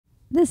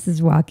This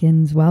is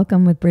Walk-Ins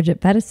Welcome with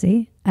Bridget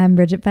Phetasy. I'm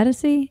Bridget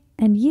Phetasy,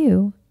 and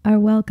you are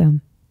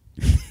welcome.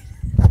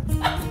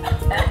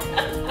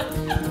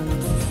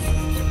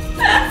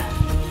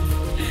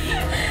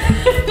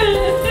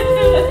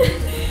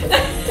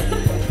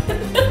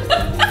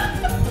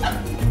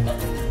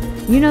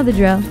 You know the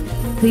drill.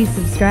 Please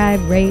subscribe,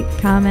 rate,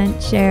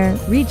 comment, share,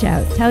 reach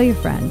out, tell your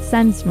friends,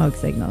 send smoke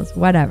signals,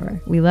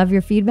 whatever. We love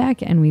your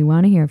feedback and we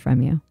want to hear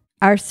from you.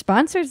 Our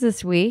sponsors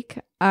this week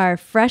are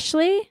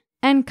Freshly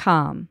and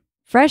Calm.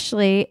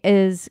 Freshly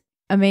is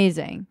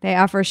amazing. They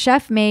offer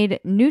chef-made,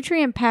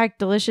 nutrient-packed,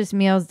 delicious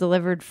meals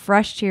delivered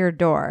fresh to your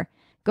door.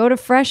 Go to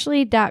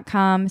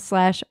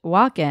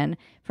freshly.com/walkin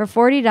for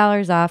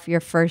 $40 off your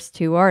first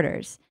 2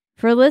 orders.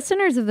 For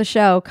listeners of the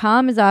show,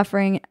 Calm is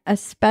offering a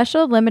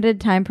special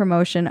limited time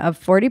promotion of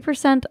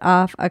 40%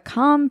 off a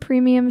Calm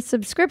premium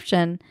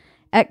subscription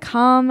at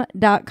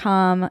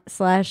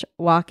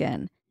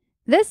calm.com/walkin.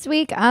 This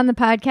week on the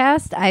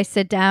podcast, I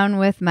sit down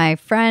with my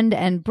friend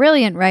and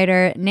brilliant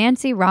writer,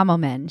 Nancy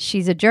Rommelman.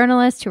 She's a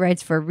journalist who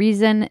writes for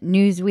Reason,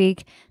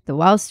 Newsweek, The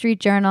Wall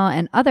Street Journal,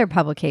 and other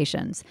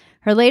publications.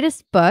 Her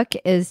latest book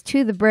is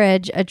To the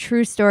Bridge, a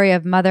true story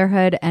of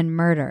motherhood and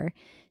murder.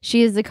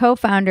 She is the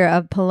co-founder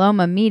of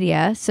Paloma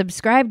Media,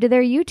 subscribe to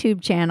their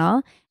YouTube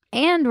channel,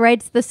 and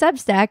writes the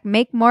Substack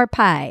Make More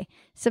Pie.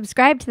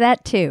 Subscribe to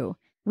that too.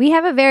 We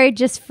have a very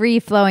just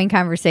free-flowing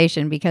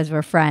conversation because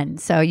we're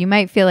friends, so you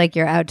might feel like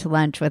you're out to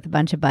lunch with a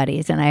bunch of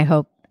buddies, and I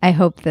hope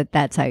that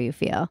that's how you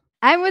feel.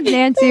 I'm with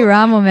Nancy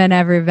Rommelman,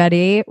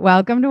 everybody.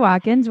 Welcome to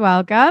Walk-Ins.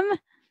 Welcome.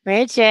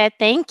 Bridget,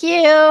 thank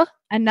you.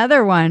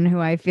 Another one who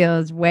I feel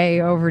is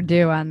way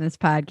overdue on this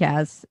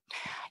podcast.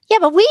 Yeah,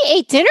 but we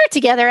ate dinner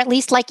together, at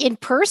least like in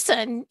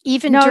person,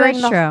 even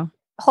during the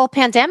whole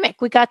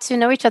pandemic. We got to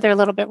know each other a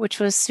little bit, which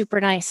was super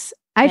nice.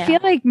 I feel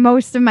like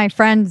most of my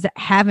friends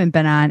haven't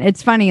been on.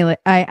 It's funny.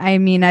 I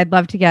mean, I'd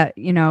love to get,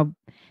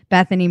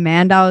 Bethany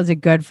Mandel is a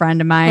good friend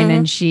of mine,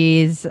 and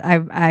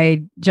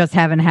I just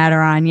haven't had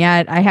her on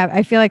yet.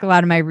 I feel like a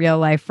lot of my real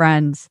life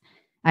friends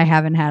I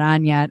haven't had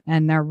on yet,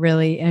 and they're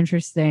really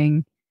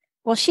interesting.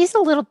 Well, she's a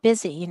little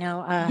busy,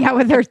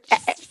 with her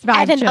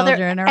 5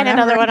 children and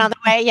another one on the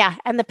way. Yeah,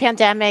 and the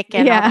pandemic.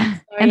 And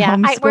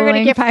homeschooling, we're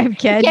going to 5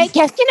 kids. Yeah,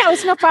 yes,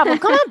 it's no problem.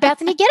 Come on,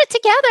 Bethany, get it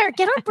together.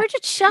 Get on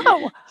Bridget's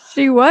show.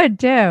 She would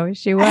too.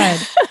 She would.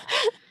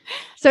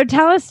 So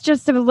tell us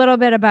just a little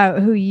bit about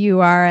who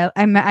you are.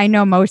 I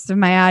know most of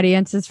my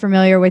audience is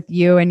familiar with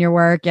you and your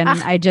work. And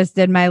I just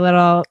did my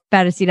little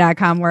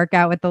PHETASY.com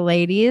workout with the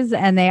ladies,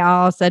 and they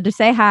all said to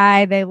say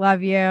hi. They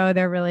love you.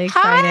 They're really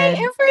excited. Hi,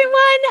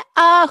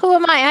 everyone. Who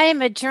am I? I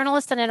am a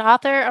journalist and an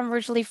author. I'm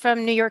originally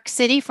from New York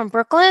City, from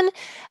Brooklyn.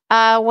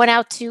 Went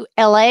out to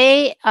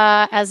LA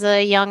as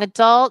a young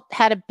adult,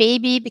 had a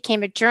baby,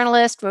 became a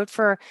journalist, wrote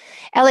for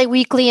LA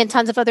Weekly and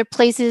tons of other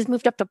places,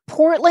 moved up to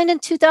Portland in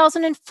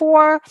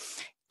 2004.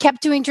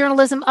 Kept doing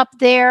journalism up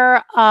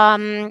there,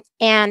 and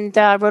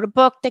wrote a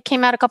book that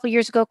came out a couple of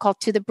years ago called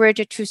To the Bridge,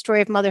 a true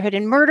story of motherhood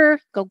and murder.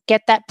 Go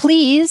get that,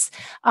 please,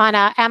 on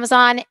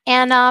Amazon.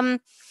 And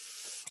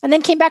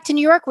then came back to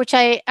New York, which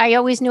I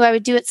always knew I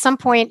would do at some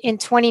point in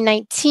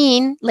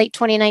 2019, late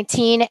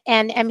 2019,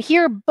 and am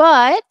here.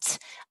 But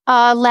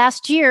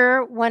last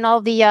year, when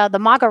all the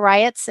MAGA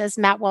riots, as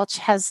Matt Welch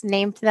has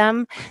named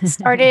them,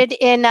 started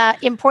in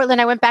Portland,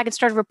 I went back and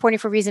started reporting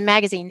for Reason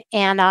magazine,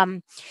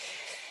 and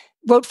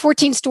wrote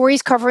 14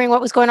 stories covering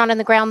what was going on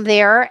the ground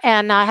there.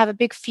 And I have a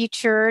big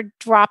feature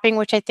dropping,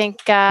 which I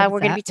think we're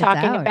going to be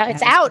talking about.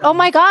 It's out. Oh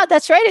my God,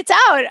 that's right. It's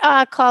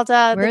out. Called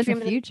We're in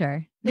the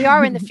Future. We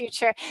are in the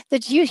future.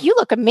 You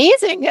look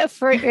amazing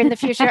for in the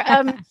future.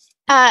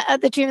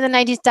 The Dream of the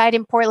 90s died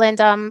in Portland.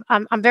 I'm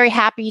very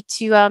happy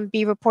to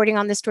be reporting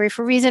on this story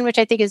for Reason, which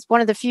I think is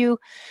one of the few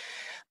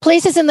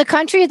places in the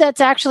country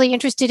that's actually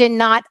interested in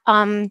not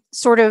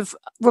sort of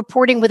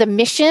reporting with a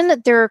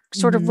mission. They're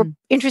sort of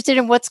interested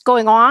in what's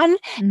going on.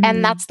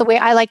 And that's the way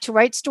I like to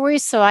write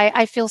stories. So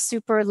I feel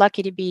super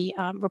lucky to be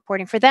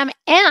reporting for them.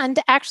 And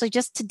actually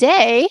just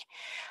today,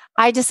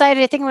 I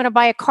decided I think I'm going to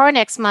buy a car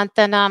next month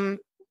and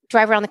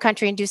drive around the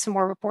country and do some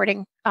more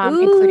reporting,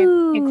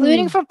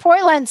 including from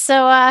Portland.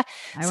 So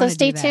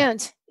stay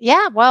tuned.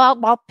 Yeah. Well,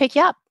 I'll pick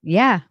you up.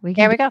 Yeah.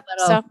 There we go.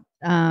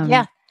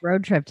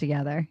 Road trip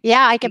together.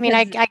 Yeah. I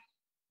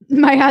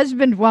my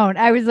husband won't.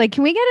 I was like,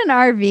 can we get an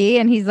RV?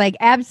 And he's like,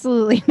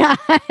 absolutely not.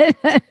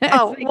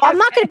 I'm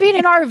not going to be in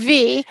an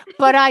RV,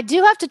 but I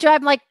do have to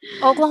drive like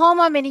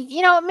Oklahoma. I mean,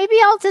 maybe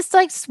I'll just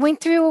like swing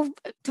through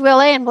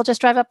LA and we'll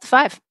just drive up the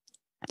 5.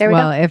 There we go.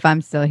 Well, if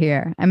I'm still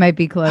here, I might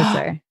be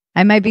closer.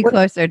 I might be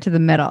closer to the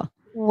middle.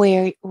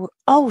 Where?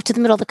 Oh, to the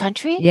middle of the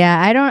country?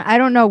 Yeah, I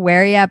don't know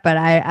where yet, but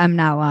I'm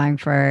not long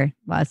for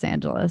Los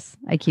Angeles.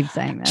 I keep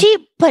saying that. Gee,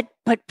 but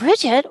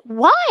Bridget,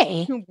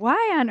 why? Why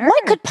on earth?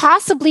 What could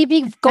possibly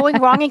be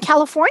going wrong in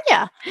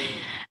California?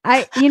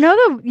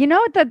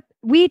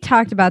 We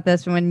talked about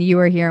this when you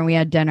were here and we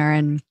had dinner,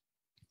 and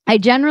I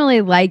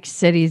generally like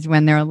cities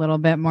when they're a little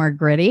bit more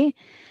gritty.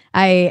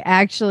 I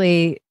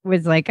actually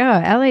was like,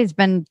 oh, LA's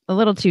been a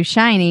little too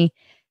shiny.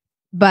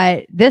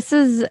 but this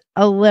is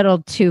a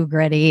little too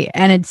gritty,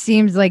 and it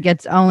seems like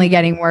it's only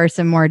getting worse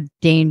and more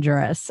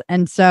dangerous.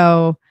 And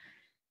so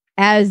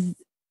as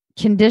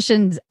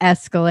conditions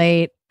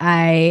escalate,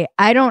 I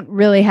don't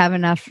really have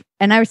enough.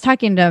 And I was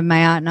talking to my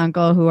aunt and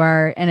uncle who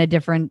are in a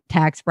different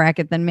tax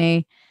bracket than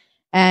me.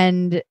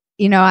 And,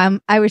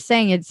 I was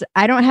saying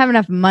I don't have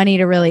enough money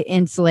to really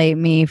insulate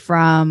me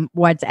from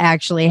what's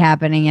actually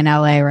happening in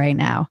LA right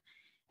now.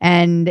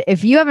 And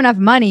if you have enough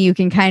money, you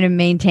can kind of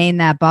maintain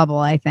that bubble.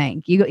 I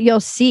think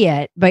you'll see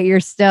it, but you're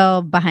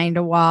still behind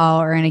a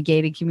wall or in a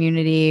gated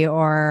community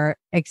or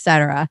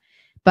etc.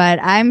 But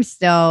I'm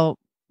still,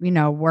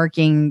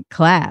 working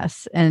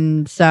class.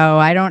 And so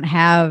I don't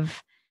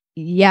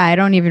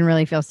even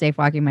really feel safe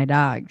walking my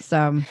dog.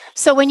 So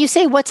when you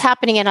say what's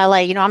happening in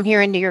LA, I'm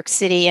here in New York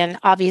City, and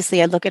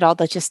obviously I look at all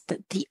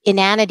the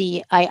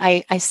inanity.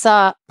 I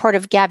saw part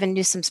of Gavin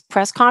Newsom's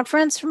press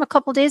conference from a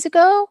couple days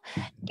ago,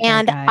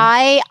 and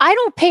I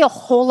don't pay a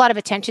whole lot of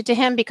attention to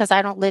him because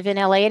I don't live in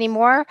LA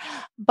anymore.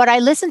 But I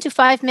listened to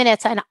 5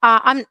 minutes, and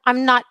I'm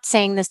not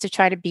saying this to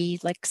try to be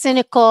like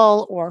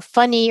cynical or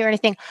funny or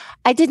anything.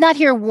 I did not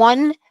hear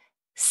one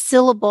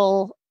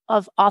syllable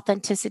of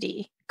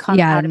authenticity come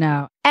out of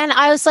it. And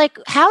I was like,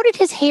 how did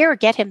his hair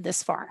get him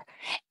this far?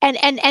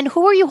 And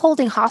who are you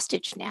holding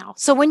hostage now?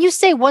 So when you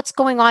say what's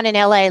going on in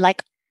LA,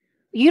 like,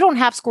 you don't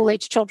have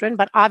school-age children,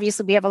 but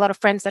obviously we have a lot of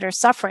friends that are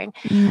suffering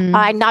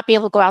and not be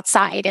able to go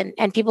outside,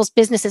 and people's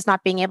businesses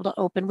not being able to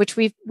open, which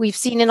we've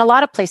seen in a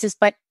lot of places,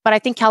 but I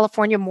think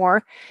California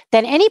more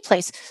than any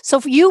place.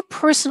 So for you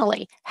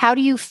personally, how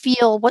do you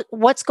feel?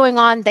 What's going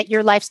on that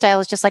your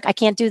lifestyle is just like, I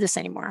can't do this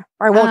anymore,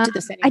 or I won't do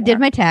this anymore? I did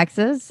my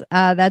taxes.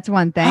 That's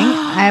one thing.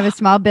 I have a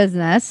small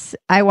business.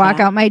 I walk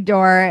out my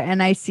door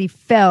and I see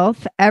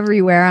filth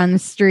everywhere on the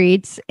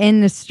streets,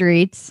 in the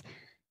streets.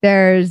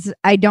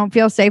 I don't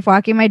feel safe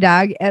walking my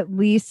dog. At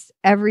least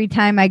every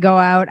time I go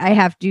out, I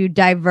have to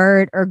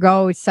divert or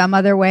go some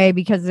other way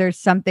because there's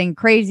something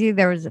crazy.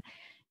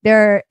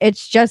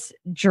 It's just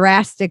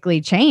drastically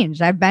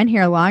changed. I've been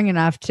here long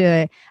enough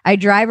I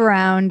drive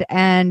around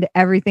and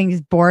everything's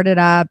boarded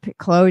up,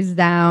 closed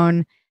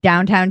down.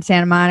 Downtown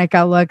Santa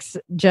Monica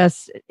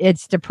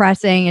it's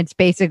depressing. It's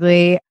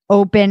basically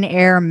open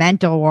air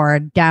mental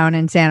ward down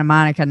in Santa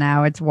Monica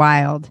now. It's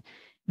wild.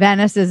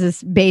 Venice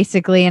is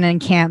basically an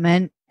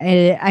encampment.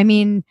 I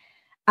mean,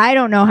 I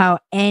don't know how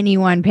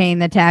anyone paying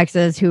the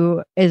taxes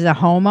who is a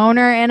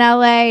homeowner in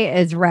LA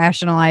is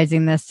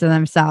rationalizing this to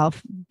themselves,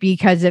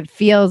 because it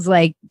feels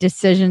like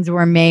decisions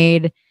were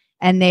made,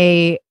 and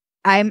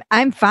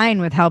I'm fine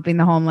with helping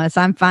the homeless.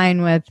 I'm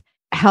fine with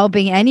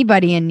helping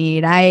anybody in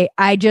need.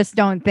 I just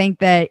don't think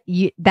that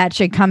that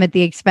should come at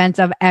the expense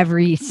of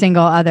every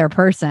single other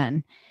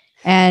person.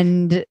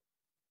 And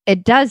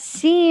it does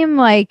seem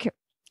like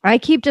I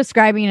keep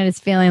describing it as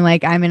feeling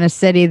like I'm in a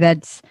city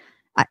that's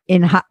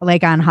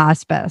on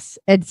hospice.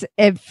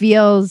 It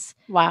feels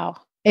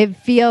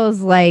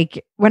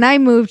like when I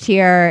moved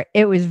here,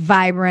 it was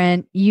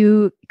vibrant.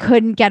 You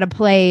couldn't get a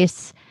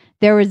place.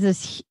 There was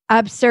this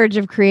upsurge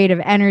of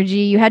creative energy.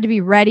 You had to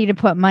be ready to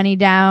put money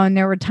down.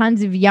 There were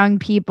tons of young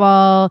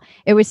people.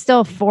 It was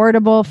still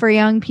affordable for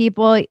young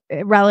people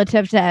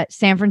relative to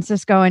San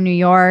Francisco and New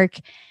York.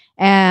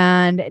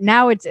 And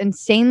now it's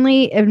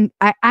insanely,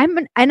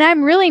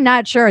 I'm really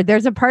not sure.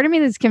 There's a part of me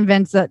that's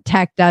convinced that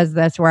tech does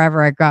this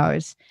wherever it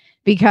goes,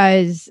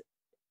 because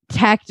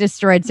tech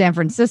destroyed San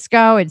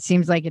Francisco. It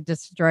seems like it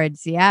destroyed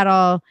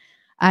Seattle.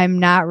 I'm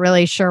not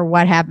really sure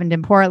what happened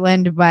in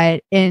Portland,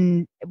 but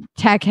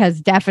tech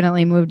has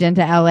definitely moved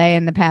into LA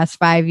in the past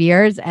 5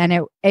 years, and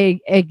it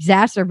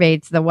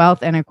exacerbates the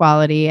wealth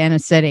inequality in a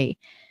city.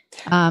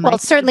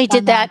 It certainly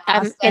did that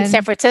in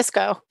San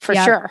Francisco for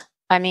sure.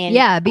 I mean,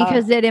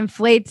 because it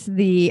inflates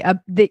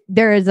if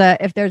there's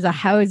a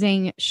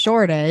housing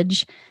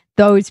shortage,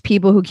 those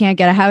people who can't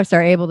get a house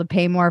are able to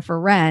pay more for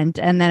rent,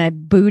 and then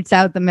it boots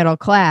out the middle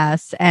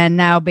class. And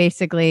now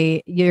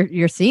basically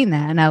you're seeing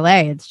that in LA.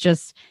 It's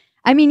just,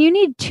 I mean, you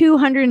need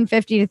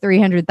 $250,000 to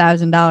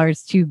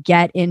 $300,000 to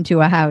get into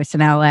a house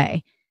in LA.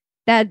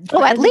 That's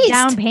at least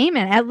down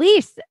payment. At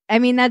least, I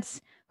mean,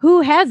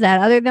 who has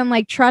that other than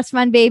like trust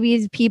fund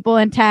babies, people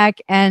in tech,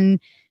 and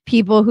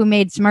people who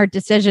made smart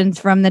decisions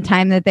from the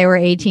time that they were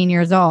 18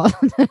 years old.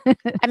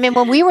 I mean,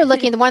 when we were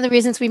looking, one of the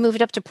reasons we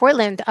moved up to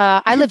Portland,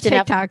 I lived in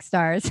TikTok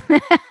stars.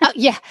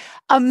 I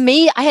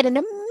had an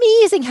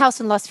amazing house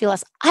in Los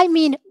Feliz. I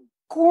mean,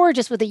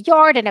 gorgeous, with a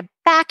yard and a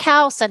back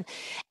house, and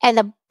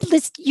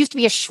this used to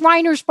be a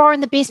Shriner's bar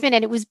in the basement,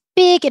 and it was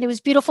big and it was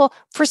beautiful,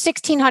 for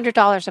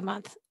 $1,600 a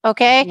month.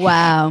 Okay.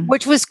 Wow.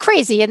 Which was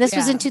crazy. And this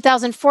was in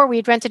 2004. We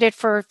had rented it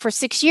for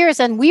 6 years,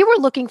 and we were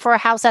looking for a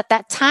house at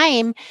that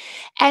time.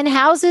 And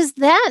houses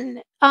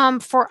then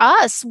for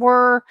us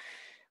were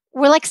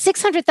like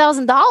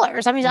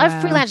 $600,000. I mean, I'm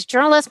a freelance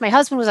journalist. My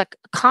husband was a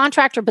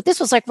contractor, but this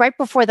was like right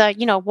before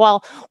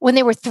when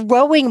they were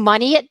throwing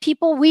money at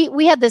people.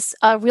 We had this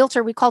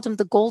realtor, we called him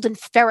the Golden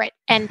Ferret.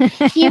 And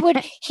he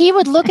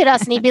would look at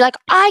us and he'd be like,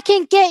 I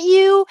can get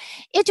you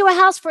into a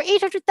house for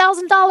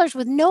 $800,000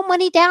 with no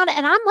money down.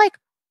 And I'm like,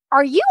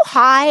 are you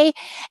high?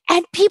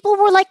 And people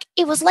were like,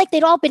 it was like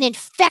they'd all been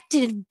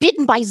infected and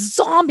bitten by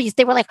zombies.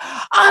 They were like,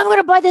 I'm going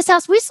to buy this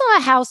house. We saw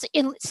a house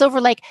in Silver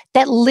Lake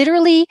that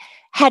literally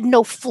had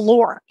no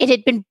floor. It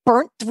had been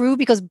burnt through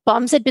because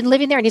bums had been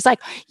living there. And he's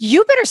like,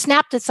 you better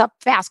snap this up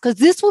fast because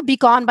this will be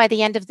gone by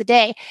the end of the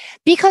day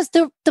because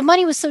the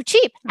money was so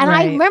cheap. And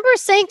I remember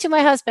saying to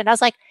my husband, I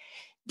was like,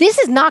 this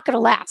is not going to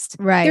last.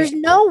 Right. There's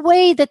no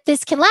way that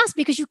this can last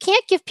because you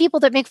can't give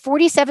people that make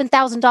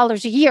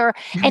 $47,000 a year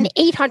an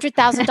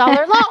 $800,000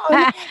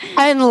 loan.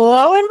 And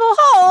lo and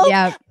behold,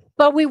 yeah.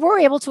 But we were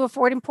able to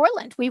afford in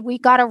Portland. We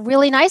got a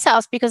really nice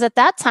house because at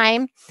that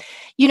time,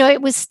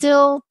 it was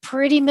still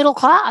pretty middle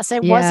class.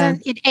 It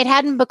wasn't. It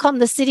hadn't become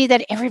the city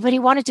that everybody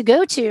wanted to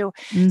go to.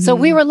 Mm-hmm. So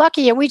we were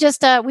lucky, and we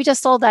just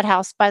sold that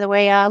house. By the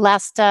way,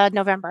 last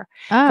November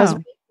because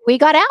we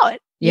got out.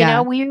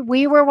 Yeah.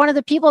 We were one of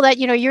the people that,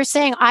 you're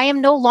saying, I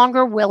am no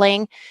longer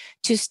willing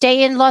to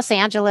stay in Los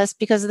Angeles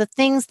because the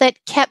things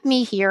that kept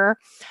me here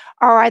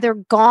are either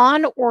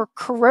gone or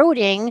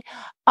corroding.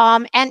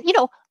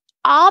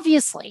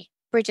 Obviously,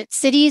 Bridget,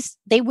 cities,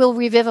 they will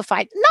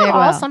revivify. Not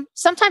all.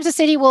 Sometimes a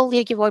city will,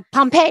 like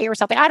Pompeii or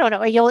something. I don't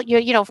know.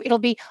 It'll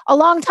be a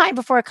long time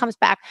before it comes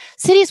back.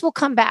 Cities will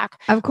come back.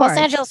 Of course. Los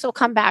Angeles will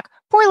come back.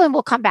 Portland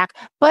will come back.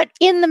 But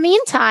in the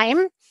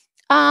meantime,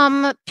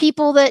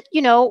 people that,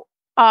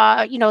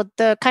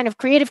 the kind of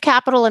creative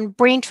capital and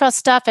brain trust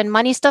stuff and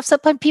money stuff.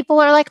 Sometimes people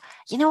are like,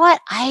 you know what,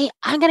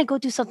 I'm going to go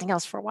do something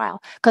else for a while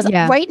because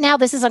right now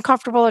this is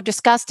uncomfortable or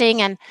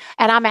disgusting, and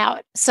I'm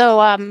out.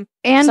 So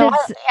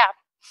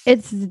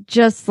it's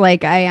just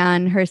like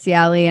Ayan Hirsi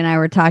Ali and I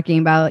were talking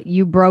about.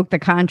 You broke the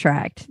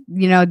contract.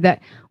 The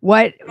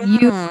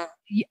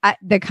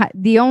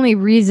only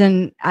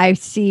reason I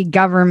see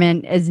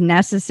government is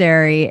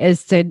necessary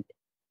is to.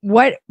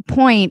 What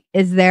point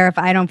is there if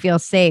I don't feel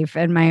safe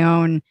in my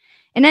own?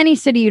 In any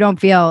city, you don't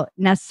feel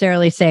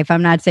necessarily safe.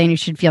 I'm not saying you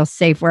should feel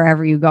safe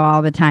wherever you go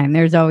all the time.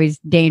 There's always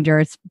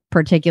danger,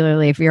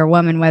 particularly if you're a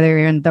woman, whether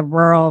you're in the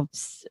rural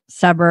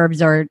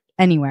suburbs or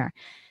anywhere.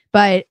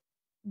 But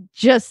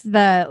just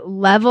the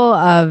level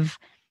of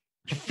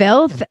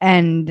filth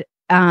and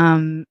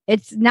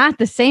it's not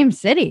the same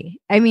city.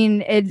 I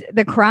mean, it's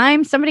the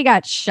crime. Somebody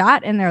got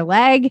shot in their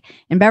leg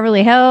in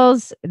Beverly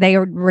Hills. They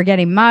were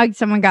getting mugged.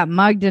 Someone got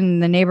mugged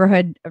in the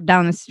neighborhood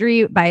down the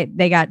street.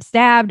 They got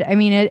stabbed. I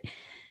mean,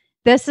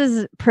 this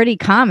is pretty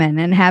common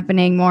and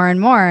happening more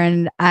and more.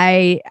 And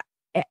I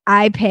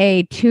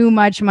pay too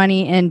much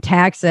money in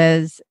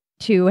taxes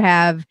to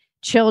have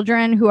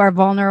children who are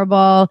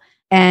vulnerable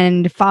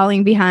and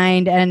falling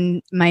behind,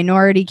 and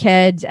minority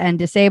kids and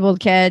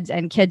disabled kids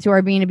and kids who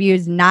are being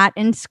abused, not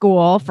in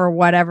school for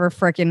whatever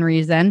frickin'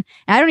 reason. And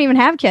I don't even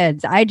have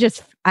kids.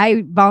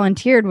 I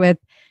volunteered with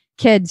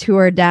kids who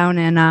are down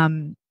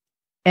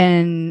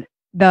in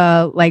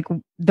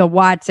the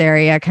Watts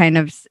area, kind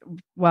of,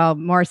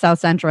 more South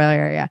Central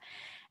area.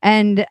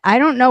 And I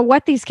don't know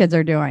what these kids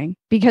are doing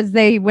because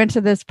they went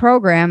to this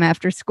program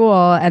after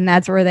school and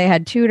that's where they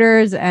had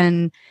tutors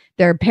and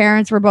their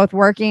parents were both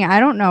working.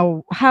 I don't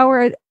know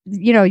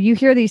you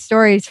hear these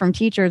stories from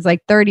teachers,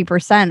 like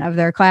 30% of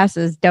their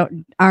classes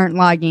aren't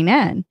logging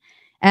in.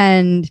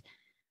 And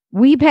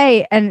we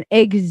pay an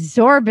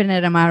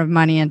exorbitant amount of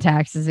money in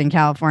taxes in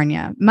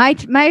California. My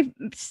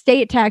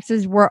state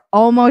taxes were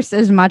almost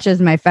as much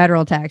as my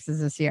federal taxes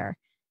this year.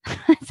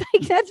 It's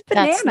like, that's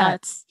bananas. That's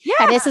nuts. Yeah.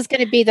 And this is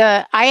going to be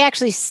I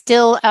actually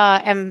still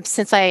am,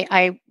 since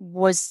I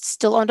was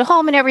still owned a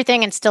home and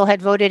everything and still had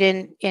voted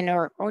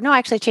I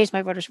actually changed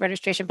my voter's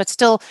registration, but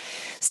still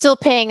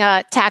paying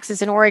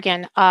taxes in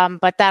Oregon.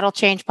 But that'll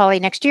change probably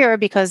next year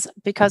because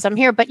I'm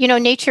here. But,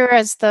 nature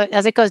as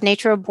it goes,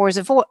 nature abhors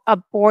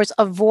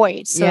a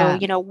void. So,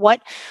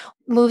 what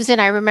moves in.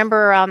 I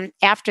remember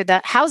after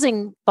the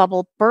housing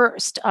bubble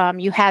burst,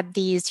 you had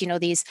these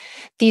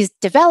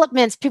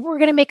developments. People were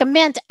going to make a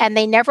mint, and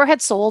they never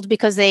had sold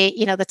because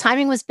the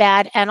timing was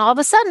bad. And all of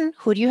a sudden,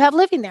 who do you have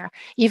living there?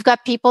 You've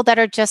got people that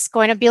are just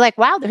going to be like,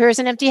 "Wow, here's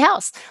an empty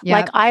house. Yep.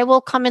 Like, I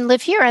will come and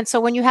live here." And so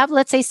when you have,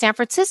 let's say, San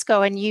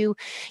Francisco, and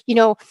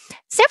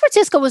San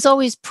Francisco was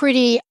always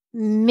pretty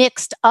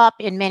mixed up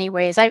in many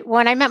ways.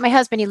 When I met my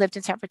husband, he lived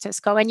in San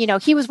Francisco,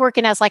 and he was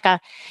working as like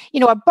a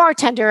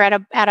bartender at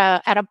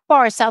a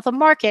bar south of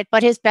Market,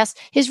 but his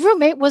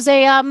roommate was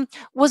a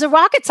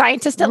rocket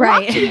scientist at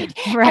Lockheed.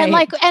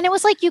 Right. And it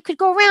was like you could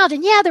go around,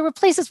 and there were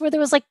places where there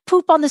was like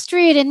poop on the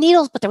street and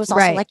needles, but there was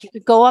also like you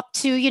could go up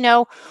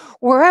to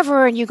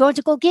wherever, and you go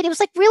to go get. It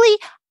was like, really,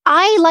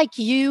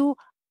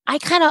 I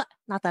kind of,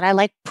 not that I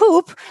like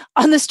poop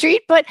on the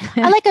street, but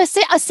I like a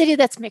city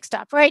that's mixed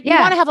up, right? Yeah. You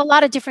want to have a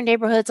lot of different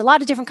neighborhoods, a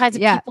lot of different kinds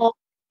of people.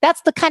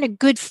 That's the kind of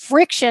good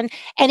friction,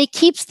 and it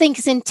keeps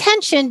things in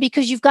tension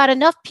because you've got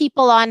enough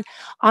people on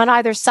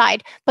either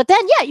side. But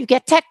then, you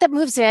get tech that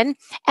moves in,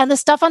 and the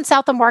stuff on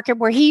South of Market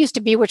where he used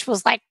to be, which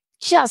was like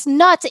just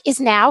nuts, is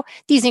now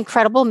these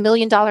incredible $1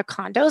 million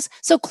condos.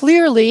 So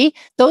clearly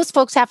those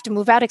folks have to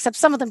move out, except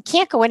some of them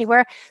can't go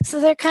anywhere.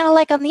 So they're kind of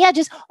like on the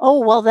edges. Oh,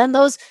 well, then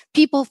those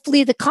people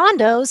flee the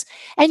condos,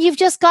 and you've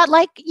just got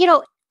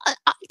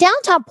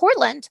downtown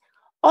Portland.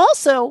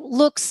 also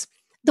looks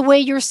the way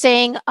you're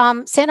saying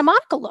Santa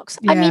Monica looks.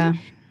 I mean,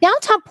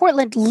 downtown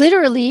Portland,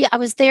 literally, I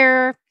was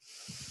there.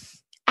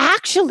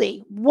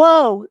 Actually,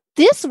 whoa,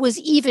 this was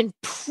even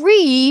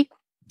pre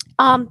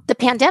the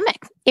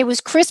pandemic. It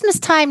was Christmas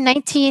time,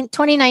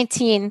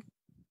 2019.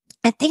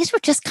 And things were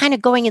just kind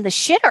of going in the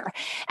shitter.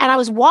 And I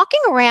was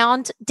walking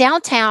around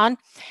downtown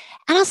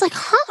and I was like,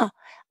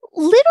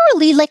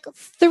 literally like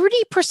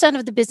 30%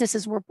 of the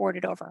businesses were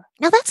boarded over.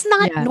 Now that's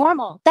not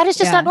normal. That is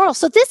just not normal.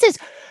 So this is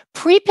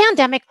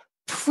pre-pandemic,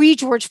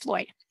 pre-George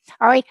Floyd.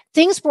 All right.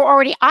 Things were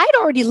I'd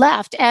already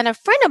left. And a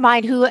friend of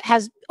mine who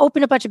has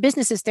opened a bunch of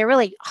businesses, they're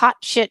really hot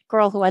shit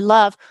girl who I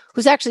love,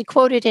 who's actually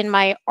quoted in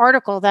my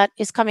article that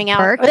is coming out.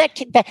 Burke? That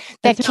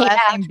came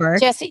out.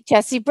 Burke?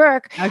 Jessie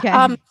Burke.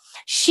 Okay.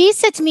 She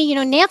said to me,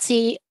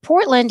 Nancy,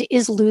 Portland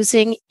is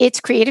losing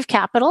its creative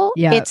capital.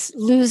 Yep. It's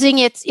losing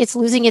its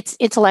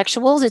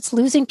intellectuals. It's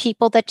losing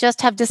people that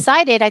just have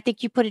decided. I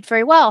think you put it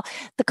very well.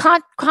 The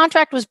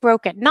contract was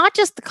broken. Not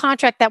just the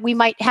contract that we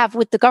might have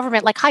with the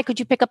government. Like, hi, could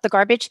you pick up the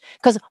garbage?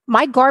 Because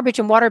my garbage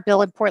and water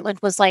bill in Portland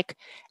was like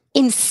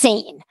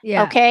insane.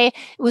 Yeah. Okay. It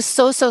was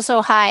so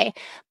high.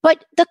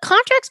 But the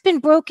contract's been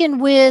broken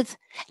with,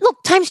 look,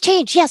 times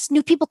change. Yes,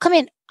 new people come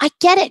in. I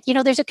get it.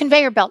 There's a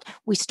conveyor belt.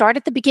 We start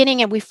at the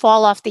beginning and we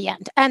fall off the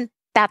end. And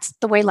that's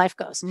the way life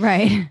goes.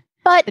 Right.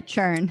 But the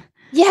churn.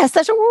 Yes,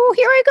 that's, here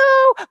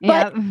I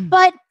go.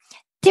 But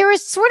there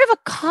is sort of a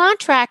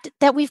contract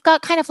that we've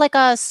got, kind of like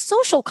a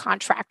social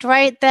contract,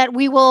 right? That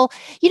we will,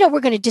 we're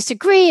going to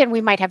disagree and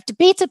we might have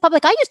debates in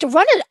public. I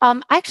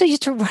actually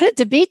used to run a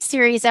debate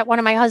series at one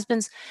of my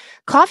husband's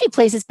coffee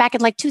places back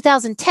in like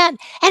 2010. And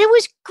it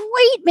was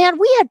great, man.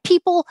 We had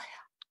people,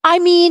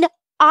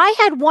 I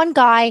had one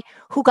guy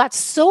who got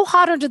so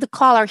hot under the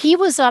collar. He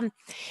was, I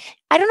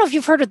don't know if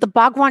you've heard of the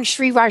Bhagwan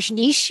Sri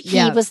Rajneesh.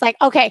 He was like,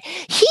 okay,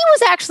 he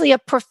was actually a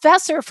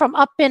professor from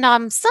up in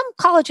some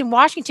college in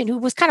Washington who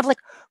was kind of like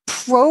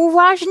pro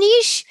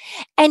Rajneesh.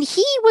 And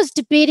he was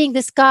debating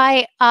this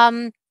guy,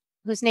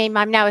 whose name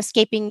I'm now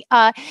escaping,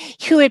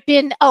 who had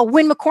been,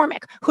 Win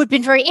McCormick, who had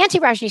been very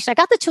anti-Rajneesh. So I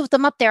got the two of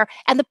them up there.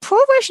 And the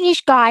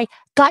pro-Rajneesh guy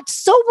got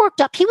so worked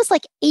up. He was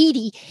like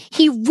 80.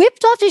 He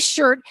ripped off his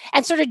shirt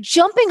and started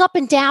jumping up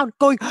and down,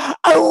 going, ooga,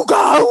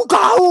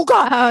 ooga,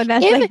 ooga. Oh,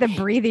 that's like the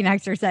breathing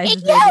exercise.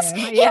 Yes.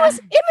 He was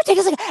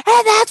imitating. Like,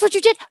 hey, that's what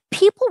you did.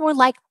 People were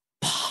like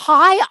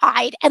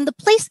pie-eyed. And the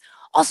place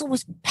also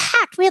was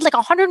packed. We had like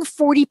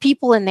 140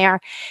 people in there,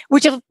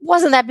 which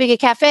wasn't that big a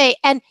cafe.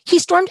 And he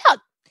stormed out.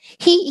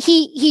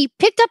 He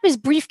picked up his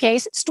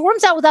briefcase,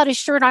 storms out without his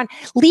shirt on,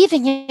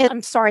 leaving it.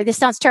 I'm sorry, this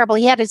sounds terrible.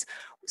 He had his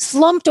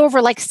slumped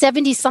over like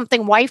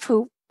 70-something wife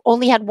who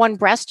only had one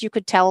breast, you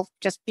could tell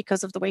just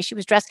because of the way she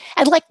was dressed,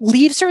 and like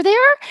leaves her there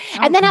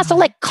and then has to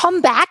like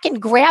come back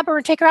and grab her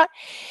and take her out.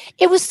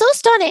 It was so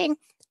stunning.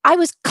 I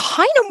was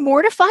kind of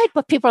mortified,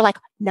 but people are like,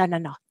 no,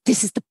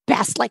 this is the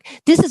best.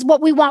 Like, this is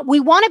what we want. We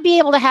want to be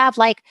able to have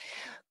like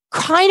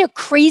kind of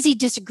crazy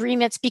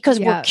disagreements because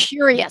we're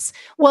curious.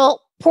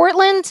 Well,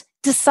 Portland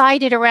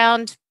decided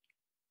around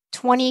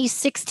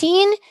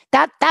 2016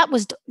 that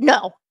was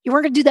no, you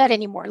weren't going to do that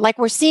anymore. Like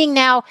we're seeing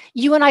now,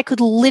 you and I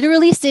could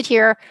literally sit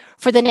here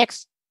for the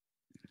next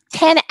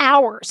 10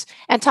 hours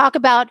and talk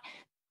about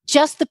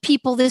just the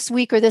people this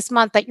week or this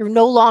month that you're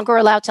no longer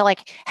allowed to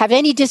like have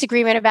any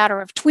disagreement about or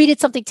have tweeted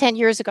something 10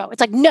 years ago.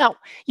 It's like, no,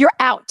 you're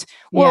out.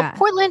 Well,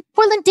 Portland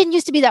didn't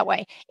used to be that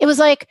way. It was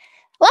like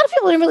a lot of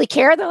people didn't really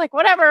care. They're like,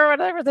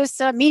 whatever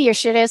this media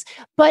shit is.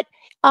 But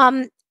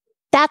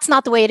that's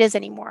not the way it is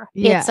anymore.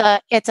 Yeah.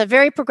 It's a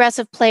very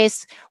progressive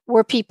place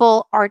where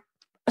people are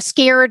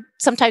scared,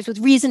 sometimes with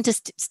reason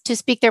to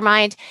speak their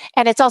mind.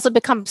 And it's also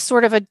become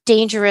sort of a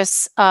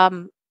dangerous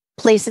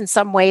place in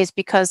some ways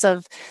because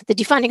of the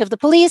defunding of the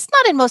police,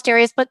 not in most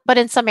areas, but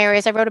in some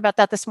areas. I wrote about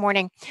that this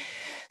morning.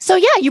 So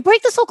yeah, you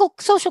break the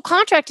social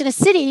contract in a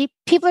city,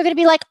 people are going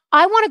to be like,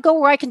 I want to go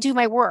where I can do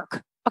my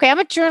work. Okay, I'm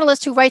a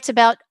journalist who writes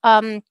about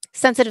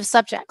sensitive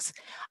subjects.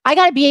 I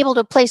got to be able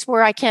to a place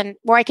where I can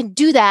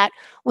do that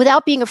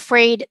without being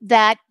afraid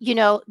that,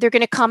 they're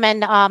going to come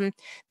and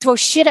throw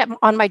shit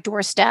on my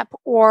doorstep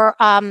or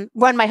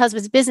run my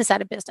husband's business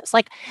out of business.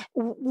 Like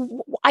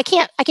I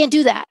can't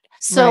do that.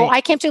 So I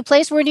came to a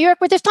place where in New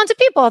York where there's tons of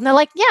people and they're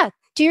like, yeah,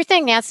 do your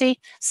thing, Nancy.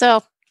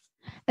 So.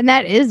 And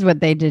that is what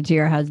they did to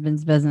your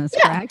husband's business,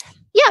 correct?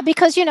 Yeah,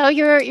 because, you're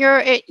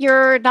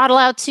not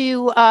allowed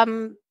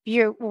to,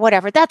 you're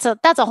whatever. That's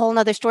a whole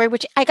nother story,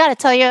 which I got to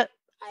tell you,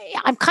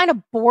 I'm kind of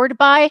bored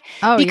by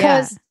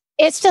because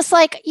it's just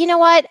like, you know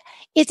what?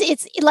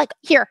 It's like,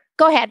 here,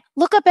 go ahead,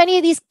 look up any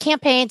of these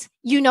campaigns.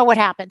 You know what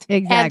happened.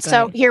 Exactly. And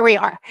so here we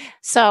are.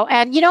 So,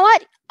 and you know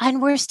what? And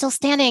we're still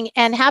standing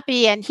and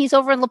happy. And he's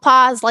over in La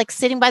Paz, like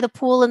sitting by the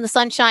pool in the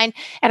sunshine.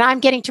 And I'm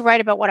getting to write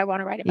about what I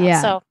want to write about.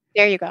 Yeah. So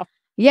there you go.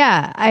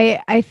 Yeah.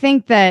 I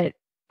think that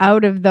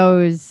out of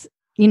those,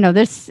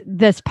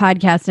 this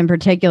podcast in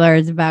particular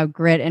is about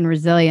grit and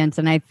resilience.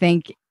 And I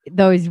think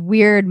those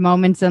weird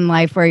moments in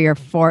life where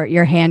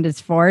your hand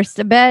is forced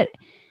a bit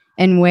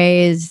in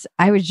ways.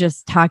 I was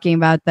just talking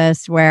about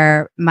this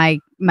where my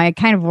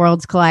kind of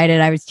worlds collided.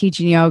 I was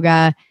teaching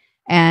yoga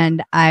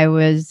and I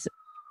was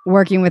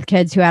working with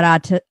kids who had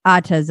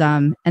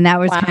autism, and that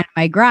was Wow. kind of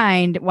my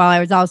grind while I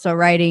was also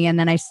writing. And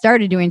then I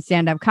started doing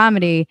stand-up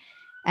comedy,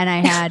 and I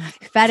had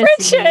Phetasy.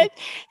 Bridget.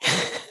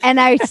 And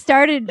I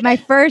started my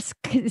first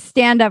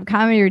stand-up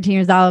comedy routine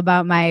was all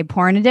about my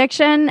porn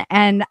addiction.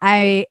 And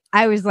I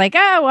was like,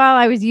 oh, well,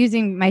 I was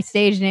using my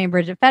stage name,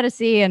 Bridget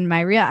Phetasy, and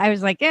I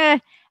was like,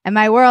 and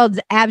my worlds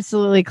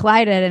absolutely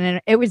collided.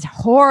 And it was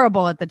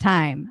horrible at the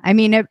time. I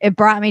mean, it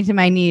brought me to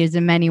my knees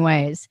in many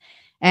ways.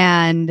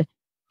 And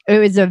it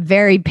was a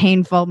very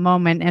painful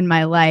moment in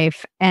my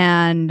life,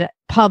 and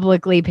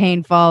publicly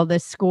painful. The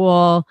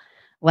school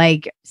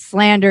like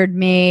slandered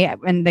me,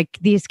 and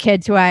these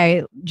kids who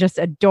I just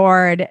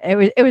adored.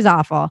 It was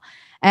awful.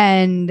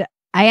 And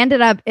I ended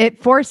up,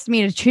 it forced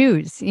me to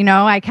choose.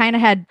 I kind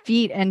of had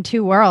feet in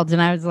two worlds,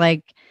 and I was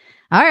like,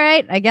 all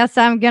right, I guess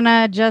I'm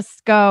gonna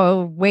just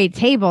go wait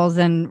tables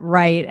and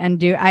write and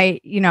do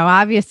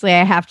obviously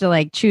I have to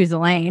like choose a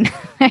lane.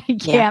 I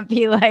can't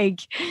be like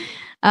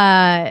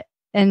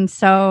and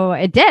so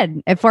it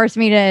did. It forced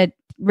me to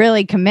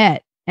really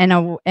commit in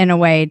a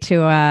way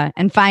to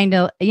and find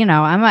I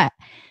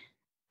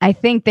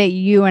think that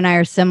you and I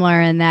are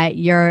similar in that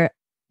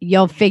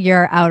you'll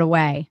figure out a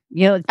way.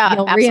 You'll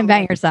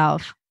reinvent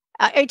yourself.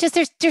 One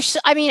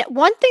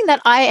thing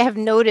that I have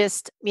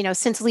noticed,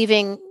 since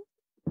leaving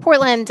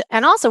Portland,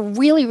 and also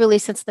really, really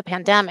since the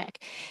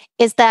pandemic,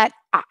 is that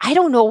I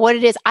don't know what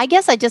it is. I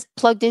guess I just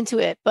plugged into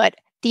it, but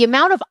the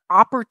amount of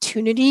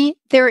opportunity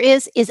there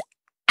is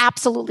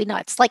absolutely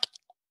nuts. Like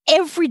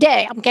every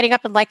day I'm getting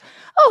up and like,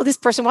 oh, this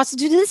person wants to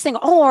do this thing.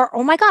 Or,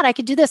 oh my God, I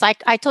could do this. I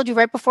told you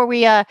right before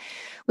we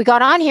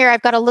got on here,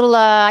 I've got a little,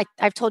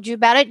 I've told you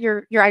about it.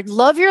 I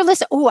love your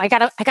list. Oh, I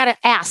gotta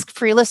ask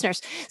for your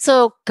listeners.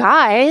 So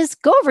guys,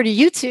 go over to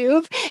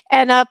YouTube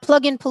and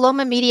plug in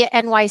Paloma Media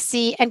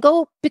NYC and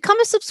go become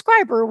a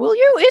subscriber. Will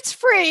you? It's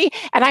free.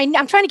 And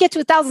I'm trying to get to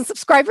 1,000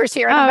 subscribers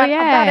here. And I'm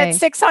about at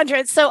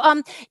 600.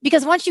 So,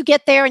 because once you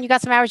get there and you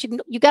got some hours,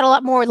 you got a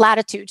lot more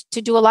latitude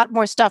to do a lot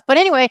more stuff. But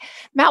anyway,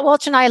 Matt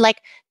Welch and I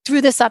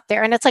threw this up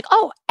there, and it's like,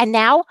 oh, and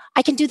now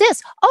I can do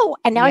this. Oh,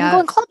 and now I can go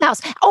in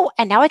Clubhouse. Oh,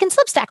 and now I can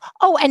Substack.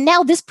 Oh, and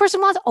now this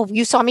person wants, oh,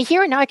 you saw me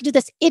here, and now I can do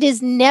this.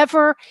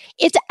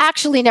 It's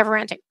actually never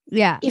ending.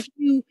 Yeah.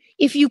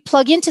 If you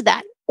plug into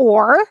that,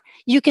 or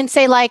you can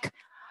say like,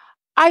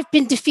 I've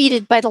been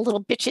defeated by the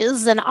little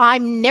bitches and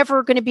I'm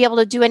never going to be able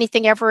to do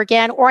anything ever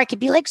again. Or I could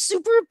be like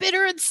super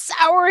bitter and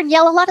sour and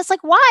yell a lot. It's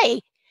like,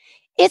 why?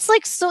 It's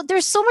like, so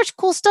there's so much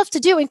cool stuff to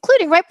do,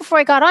 including right before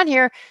I got on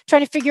here,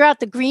 trying to figure out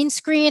the green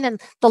screen and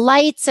the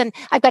lights. And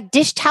I've got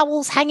dish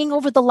towels hanging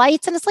over the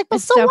lights. And it's like, well,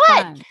 so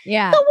what? Fun.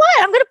 Yeah. So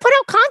what? I'm going to put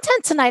out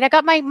content tonight. I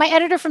got my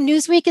editor from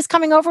Newsweek is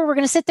coming over. We're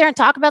going to sit there and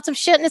talk about some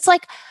shit. And it's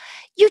like,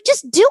 you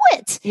just do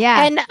it.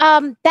 Yeah. And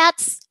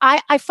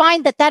I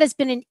find that has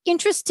been an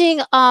interesting,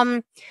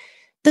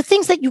 the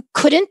things that you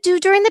couldn't do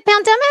during the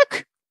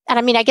pandemic. And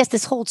I mean, I guess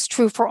this holds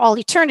true for all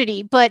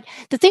eternity, but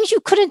the things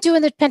you couldn't do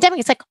in the pandemic,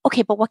 it's like,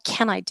 okay, but what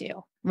can I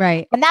do?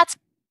 Right. And that's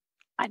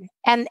fun.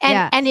 And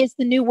is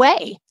the new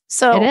way.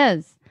 So it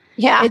is.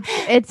 Yeah.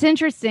 It's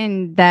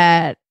interesting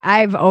that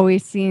I've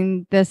always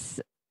seen this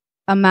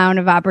amount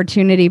of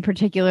opportunity,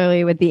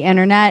 particularly with the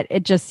internet.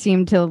 It just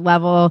seemed to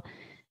level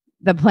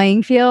the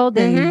playing field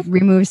and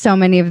remove so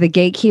many of the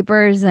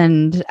gatekeepers.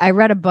 And I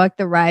read a book,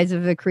 The Rise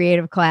of the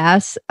Creative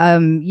Class,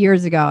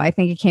 years ago. I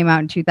think it came out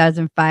in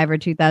 2005 or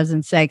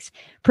 2006,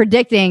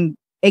 predicting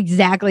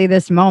exactly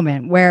this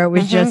moment where it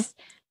was just,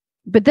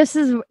 but this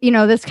is,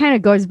 this kind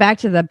of goes back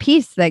to the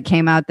piece that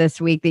came out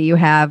this week that you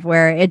have,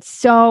 where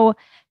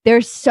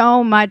there's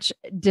so much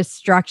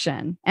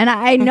destruction. And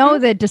I know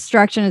that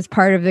destruction is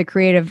part of the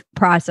creative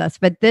process,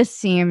 but this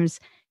seems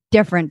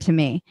different to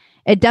me.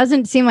 It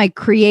doesn't seem like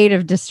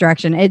creative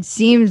destruction. It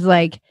seems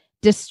like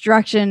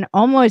destruction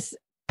almost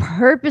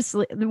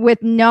purposely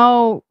with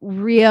no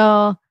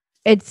real,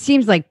 it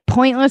seems like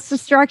pointless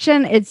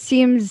destruction. It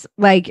seems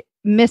like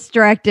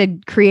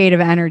misdirected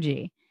creative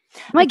energy.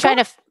 I'm like, trying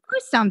to do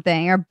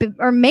something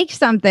or make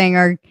something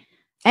or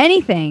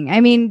anything.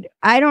 I mean,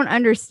 I don't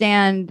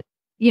understand,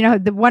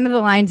 one of the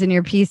lines in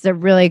your piece that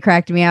really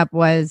cracked me up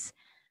was,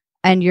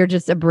 and you're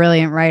just a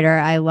brilliant writer.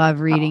 I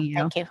love reading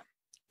you.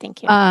 Thank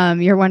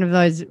you. You're one of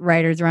those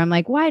writers where I'm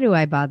like, why do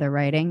I bother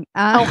writing?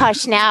 Oh,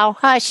 hush now.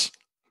 Hush.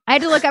 I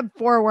had to look up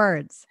 4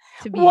 words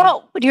to be.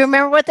 Whoa. Do you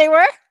remember what they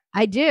were?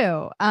 I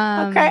do.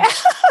 Okay.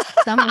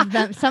 some of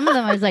them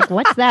I was like,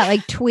 what's that?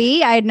 Like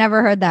twee? I had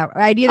never heard that.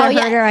 I'd either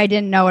heard it or I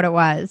didn't know what it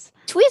was.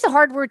 Twee is a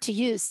hard word to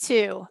use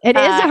too. It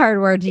is a hard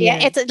word to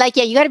use. It's like,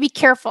 you got to be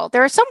careful.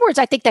 There are some words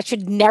I think that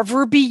should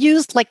never be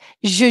used, like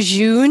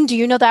jejune. Do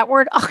you know that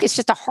word? Oh, it's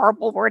just a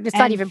horrible word. It's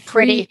not even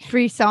pretty.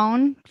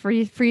 Frisson.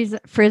 Frison's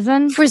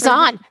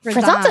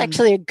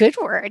actually a good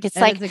word. It's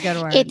like, a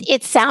good word.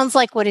 It sounds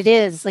like what it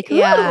is. Like, ooh,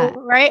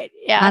 right?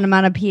 Yeah.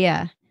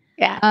 Onomatopoeia.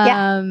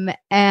 Yeah.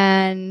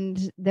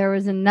 And there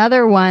was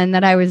another one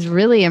that I was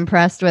really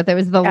impressed with. It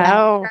was the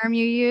last term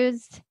you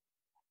used.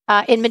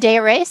 In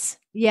Medea Race?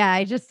 Yeah,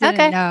 I just didn't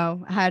Okay.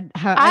 know how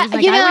I was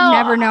like, You I would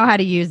never know, know how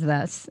to use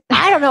this.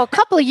 I don't know, a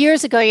couple of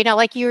years ago,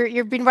 like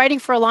you've been writing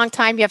for a long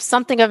time, you have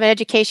something of an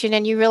education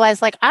and you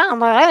realize like, I don't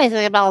know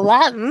anything about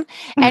Latin.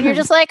 And you're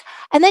just like,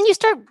 and then you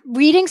start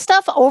reading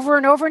stuff over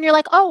and over and you're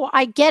like, oh,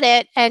 I get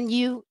it. And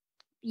you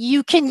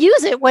can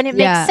use it when it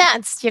makes Yeah.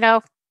 sense,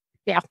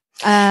 Yeah.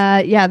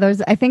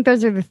 Yeah, I think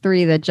those are the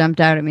three that jumped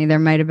out at me. There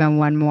might have been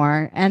one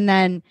more. And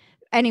then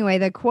anyway,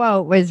 the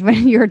quote was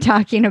when you were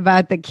talking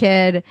about the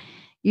kid,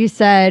 you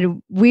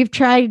said, we've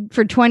tried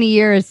for 20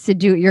 years to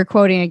do, you're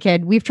quoting a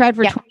kid, we've tried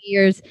for Yeah. 20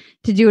 years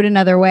to do it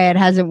another way. It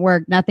hasn't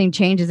worked. Nothing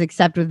changes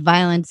except with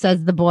violence,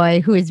 says the boy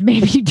who is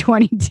maybe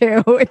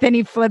 22. Then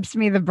he flips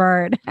me the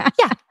bird.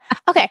 Yeah.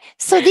 Okay.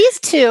 So these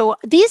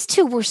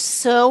two were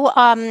so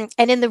and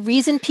in the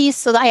Reason piece,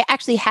 so I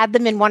actually had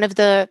them in one of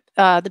the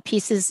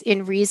pieces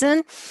in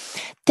Reason.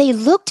 They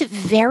looked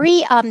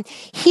very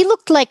he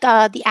looked like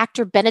the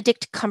actor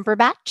Benedict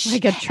Cumberbatch.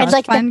 Like a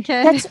trust fund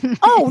kid?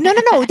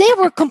 No. They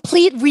were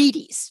complete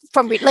readies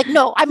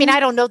no, I mean I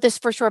don't know this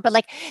for sure, but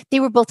like they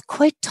were both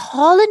quite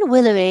tall and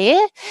willowy,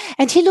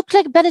 and he looked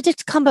like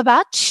Benedict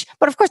Cumberbatch,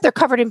 but of course they're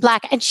covered in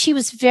black, and she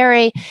was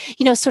very,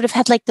 sort of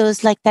had like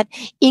those like that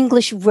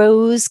English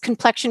rose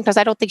complexion, because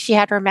I don't think she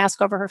had her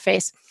mask over her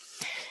face.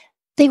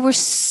 They were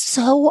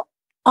so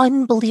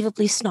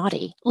unbelievably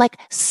snotty, like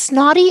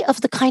snotty of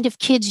the kind of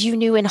kids you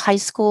knew in high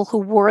school who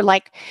were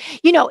like,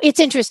 it's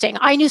interesting.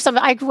 I knew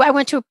I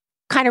went to a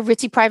kind of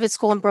ritzy private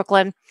school in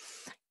Brooklyn.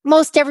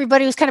 Most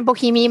everybody was kind of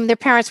bohemian, their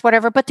parents,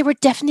 whatever, but there were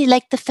definitely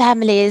like the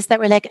families that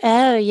were like,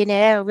 oh,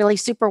 really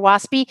super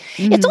waspy.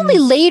 Mm-hmm. It's only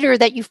later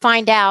that you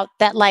find out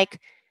that like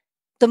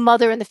the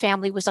mother in the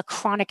family was a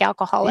chronic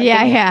alcoholic.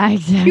 Yeah,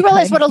 exactly. You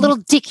realize what a little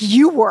dick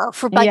you were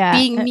for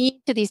being mean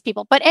to these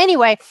people. But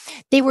anyway,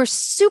 they were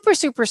super,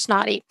 super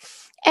snotty.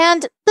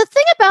 And the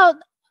thing about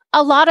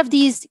a lot of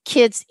these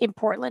kids in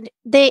Portland,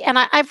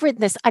 I've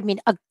written this, I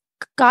mean, a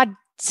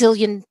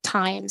godzillion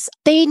times,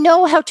 they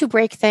know how to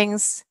break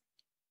things.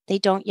 They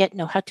don't yet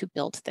know how to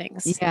build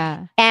things.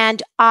 Yeah.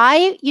 And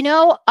I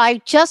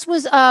just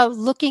was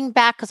looking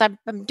back because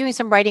I'm doing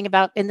some writing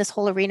about in this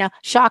whole arena.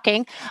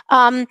 Shocking.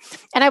 And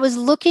I was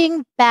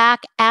looking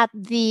back at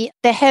the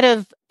head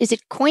of, is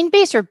it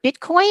Coinbase or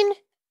Bitcoin?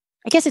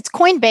 I guess it's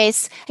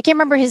Coinbase. I can't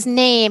remember his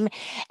name.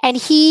 And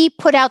he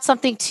put out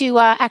something to,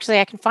 actually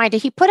I can find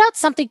it. He put out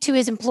something to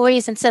his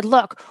employees and said,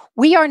 look,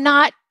 we're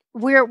not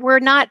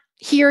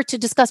here to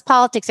discuss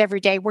politics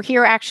every day. We're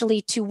here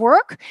actually to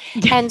work.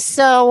 And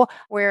so,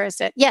 where is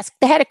it? Yes,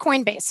 the head of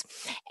Coinbase.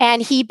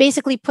 And he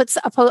basically puts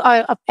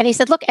and he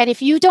said, look, and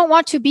if you don't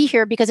want to be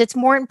here because it's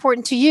more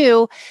important to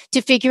you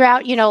to figure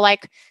out,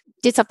 like,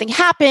 did something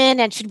happen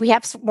and should we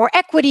have some more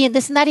equity and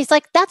this and that? He's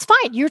like, that's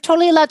fine. You're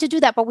totally allowed to do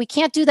that, but we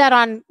can't do that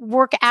on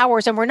work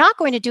hours and we're not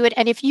going to do it.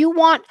 And if you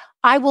want,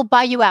 I will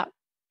buy you out.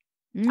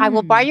 I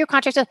will buy your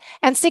contract.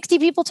 And 60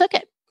 people took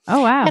it.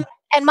 Oh, wow.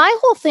 And my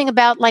whole thing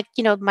about like,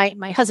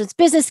 my husband's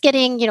business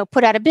getting,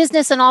 put out of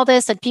business and all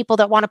this, and people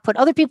that want to put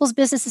other people's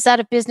businesses out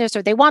of business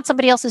or they want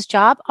somebody else's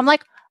job. I'm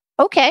like,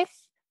 okay,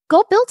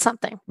 go build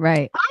something.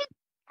 Right. I'm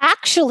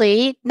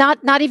actually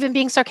not even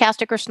being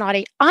sarcastic or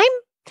snotty.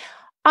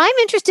 I'm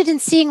interested in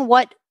seeing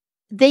what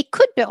they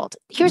could build.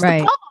 Here's the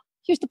problem.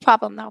 Here's the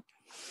problem though.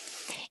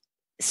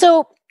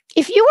 So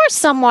if you are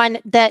someone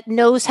that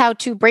knows how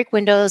to break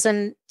windows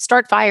and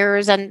start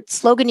fires and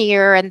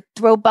sloganeer and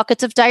throw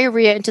buckets of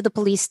diarrhea into the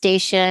police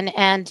station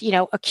and,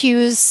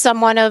 accuse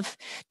someone of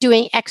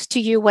doing X to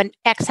you when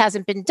X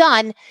hasn't been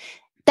done,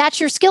 that's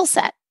your skill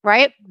set,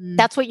 right?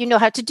 That's what you know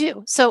how to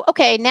do. So,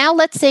 okay, now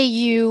let's say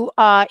you,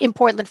 in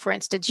Portland, for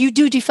instance, you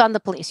do defund the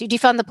police. You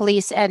defund the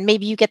police and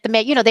maybe you get the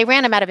mayor, they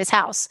ran him out of his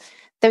house.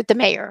 The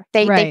mayor,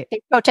 they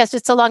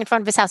protested so long in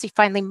front of his house, he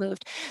finally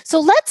moved. So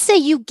let's say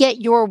you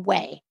get your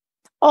way.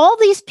 All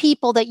these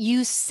people that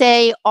you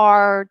say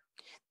are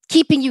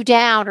keeping you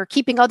down or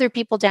keeping other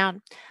people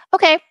down.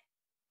 Okay.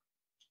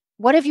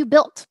 What have you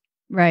built?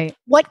 Right.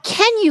 What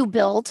can you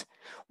build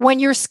when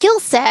your skill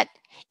set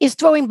is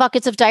throwing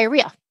buckets of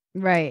diarrhea?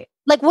 Right.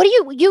 Like, what do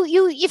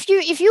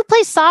if you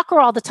play soccer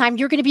all the time,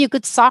 you're going to be a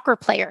good soccer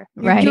player.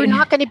 Right. You're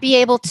not going to be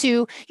able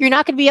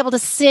to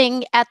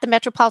sing at the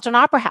Metropolitan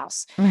Opera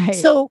House. Right.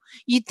 So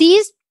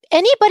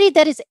anybody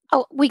that is,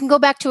 we can go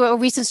back to a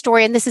recent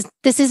story, and this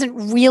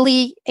isn't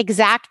really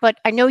exact, but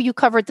I know you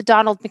covered the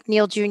Donald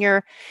McNeil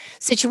Jr.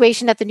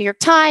 situation at the New York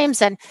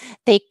Times, and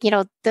they,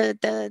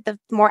 the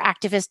more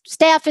activist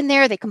staff in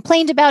there, they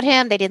complained about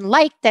him. They didn't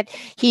like that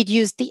he'd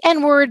used the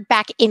N-word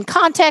back in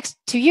context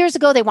 2 years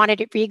ago. They wanted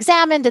it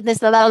re-examined, and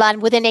this,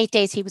 and within 8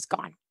 days he was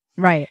gone.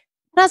 Right.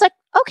 And I was like,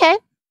 okay.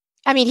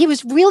 I mean, he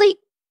was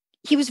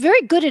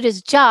very good at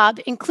his job,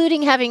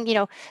 including having,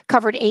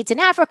 covered AIDS in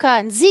Africa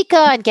and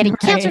Zika and getting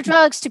cancer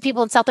drugs to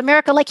people in South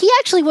America. Like, he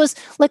actually was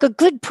like a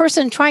good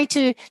person trying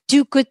to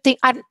do good things.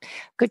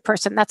 Good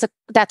person. That's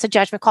a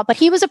judgment call. But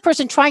he was a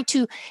person trying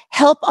to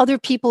help other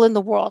people in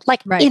the world,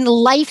 like in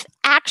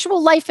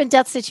actual life and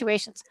death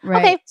situations.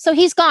 Right. Okay. So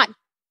he's gone.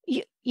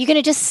 You're going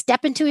to just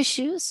step into his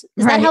shoes?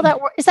 Is that how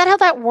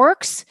that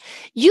works?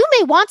 You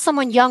may want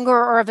someone younger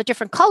or of a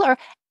different color.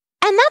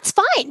 And that's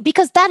fine,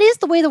 because that is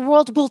the way the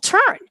world will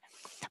turn.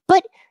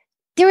 But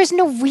there is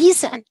no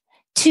reason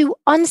to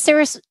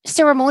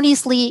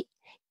unceremoniously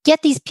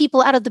get these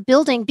people out of the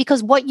building,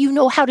 because what you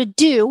know how to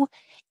do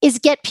is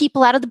get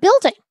people out of the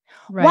building.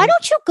 Right. Why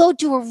don't you go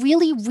do a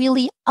really,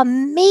 really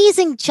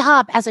amazing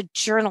job as a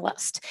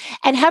journalist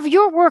and have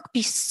your work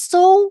be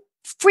so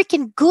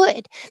freaking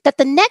good that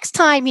the next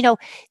time,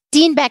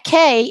 Dean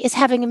Baquet is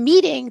having a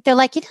meeting, they're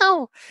like,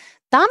 Donald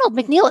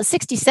McNeil is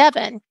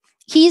 67.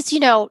 He's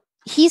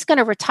going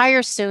to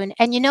retire soon.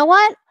 And you know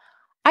what?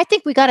 I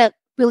think we got to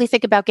really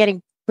think about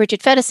getting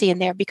Bridget Phetasy in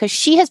there, because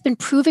she has been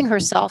proving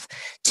herself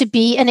to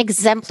be an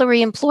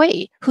exemplary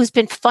employee who's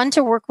been fun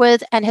to work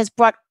with and has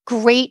brought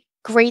great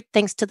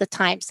things to the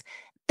Times.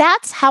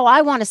 That's how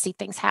I want to see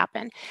things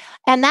happen.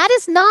 And that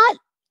is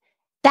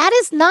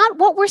not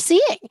what we're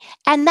seeing.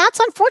 And that's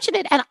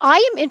unfortunate. And I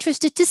am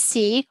interested to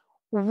see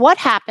what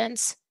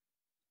happens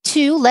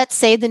to, let's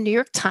say, the New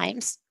York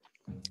Times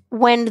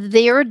when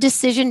their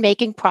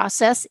decision-making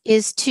process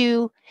is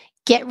to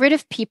get rid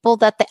of people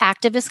that the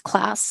activist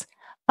class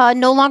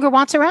no longer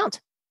wants around.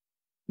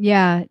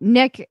 Yeah,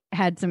 Nick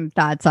had some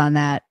thoughts on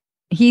that.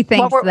 He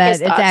thinks that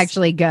it's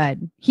actually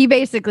good. He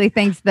basically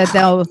thinks that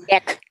they'll...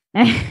 Nick.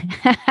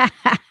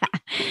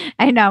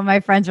 I know, my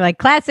friends are like,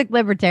 classic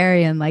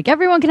libertarian, like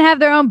everyone can have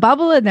their own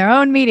bubble and their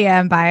own media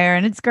empire,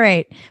 and it's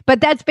great.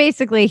 But that's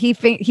basically, he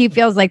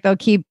feels like they'll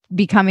keep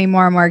becoming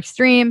more and more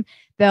extreme.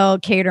 They'll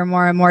cater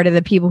more and more to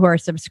the people who are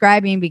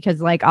subscribing,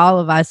 because like all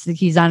of us,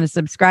 he's on a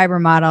subscriber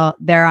model,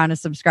 they're on a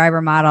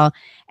subscriber model,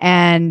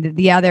 and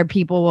the other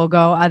people will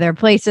go other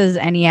places,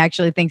 and he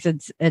actually thinks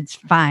it's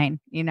fine.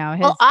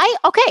 Well, I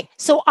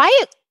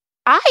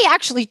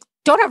actually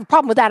don't have a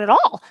problem with that at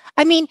all.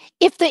 I mean,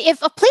 if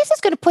a place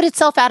is going to put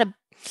itself out of,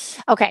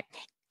 okay,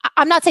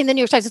 I'm not saying the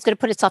New York Times is going to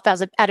put itself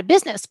out of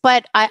business,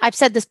 but I've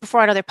said this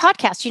before on other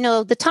podcasts.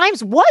 The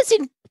Times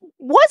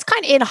was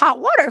kind of in hot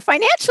water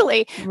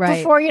financially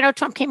before,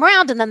 Trump came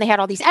around, and then they had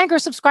all these anger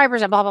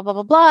subscribers and blah, blah, blah,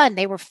 blah, blah. And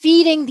they were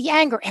feeding the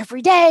anger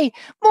every day,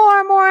 more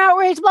and more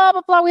outrage, blah,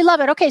 blah, blah. We love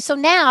it. Okay. So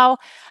now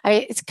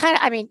it's kind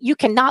of, you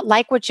cannot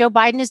like what Joe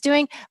Biden is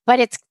doing, but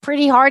it's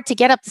pretty hard to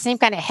get up the same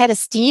kind of head of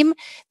steam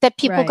that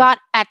people got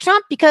at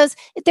Trump, because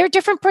they're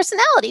different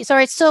personalities. All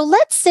right. So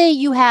let's say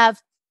you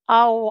have,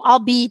 I'll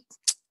be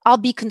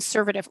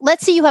conservative.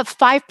 Let's say you have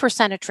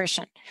 5%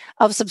 attrition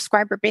of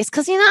subscriber base,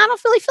 because I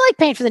don't really feel like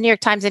paying for the New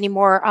York Times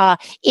anymore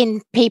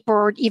in paper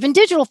or even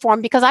digital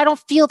form, because I don't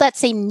feel that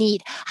same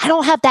need. I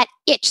don't have that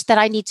itch that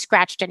I need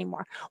scratched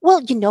anymore.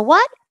 Well, you know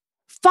what?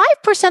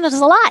 5% is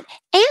a lot.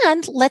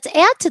 And let's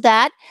add to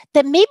that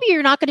maybe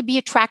you're not going to be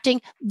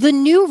attracting the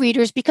new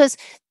readers, because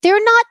they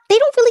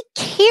don't really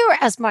care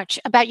as much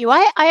about you.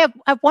 I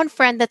have one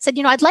friend that said,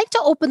 I'd like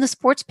to open the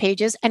sports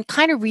pages and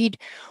kind of read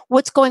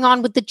what's going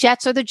on with the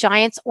Jets or the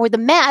Giants or the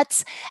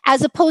Mets,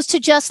 as opposed to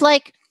just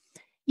like,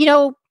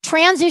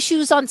 trans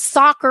issues on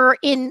soccer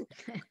in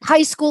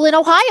high school in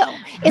Ohio.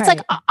 It's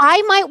like,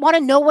 I might want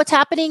to know what's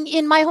happening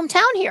in my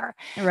hometown here.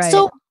 Right.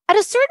 So at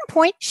a certain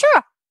point,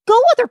 sure, go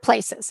other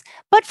places.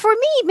 But for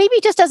me, maybe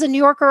just as a New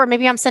Yorker, or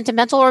maybe I'm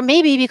sentimental, or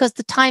maybe because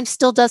the Times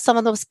still does some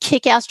of those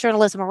kick-ass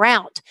journalism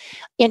around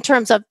in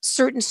terms of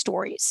certain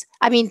stories.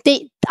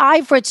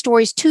 I've read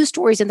two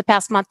stories in the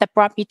past month that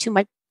brought me to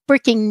my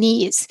freaking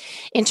knees.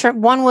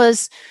 One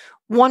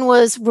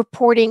was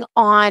reporting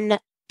on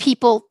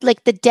people,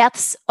 like the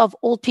deaths of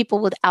old people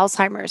with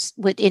Alzheimer's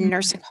in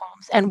nursing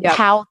homes, and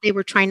how they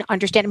were trying to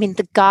understand.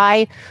 The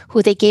guy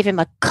who they gave him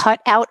a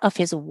cutout of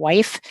his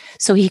wife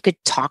so he could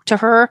talk to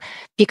her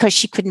because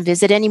she couldn't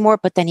visit anymore,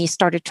 but then he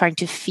started trying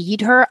to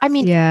feed her.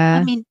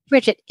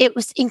 Bridget, it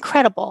was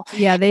incredible.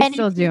 Yeah, they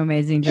still do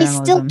amazing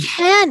journalism. They still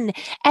can.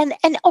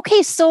 And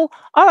okay, so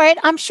all right,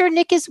 I'm sure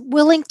Nick is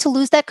willing to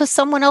lose that because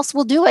someone else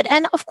will do it.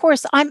 And of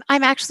course, I'm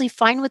actually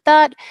fine with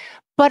that.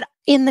 But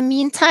in the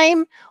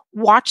meantime,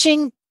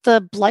 watching the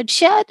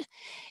bloodshed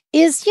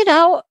is, it's kind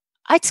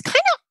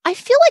of, I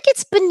feel like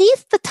it's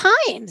beneath the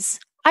Times.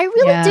 I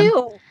really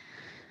do.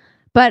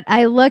 But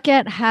I look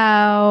at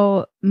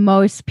how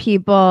most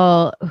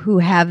people who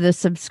have the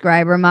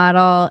subscriber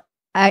model,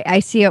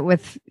 I see it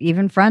with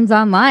even friends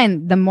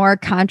online. The more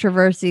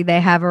controversy they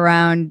have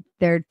around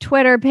their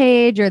Twitter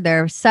page or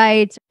their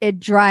site, it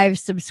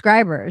drives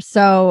subscribers.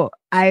 So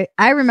I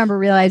remember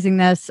realizing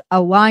this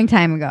a long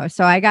time ago.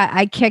 So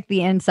I kicked the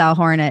incel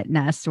hornet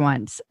nest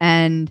once,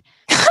 and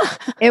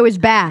it was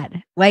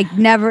bad. Like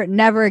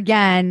never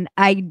again.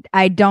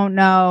 I don't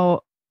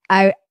know.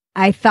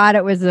 I thought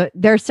it was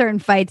there are certain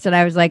fights that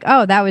I was like,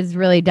 oh, that was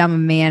really dumb of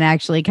me and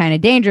actually kind of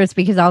dangerous,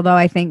 because although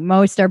I think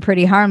most are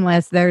pretty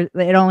harmless, it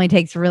only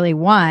takes really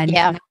one.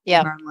 Yeah.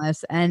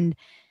 Harmless. And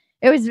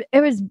it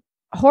was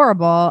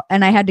horrible.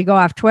 And I had to go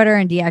off Twitter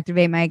and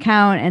deactivate my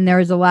account. And there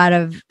was a lot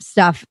of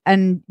stuff.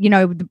 And,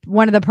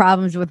 one of the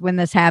problems with when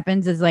this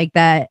happens is like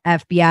the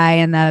FBI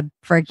and the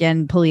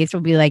freaking police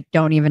will be like,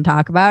 don't even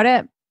talk about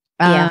it.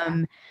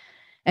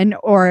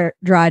 Or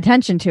draw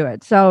attention to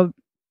it. So,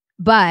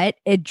 but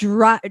it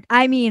drove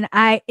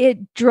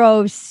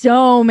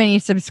so many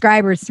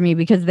subscribers to me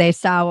because they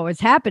saw what was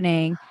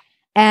happening.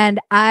 And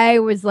I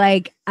was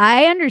like,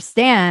 I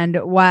understand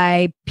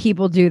why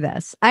people do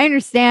this. I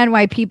understand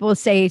why people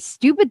say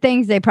stupid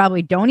things they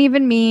probably don't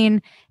even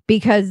mean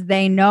because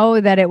they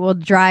know that it will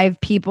drive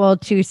people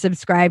to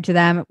subscribe to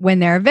them when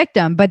they're a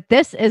victim. But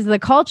this is the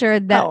culture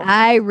that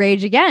I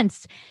rage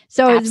against.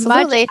 So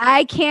Absolutely. as much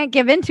I can't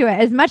give into it,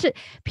 as much as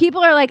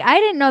people are like, I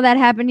didn't know that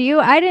happened to you.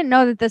 I didn't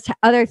know that this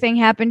other thing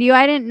happened to you.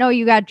 I didn't know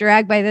you got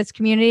dragged by this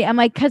community. I'm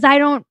like, because I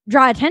don't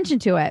draw attention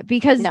to it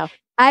because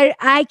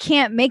I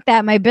can't make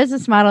that my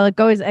business model. It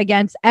goes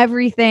against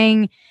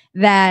everything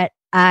that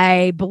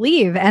I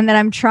believe and that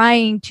I'm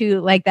trying to,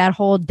 like, that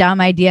whole dumb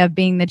idea of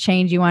being the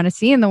change you want to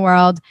see in the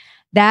world.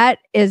 That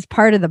is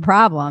part of the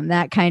problem,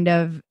 that kind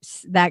of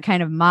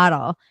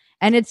model.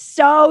 And it's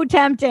so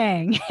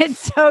tempting. It's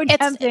so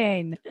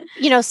tempting.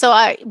 So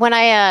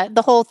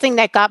the whole thing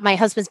that got my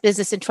husband's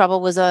business in trouble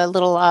was a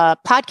little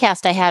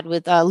podcast I had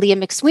with Leah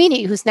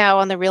McSweeney, who's now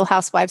on the Real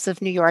Housewives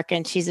of New York.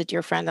 And she's a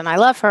dear friend and I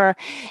love her.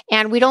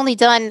 And we'd only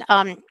done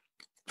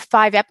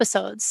 5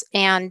 episodes.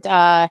 And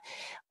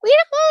we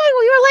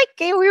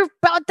were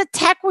about the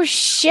tech was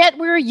shit.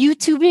 We were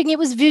YouTubing. It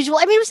was visual.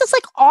 I mean, it was just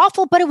like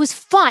awful, but it was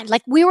fun.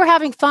 Like we were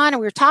having fun and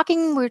we were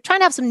talking. We were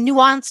trying to have some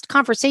nuanced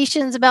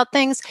conversations about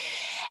things.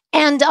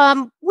 And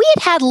we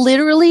had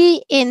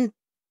literally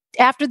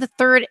after the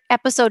 3rd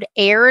episode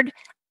aired,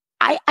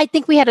 I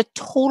think we had a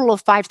total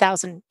of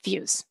 5,000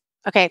 views.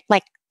 Okay.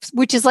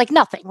 Which is like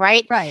nothing,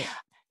 right? Right.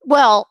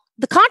 Well,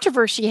 the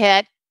controversy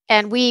hit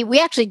and we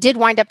actually did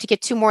wind up to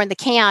get 2 more in the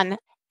can.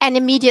 And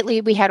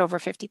immediately we had over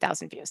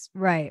 50,000 views.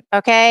 Right.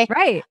 Okay.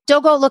 Right.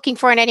 Don't go looking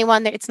for it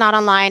anyone. It's not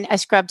online. I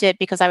scrubbed it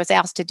because I was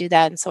asked to do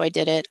that. And so I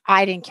did it.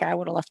 I didn't care. I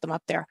would have left them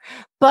up there.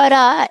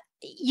 But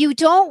you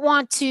don't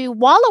want to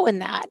wallow in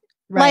that.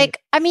 Right. Like,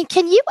 I mean,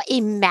 can you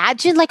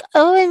imagine like,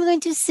 oh, I'm going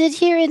to sit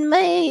here in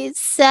my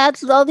sad,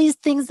 all these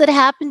things that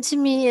happened to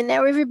me. And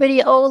now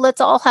everybody,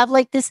 let's all have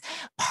like this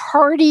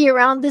party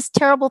around this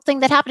terrible thing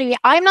that happened to me.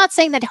 I'm not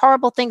saying that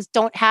horrible things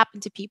don't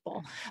happen to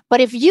people,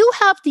 but if you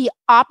have the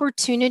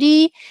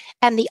opportunity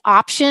and the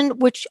option,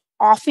 which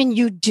often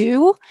you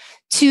do,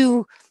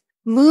 to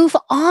move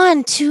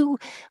on to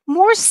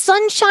more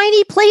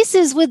sunshiny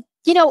places with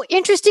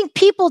interesting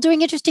people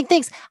doing interesting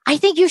things, I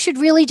think you should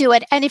really do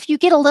it. And if you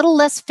get a little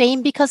less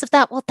fame because of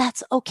that, well,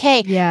 that's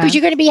okay. Yeah. Because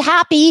you're going to be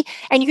happy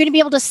and you're going to be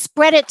able to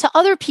spread it to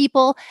other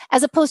people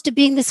as opposed to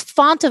being this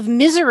font of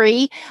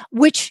misery,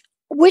 which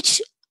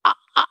there's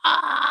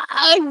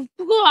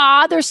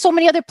so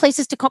many other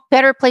places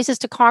better places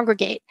to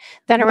congregate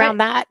than around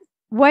that.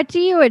 What do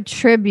you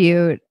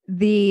attribute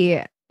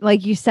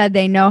like you said,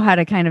 they know how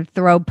to kind of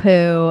throw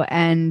poo,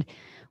 and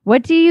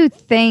what do you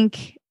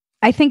think?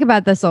 I think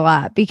about this a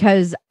lot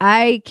because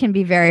I can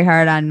be very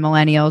hard on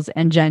millennials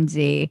and Gen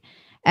Z.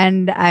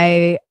 And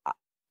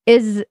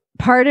is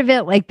part of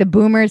it like the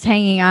boomers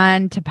hanging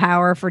on to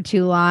power for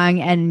too long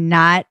and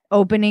not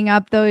opening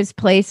up those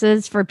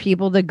places for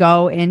people to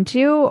go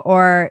into?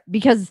 Or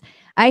because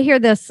I hear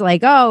this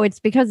like, oh, it's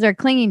because they're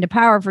clinging to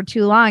power for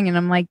too long. And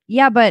I'm like,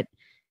 yeah, but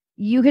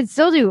you could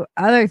still do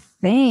other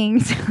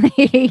things.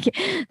 Like,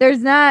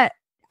 there's not,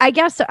 I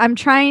guess I'm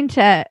trying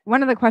to,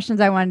 one of the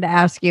questions I wanted to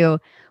ask you,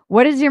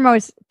 what is your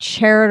most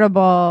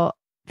charitable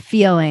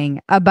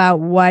feeling about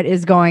what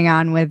is going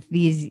on with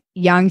these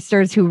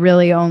youngsters who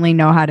really only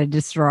know how to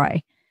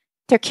destroy?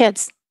 They're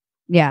kids.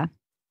 Yeah.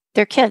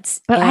 They're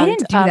kids. But I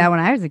didn't do that when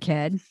I was a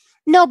kid.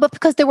 No, but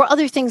because there were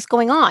other things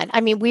going on.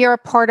 I mean, we are a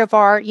part of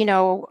our,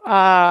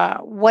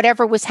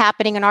 whatever was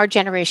happening in our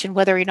generation,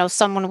 whether,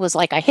 someone was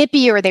like a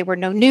hippie or they were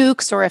no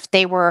nukes, or if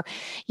they were,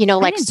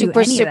 like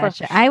super. I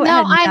had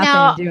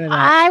nothing to do with that.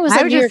 I was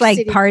just like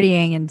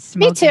partying and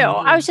smoking. Me too.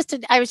 I was just,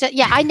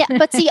 I know.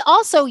 But see,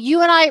 also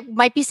you and I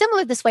might be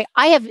similar this way.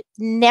 I have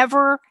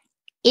never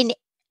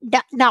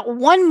not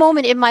one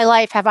moment in my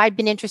life have I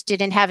been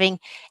interested in having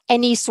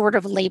any sort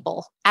of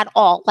label at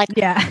all. Like,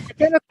 yeah,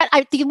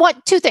 I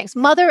want 2 things: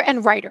 mother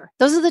and writer.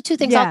 Those are the 2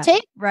 things I'll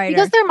take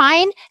because they're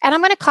mine, and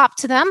I'm going to cop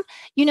to them.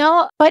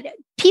 But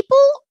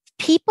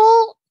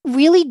people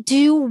really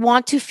do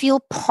want to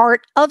feel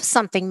part of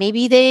something.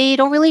 Maybe they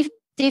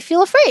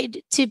feel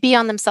afraid to be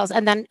on themselves.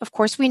 And then, of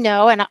course, we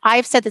know, and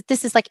I've said that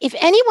this is like, if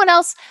anyone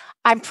else,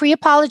 I'm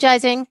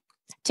pre-apologizing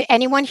to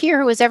anyone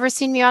here who has ever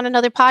seen me on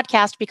another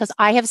podcast, because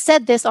I have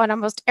said this on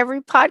almost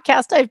every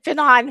podcast I've been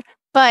on.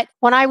 But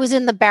when I was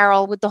in the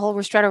barrel with the whole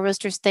Ristretto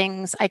Roasters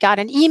things, I got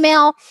an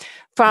email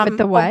from with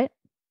the what?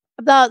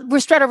 The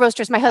Ristretto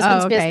Roasters, my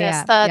husband's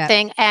business,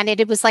 thing. And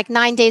it was like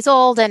 9 days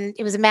old and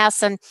it was a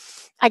mess. And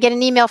I get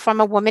an email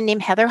from a woman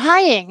named Heather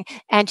Hying.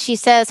 And she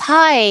says,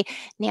 "Hi,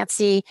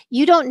 Nancy,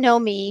 you don't know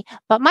me,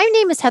 but my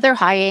name is Heather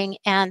Hying.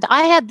 And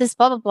I had this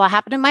blah, blah, blah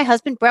happen to my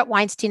husband, Brett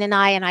Weinstein, and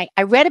I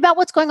read about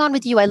what's going on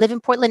with you. I live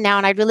in Portland now,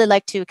 and I'd really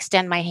like to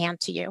extend my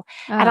hand to you."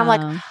 And I'm like,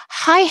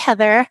 "Hi,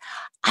 Heather.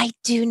 I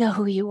do know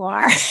who you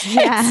are."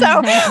 Yeah.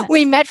 So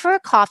we met for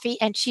a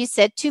coffee, and she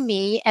said to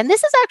me, and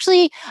this is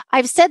actually,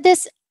 I've said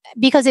this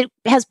because it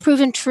has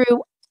proven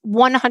true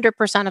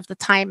 100% of the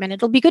time, and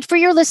it'll be good for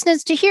your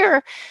listeners to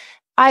hear,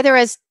 either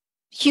as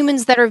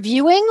humans that are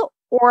viewing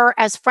or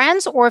as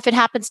friends, or if it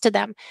happens to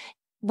them.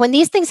 when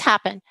these things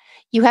happen,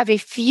 you have a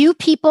few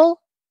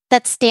people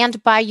that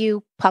stand by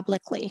you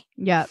publicly.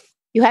 Yeah.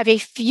 You have a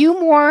few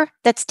more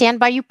that stand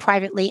by you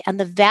privately, and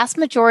the vast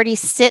majority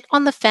sit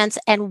on the fence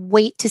and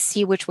wait to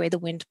see which way the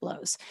wind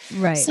blows.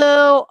 Right.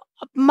 So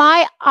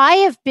when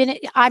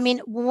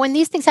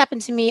these things happen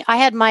to me, I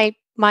had my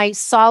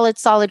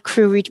solid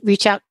crew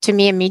reach out to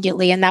me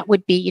immediately. And that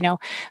would be,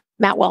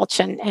 Matt Welch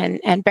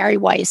and Barry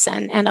Weiss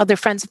and other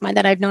friends of mine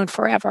that I've known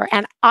forever.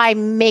 And I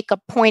make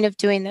a point of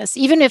doing this,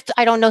 even if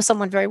I don't know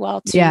someone very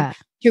well, to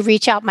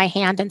reach out my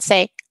hand and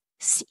say,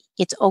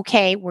 it's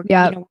okay. We're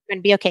going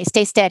to be okay.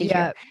 Stay steady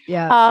here.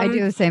 Yeah. I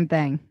do the same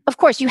thing. Of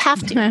course you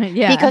have to,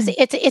 because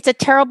it's a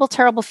terrible,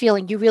 terrible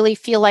feeling. You really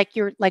feel like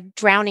you're like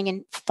drowning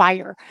in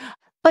fire,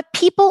 but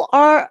people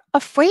are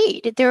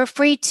afraid. They're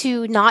afraid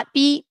to not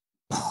be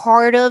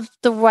part of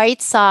the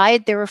right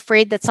side. They're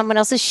afraid that someone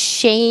else's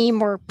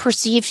shame or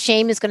perceived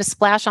shame is going to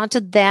splash onto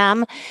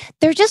them.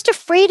 They're just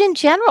afraid in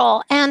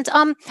general. And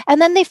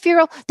then they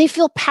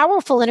feel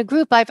powerful in a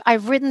group.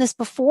 I've written this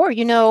before,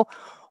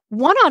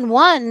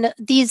 one-on-one,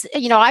 these,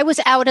 I was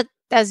out at,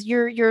 as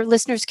your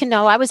listeners can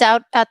know, I was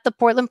out at the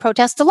Portland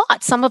protest a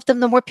lot. Some of them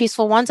the more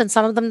peaceful ones, and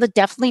some of them the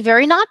definitely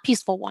very not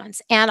peaceful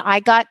ones. And I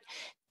got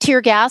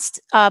tear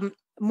gassed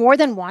more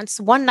than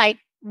once, one night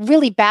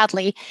really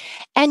badly.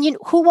 And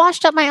who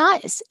washed up my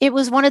eyes? It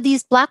was one of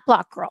these Black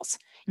Bloc girls,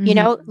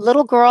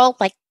 little girl,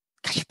 like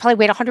she probably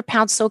weighed 100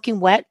 pounds soaking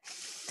wet.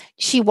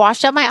 She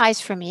washed out my eyes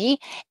for me.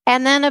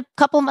 And then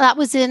that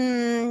was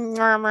in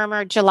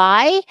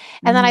July.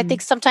 And then I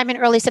think sometime in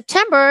early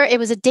September, it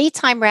was a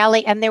daytime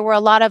rally. And there were a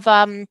lot of,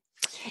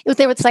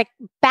 there was like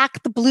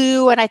Back the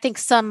Blue, and I think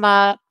some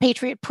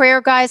Patriot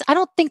Prayer guys. I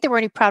don't think there were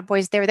any Proud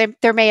Boys there.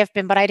 There may have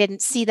been, but I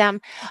didn't see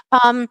them.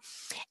 And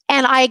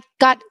I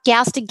got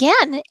gassed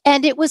again.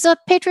 And it was a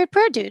Patriot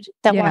Prayer dude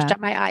that washed out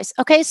my eyes.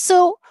 Okay.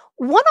 So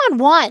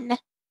one-on-one,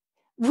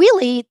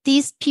 really,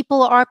 these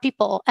people are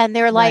people, and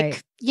they're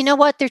like, you know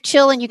what? They're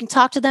chill, and you can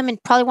talk to them and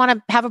probably want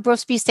to have a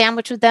roast beef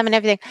sandwich with them and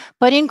everything.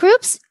 But in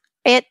groups,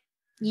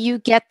 you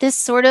get this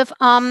sort of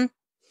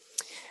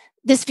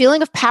this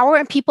feeling of power,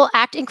 and people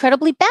act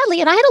incredibly badly.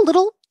 And I had a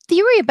little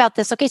theory about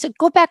this. Okay, so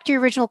go back to your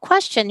original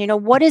question.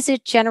 What is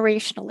it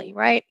generationally,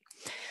 right?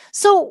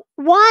 So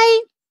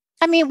why?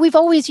 I mean, we've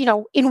always,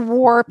 in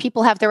war,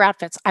 people have their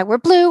outfits. I wear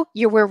blue,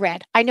 you wear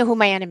red. I know who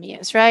my enemy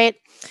is, right?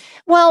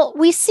 Well,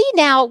 we see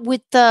now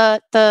with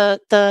the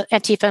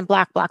Antifa and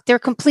Black Bloc, they're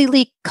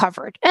completely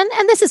covered. And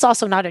this is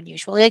also not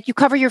unusual. Like, you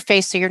cover your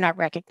face so you're not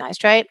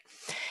recognized, right?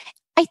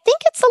 I think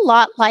it's a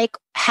lot like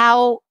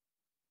how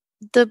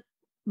the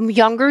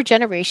younger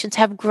generations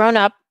have grown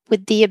up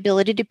with the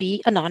ability to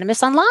be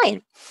anonymous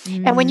online.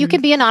 And when you can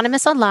be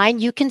anonymous online,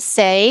 you can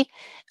say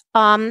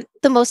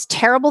the most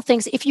terrible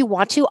things if you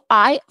want to.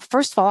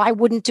 First of all, I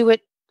wouldn't do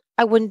it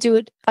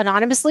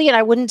anonymously, and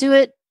I wouldn't do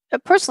it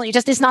personally. It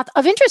just is not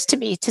of interest to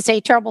me to say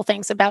terrible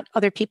things about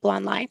other people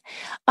online.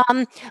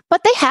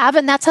 But they have,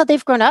 and that's how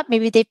they've grown up.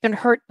 Maybe they've been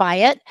hurt by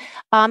it.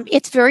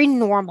 It's very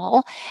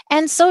normal.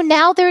 And so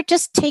now they're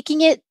just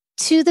taking it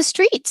to the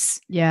streets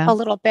a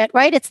little bit,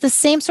 right? It's the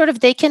same sort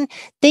of, they can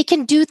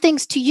do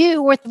things to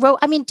you or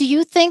do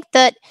you think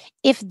that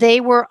if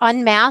they were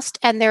unmasked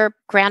and their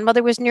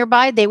grandmother was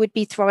nearby, they would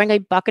be throwing a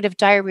bucket of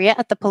diarrhea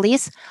at the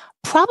police?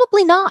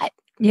 Probably not.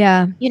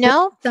 Yeah.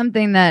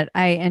 Something that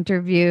I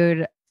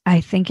interviewed,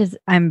 I think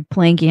I'm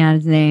blanking on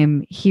his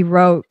name. He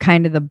wrote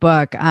kind of the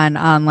book on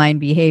online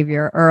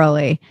behavior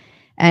early.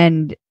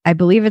 And I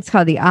believe it's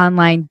called the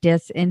online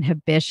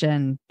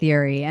disinhibition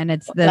theory. And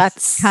it's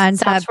this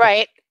concept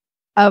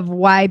of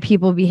why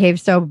people behave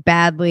so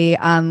badly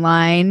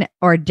online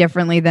or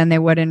differently than they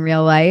would in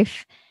real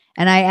life.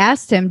 And I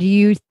asked him, do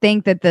you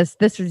think that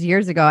this was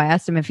years ago? I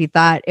asked him if he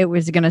thought it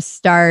was going to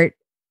start,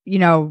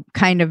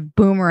 kind of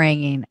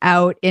boomeranging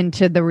out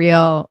into the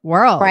real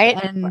world. Right.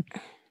 And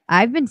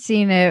I've been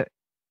seeing it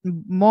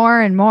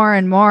more and more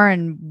and more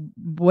and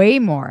way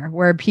more,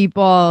 where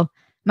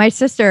my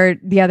sister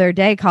the other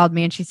day called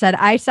me and she said,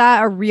 I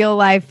saw a real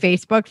live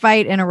Facebook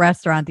fight in a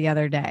restaurant the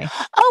other day.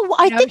 Oh,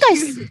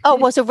 it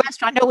was a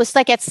restaurant. No, it was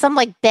like at some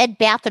like Bed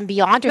Bath and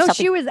Beyond or something.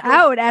 She was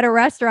out at a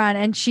restaurant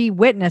and she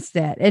witnessed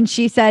it. And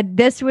she said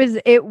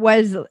it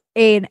was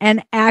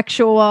an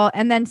actual,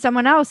 and then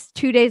someone else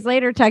 2 days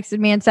later texted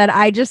me and said,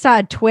 I just saw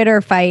a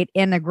Twitter fight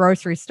in a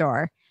grocery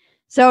store.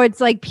 So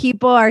it's like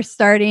people are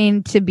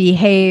starting to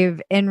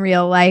behave in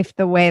real life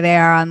the way they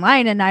are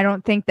online. And I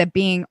don't think that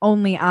being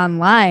only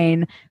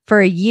online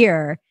for a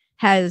year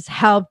has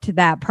helped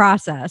that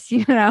process.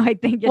 I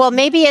think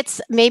maybe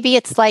it's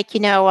like,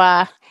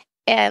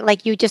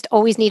 like you just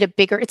always need a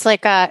bigger, it's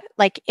like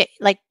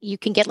you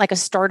can get like a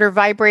starter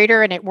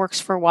vibrator and it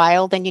works for a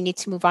while. Then you need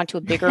to move on to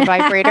a bigger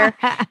vibrator,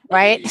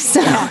 right? So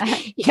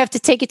you have to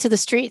take it to the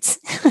streets.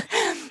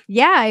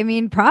 Yeah, I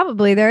mean,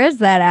 probably there is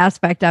that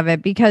aspect of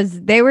it,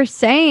 because they were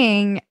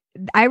saying,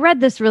 I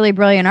read this really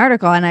brilliant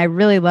article and I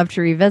really love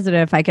to revisit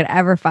it if I could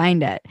ever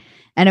find it.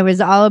 And it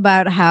was all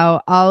about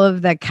how all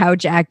of the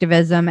couch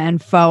activism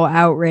and faux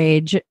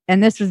outrage,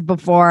 and this was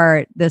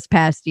before this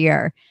past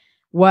year,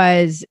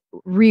 was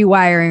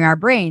rewiring our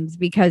brains,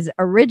 because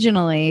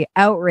originally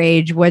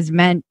outrage was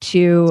meant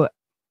to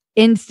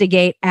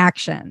instigate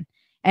action.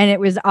 And it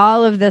was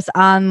all of this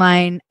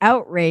online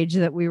outrage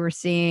that we were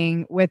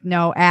seeing with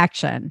no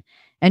action.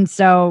 And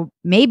so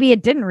maybe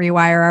it didn't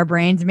rewire our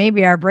brains.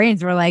 Maybe our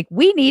brains were like,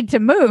 we need to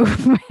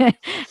move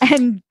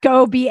and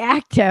go be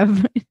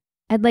active.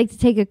 I'd like to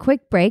take a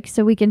quick break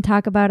so we can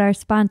talk about our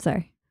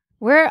sponsor.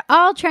 We're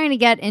all trying to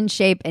get in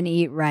shape and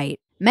eat right.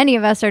 Many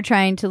of us are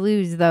trying to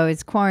lose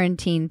those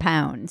quarantine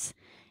pounds.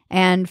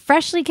 And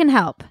Freshly can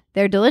help.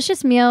 Their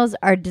delicious meals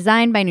are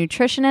designed by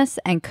nutritionists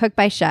and cooked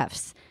by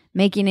chefs,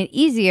 making it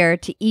easier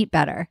to eat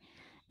better.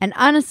 And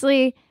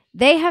honestly,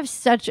 they have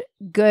such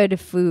good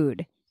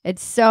food.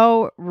 It's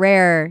so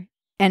rare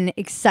and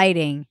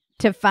exciting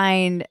to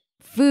find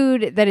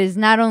food that is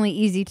not only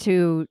easy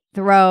to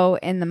throw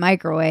in the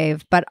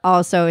microwave, but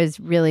also is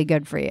really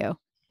good for you.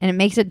 And it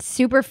makes it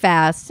super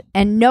fast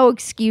and no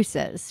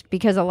excuses,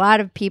 because a lot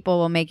of people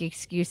will make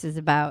excuses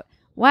about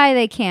why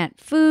they can't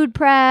food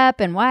prep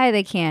and why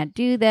they can't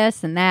do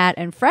this and that.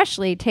 And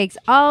Freshly takes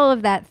all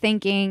of that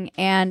thinking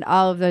and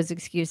all of those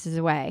excuses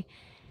away.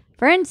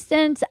 For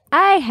instance,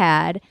 I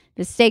had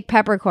the steak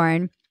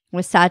peppercorn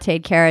with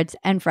sauteed carrots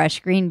and fresh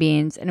green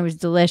beans, and it was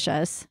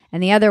delicious.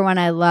 And the other one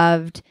I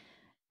loved,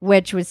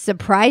 which was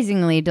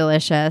surprisingly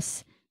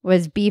delicious,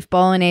 was beef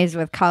bolognese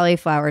with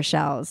cauliflower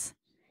shells.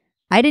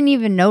 I didn't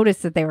even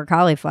notice that they were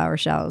cauliflower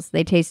shells.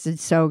 They tasted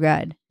so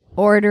good.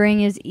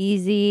 Ordering is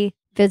easy.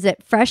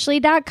 Visit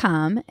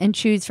freshly.com and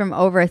choose from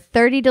over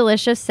 30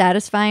 delicious,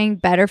 satisfying,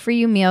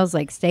 better-for-you meals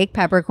like steak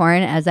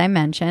peppercorn, as I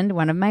mentioned,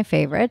 one of my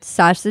favorites,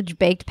 sausage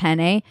baked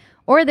penne,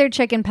 or their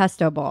chicken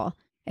pesto bowl.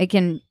 It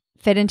can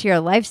fit into your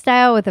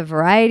lifestyle with a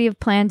variety of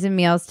plans and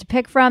meals to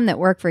pick from that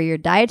work for your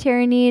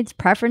dietary needs,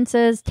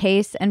 preferences,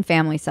 tastes, and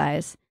family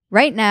size.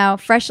 Right now,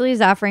 Freshly is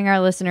offering our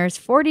listeners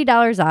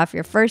 $40 off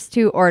your first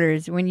 2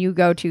 orders when you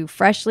go to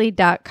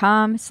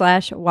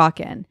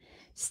freshly.com/walkin.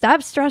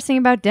 Stop stressing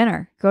about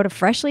dinner. Go to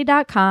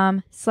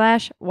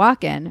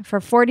freshly.com/walkin for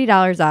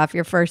 $40 off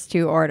your first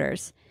 2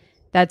 orders.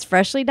 That's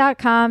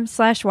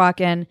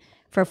freshly.com/walkin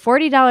for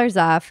 $40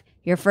 off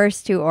your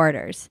first 2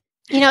 orders.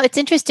 You know, it's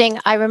interesting.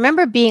 I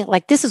remember being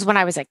like, this is when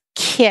I was a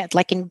kid,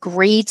 like in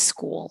grade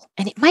school,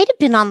 and it might have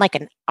been on like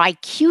an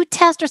IQ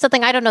test or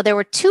something. I don't know. There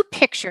were 2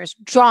 pictures,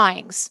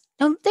 drawings.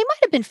 No, they might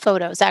have been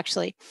photos,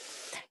 actually.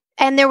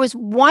 And there was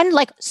one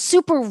like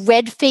super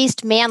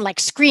red-faced man, like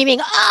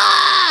screaming,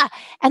 ah!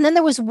 And then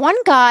there was one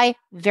guy,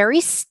 very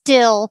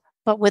still,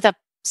 but with a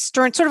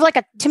stern, sort of like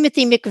a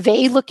Timothy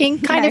McVeigh looking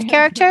kind of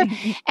character.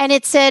 And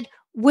it said,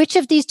 which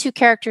of these 2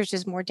 characters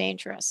is more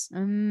dangerous?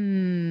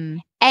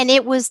 And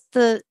it was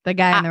the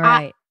guy on the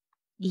right.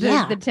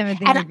 Yeah. The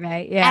Timothy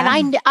McVeigh. Yeah.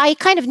 And I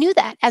kind of knew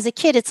that as a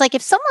kid. It's like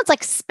if someone's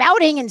like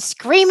spouting and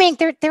screaming,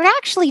 they're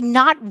actually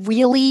not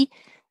really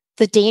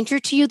the danger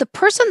to you. The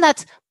person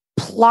that's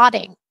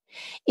plotting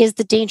is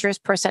the dangerous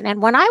person.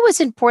 And when I was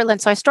in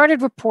Portland, so I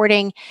started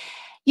reporting,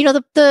 you know,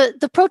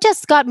 the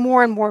protests got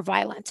more and more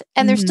violent,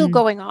 and they're still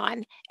going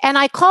on. And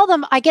I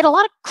get a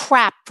lot of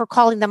crap for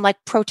calling them like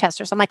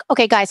protesters. I'm like,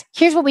 okay, guys,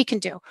 here's what we can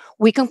do.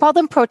 We can call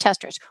them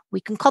protesters.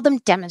 We can call them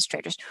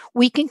demonstrators.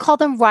 We can call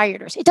them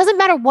rioters. It doesn't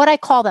matter what I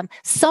call them.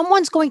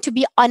 Someone's going to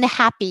be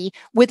unhappy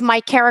with my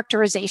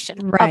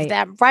characterization of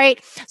them,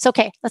 right? So,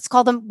 okay, let's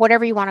call them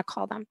whatever you want to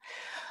call them.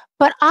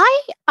 But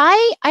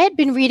I had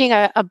been reading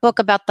a book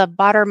about the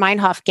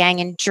Baader-Meinhof gang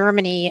in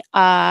Germany,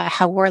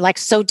 how we're like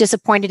so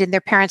disappointed in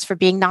their parents for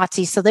being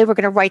Nazis. So they were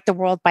going to right the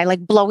world by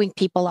like blowing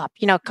people up,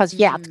 you know,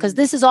 because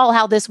this is all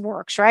how this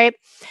works, right?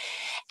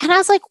 And I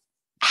was like,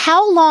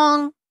 how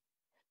long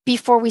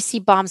before we see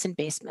bombs in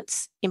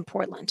basements in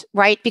Portland,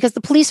 right? Because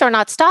the police are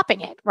not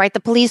stopping it, right? The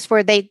police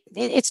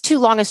it's too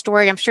long a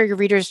story. I'm sure your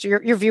readers,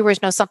 your viewers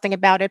know something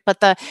about it, but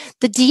the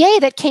DA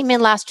that came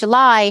in last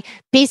July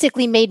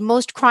basically made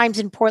most crimes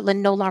in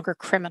Portland no longer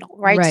criminal,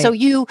 right? So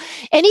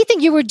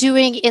anything you were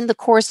doing in the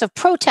course of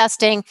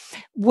protesting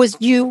was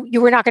you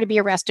were not going to be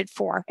arrested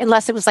for,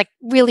 unless it was like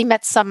really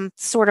met some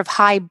sort of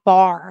high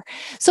bar.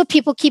 So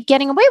people keep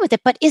getting away with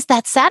it, but is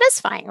that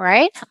satisfying,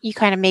 right? You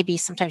kind of maybe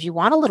sometimes you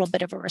want a little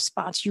bit of a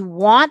response. You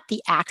want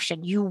the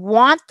action, you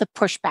want the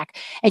pushback,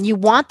 and you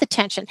want the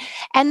tension.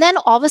 And then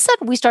all of a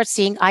sudden we start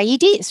seeing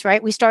IEDs,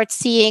 right? We start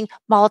seeing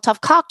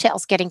Molotov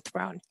cocktails getting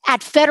thrown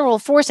at federal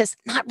forces.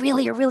 Not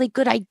really a really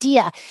good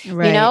idea, you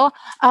know?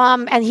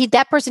 And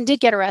that person did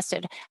get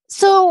arrested.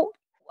 So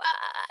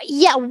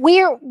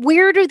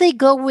where do they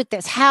go with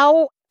this?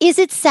 How is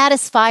it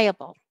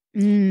satisfiable?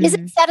 Is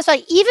it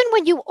satisfying? Even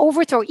when you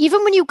overthrow,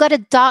 even when you got a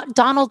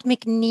Donald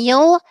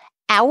McNeil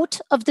out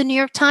of the New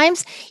York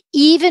Times,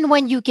 even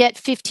when you get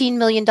 $15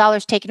 million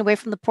taken away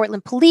from the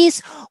Portland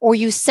police, or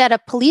you set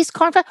up police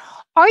conflict,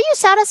 are you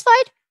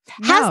satisfied?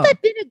 No. Has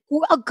that been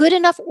a good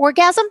enough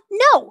orgasm?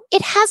 No,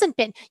 it hasn't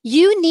been.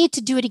 You need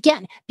to do it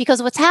again,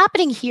 because what's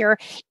happening here,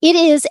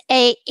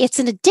 it's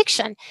an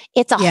addiction.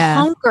 It's a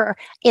hunger.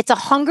 It's a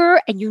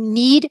hunger, and you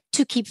need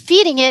to keep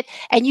feeding it.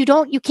 And you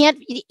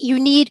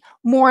need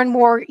more and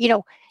more,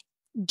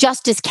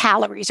 just as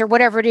calories or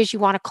whatever it is you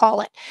want to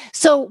call it.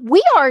 So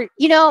we are,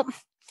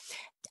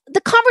 the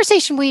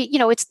conversation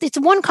it's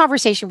one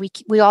conversation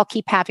we all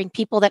keep having,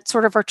 people that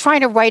sort of are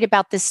trying to write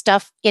about this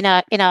stuff in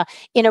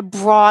a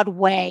broad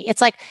way. It's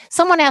like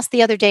someone asked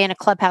the other day in a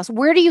clubhouse,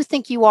 where do you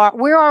think you are?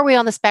 Where are we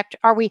on the spectrum?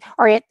 Are we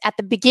at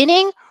the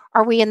beginning?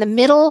 Are we in the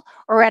middle,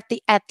 or at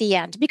the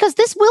end? Because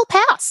this will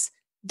pass.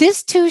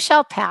 This too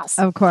shall pass.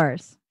 Of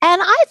course.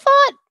 And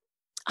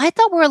I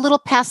thought we're a little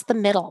past the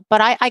middle,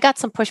 but I got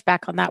some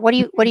pushback on that. What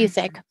do you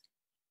think?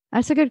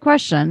 That's a good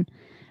question.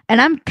 And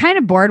I'm kind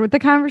of bored with the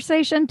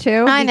conversation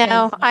too. I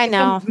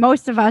know.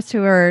 Most of us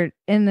who are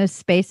in this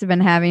space have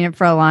been having it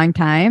for a long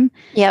time.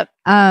 Yep.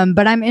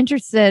 But I'm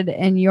interested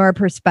in your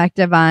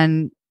perspective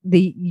on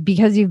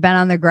because you've been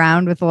on the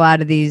ground with a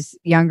lot of these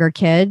younger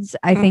kids.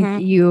 I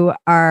think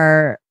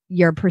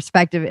your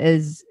perspective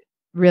is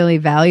really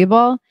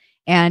valuable.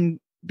 And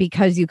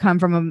because you come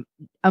from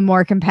a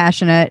more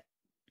compassionate,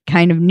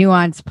 kind of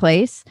nuanced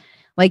place,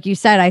 like you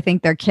said, I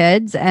think they're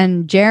kids.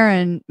 And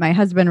Jaron, my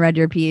husband, read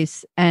your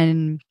piece,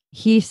 and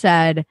he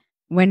said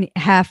when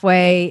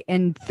halfway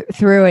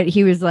through it,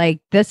 he was like,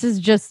 this is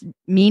just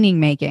meaning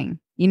making.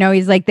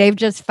 He's like, they've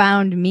just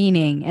found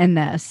meaning in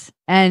this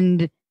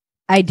and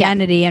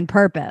identity and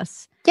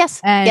purpose. Yes.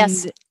 And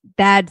yes.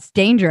 That's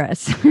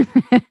dangerous.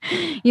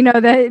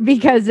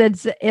 Because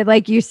it's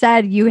like you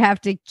said, you have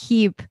to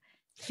keep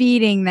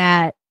feeding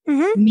that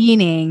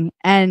meaning.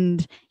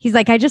 And he's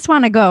like, I just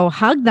want to go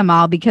hug them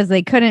all because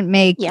they couldn't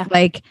make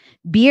like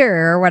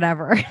beer or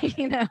whatever.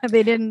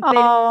 They didn't.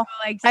 Oh,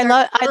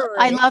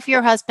 I love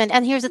your husband.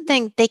 And here's the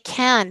thing, they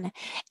can.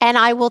 And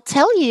I will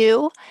tell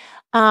you,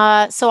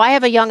 so I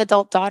have a young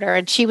adult daughter,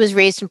 and she was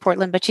raised in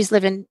Portland, but she's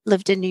lived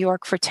in New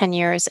York for 10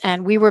 years.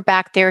 And we were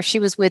back there. She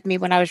was with me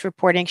when I was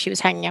reporting. She was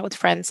hanging out with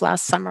friends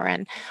last summer.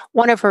 And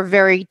one of her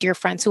very dear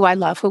friends, who I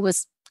love, who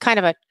was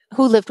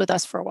who lived with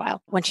us for a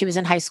while when she was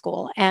in high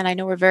school, and I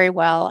know her very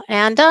well.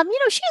 And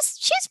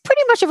she's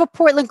pretty much of a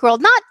Portland girl,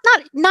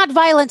 not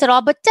violent at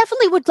all, but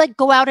definitely would like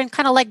go out and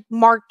kind of like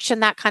march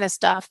and that kind of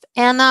stuff.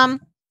 And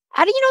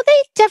they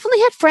definitely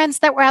had friends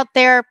that were out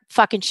there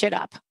fucking shit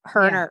up.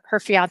 Her and her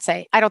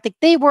fiance. I don't think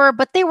they were,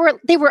 but they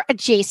were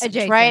adjacent,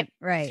 right?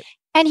 Right.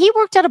 And he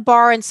worked at a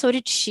bar, and so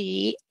did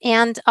she.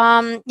 And,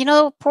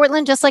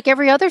 Portland, just like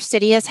every other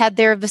city, has had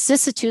their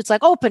vicissitudes,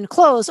 like open,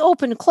 close,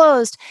 open,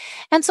 closed.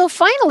 And so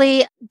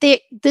finally,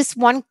 this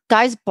one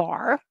guy's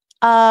bar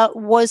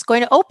was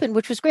going to open,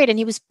 which was great. And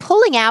he was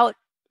pulling out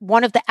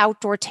one of the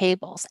outdoor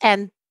tables.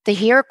 And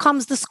here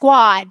comes the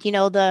squad,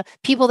 the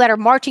people that are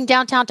marching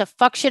downtown to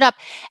fuck shit up.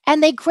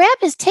 And they grab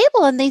his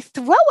table and they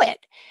throw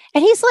it.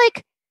 And he's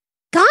like,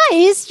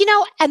 guys,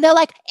 and they're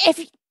like,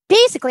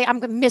 basically,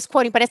 I'm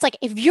misquoting, but it's like,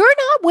 if you're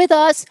not with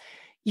us,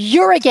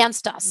 you're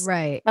against us.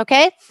 Right.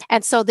 Okay.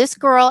 And so this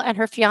girl and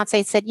her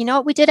fiance said, you know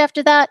what we did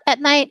after that at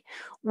night?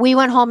 We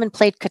went home and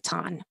played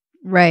Catan.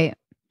 Right.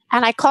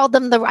 And I called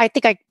them I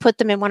think I put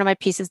them in one of my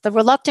pieces, the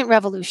reluctant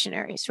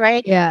revolutionaries,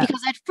 right? Yeah.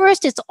 Because at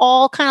first it's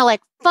all kind of like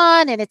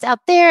fun and it's out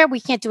there. We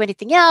can't do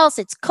anything else.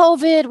 It's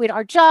COVID.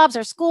 Our jobs,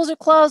 our schools are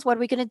closed. What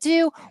are we going to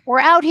do? We're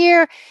out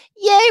here.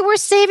 Yay, we're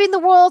saving the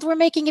world. We're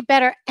making it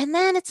better. And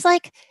then it's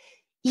like,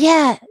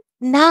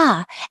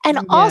 nah.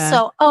 And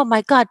also, oh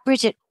my God,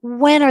 Bridget,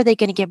 when are they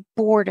going to get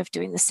bored of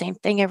doing the same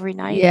thing every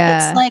night?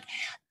 Yeah. It's like,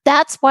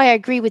 that's why I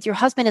agree with your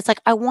husband. It's like,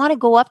 I want to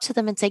go up to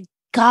them and say,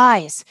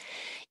 guys,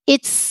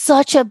 it's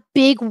such a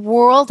big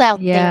world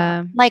out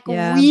there. Like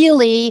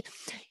really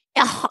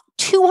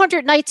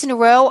 200 nights in a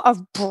row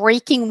of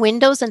breaking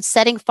windows and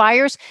setting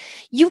fires.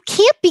 You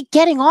can't be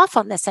getting off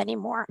on this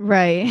anymore.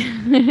 Right.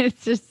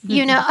 It's just,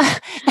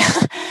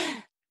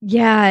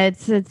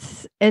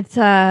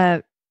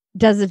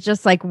 does it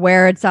just like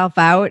wear itself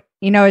out?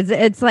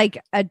 It's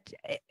like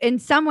in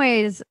some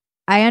ways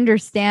I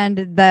understand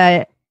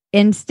the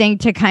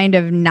instinct to kind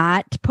of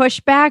not push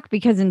back,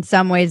 because in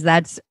some ways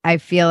that's, I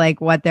feel like,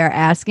 what they're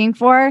asking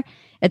for.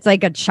 It's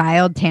like a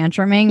child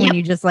tantruming when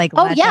you just like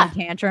let them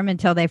tantrum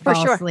until they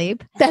fall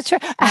asleep. That's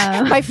right.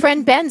 My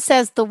friend Ben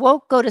says the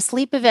woke go to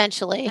sleep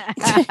eventually.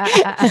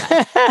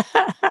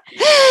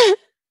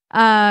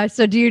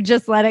 So do you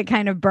just let it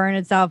kind of burn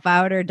itself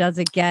out, or does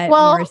it get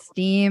more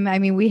steam? I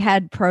mean, we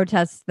had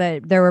protests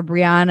there were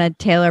Breonna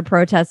Taylor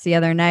protests the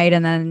other night,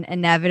 and then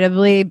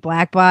inevitably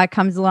Black Bloc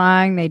comes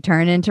along. They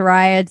turn into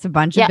riots. A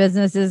bunch of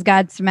businesses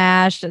got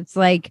smashed. It's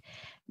like,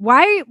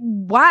 why,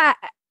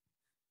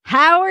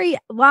 how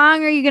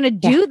long are you going to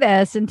do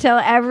this until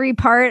every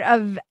part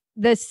of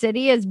the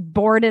city is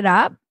boarded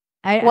up?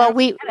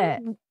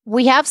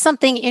 We have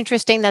something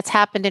interesting that's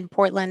happened in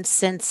Portland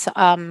since,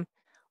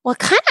 Well, it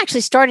kind of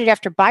actually started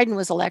after Biden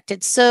was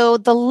elected. So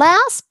the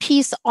last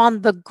piece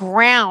on the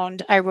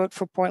ground I wrote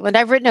for Portland,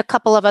 I've written a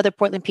couple of other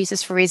Portland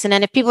pieces for Reason.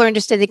 And if people are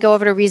interested, they go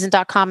over to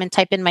reason.com and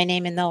type in my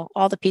name and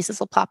all the pieces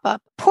will pop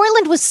up.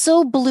 Portland was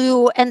so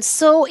blue and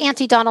so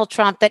anti-Donald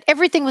Trump that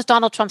everything was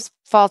Donald Trump's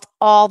fault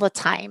all the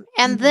time.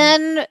 And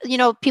then,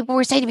 people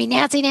were saying to me,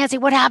 Nancy,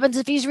 what happens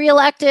if he's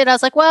reelected? I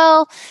was like,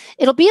 well,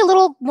 it'll be a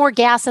little more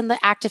gas in the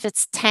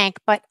activists' tank,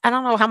 but I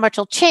don't know how much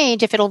will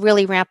change if it'll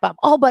really ramp up.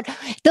 Oh, but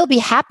they'll be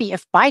happy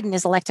if Biden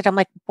is elected. I'm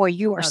like, boy,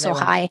 you are so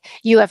high.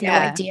 You have no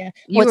idea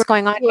what's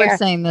going on here. You were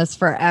saying this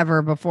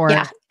forever before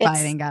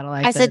Biden got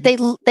elected. I said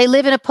they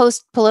live in a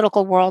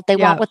post-political world. They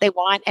want what they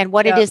want, and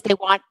what it is they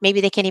want,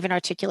 maybe they can't even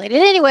articulate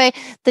it. Anyway,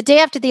 the day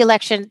after the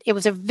election, it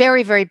was a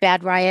very, very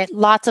bad riot.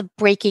 Lots of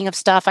breaking of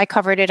stuff. I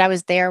covered it. I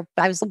was there.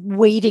 I was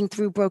wading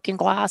through broken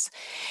glass.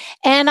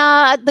 And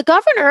the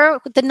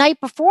governor, the night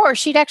before,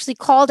 she'd actually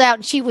called out,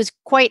 and she was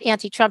quite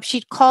anti-Trump.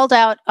 She'd called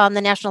out on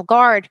the National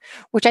Guard,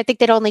 which I think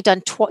they'd only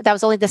done, that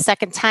was only the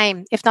second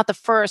time, if not the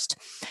first.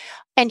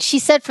 And she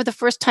said, for the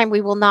first time,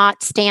 we will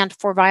not stand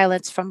for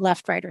violence from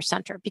left, right, or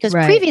center, because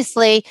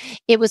previously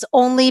it was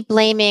only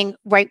blaming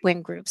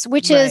right-wing groups,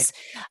 which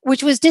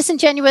was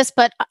disingenuous.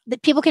 But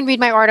people can read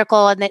my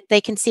article and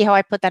they can see how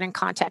I put that in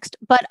context.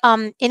 But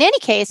in any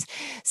case,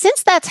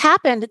 since that's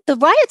happened, the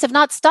riots have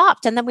not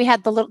stopped. And then we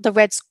had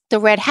the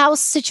Red House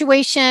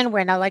situation.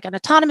 We're now like an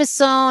autonomous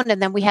zone,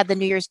 and then we had the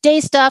New Year's Day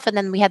stuff, and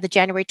then we had the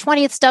January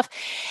 20th stuff.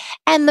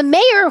 And the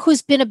mayor,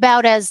 who's been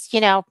about as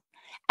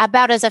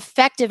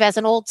effective as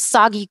an old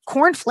soggy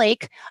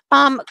cornflake,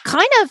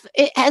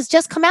 it has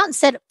just come out and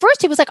said,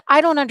 first he was like,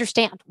 I don't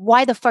understand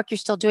why the fuck you're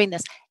still doing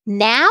this.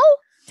 Now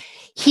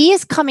he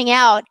is coming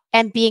out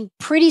and being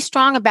pretty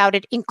strong about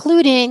it,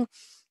 including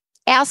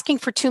asking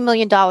for $2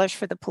 million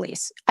for the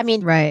police. I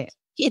mean,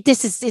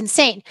 this is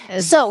insane.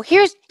 So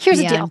here's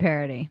the deal.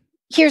 Parody.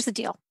 Here's the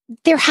deal.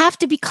 There have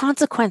to be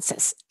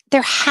consequences.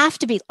 There have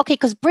to be. Okay,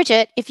 because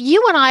Bridget, if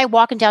you and I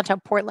walk in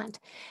downtown Portland,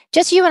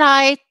 just you and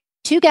I,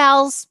 two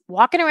gals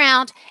walking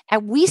around,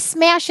 and we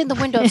smash in the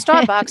window of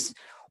Starbucks,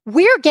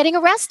 we're getting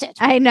arrested.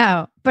 I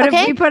know. But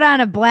if we put on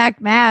a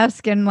black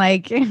mask and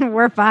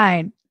we're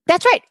fine.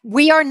 That's right.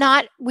 We are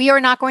not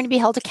going to be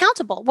held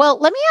accountable. Well,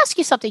 let me ask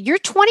you something. You're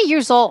 20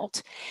 years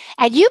old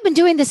and you've been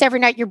doing this every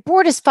night. You're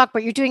bored as fuck,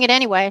 but you're doing it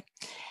anyway.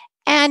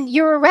 And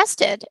you're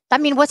arrested. I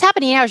mean, what's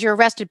happening now is you're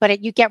arrested,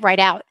 but you get right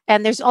out.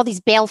 And there's all these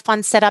bail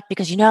funds set up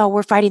because,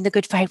 we're fighting the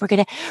good fight. We're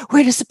going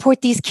to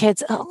support these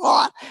kids.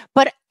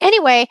 But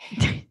anyway,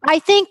 I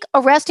think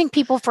arresting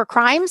people for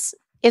crimes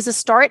is a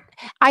start.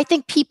 I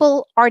think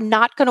people are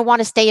not going to want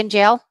to stay in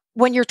jail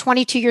when you're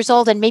 22 years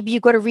old and maybe you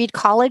go to Reed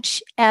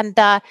College and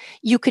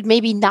you could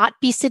maybe not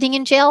be sitting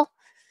in jail.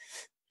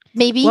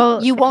 Maybe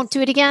you won't do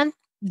it again.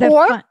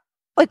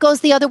 It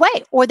goes the other way,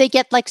 or they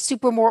get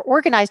super more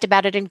organized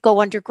about it and go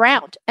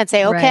underground and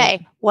say,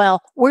 okay,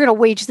 well, we're going to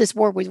wage this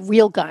war with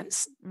real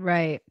guns.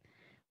 Right.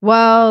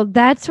 Well,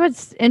 that's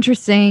what's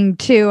interesting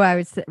too. I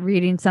was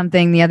reading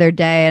something the other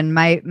day, and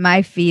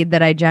my feed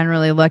that I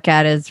generally look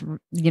at is,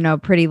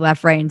 pretty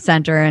left, right, and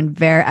center, and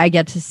I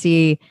get to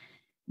see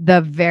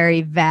the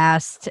very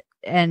vast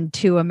and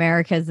two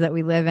Americas that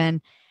we live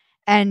in.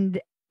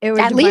 And it was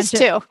at least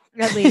two.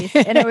 At least.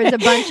 And it was a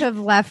bunch of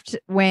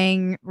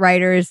left-wing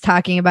writers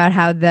talking about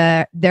how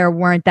there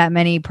weren't that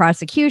many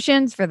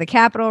prosecutions for the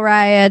Capitol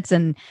riots,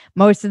 and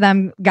most of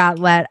them got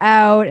let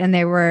out, and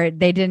they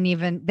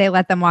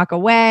let them walk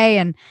away.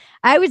 And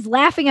I was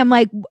laughing. I'm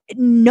like,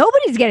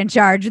 nobody's getting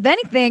charged with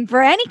anything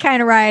for any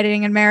kind of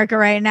rioting in America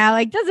right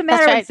now. Doesn't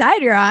matter what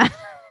side you're on.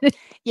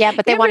 Yeah,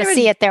 but they want to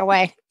see it their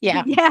way.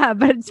 Yeah. Yeah,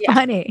 but it's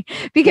funny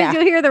because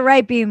you'll hear the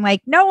right being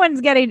like, no one's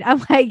getting,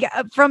 I'm like,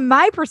 from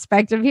my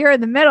perspective here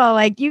in the middle,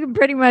 you can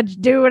pretty much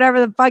do whatever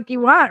the fuck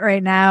you want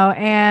right now.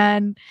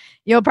 And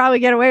you'll probably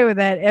get away with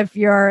it if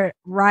you're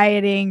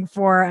rioting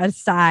for a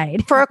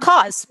side. For a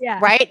cause,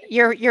 right?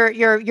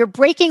 You're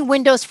breaking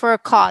windows for a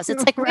cause.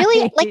 It's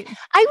really, I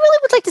really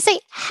would like to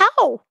say,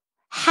 how,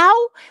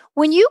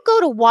 when you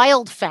go to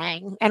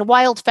Wildfang, and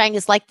Wildfang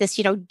is this,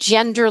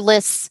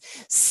 genderless,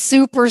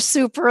 super,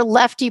 super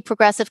lefty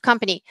progressive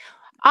company,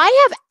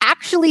 I have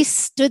actually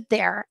stood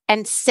there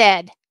and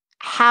said,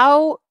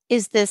 how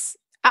is this?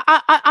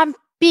 I'm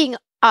being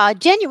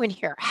genuine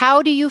here.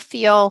 How do you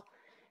feel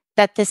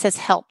that this has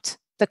helped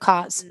the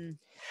cause?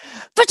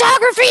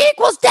 Photography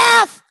equals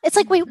death. It's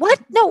like, wait, what?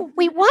 No,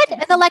 wait, what?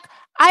 And they're like,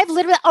 I've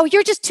literally,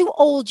 you're just too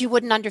old. You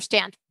wouldn't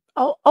understand.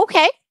 Oh,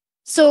 okay.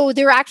 So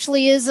there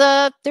actually is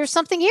there's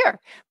something here.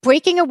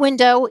 Breaking a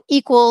window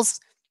equals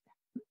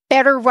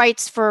better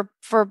rights for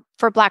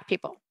Black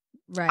people.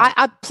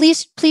 Right.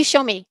 Please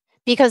show me,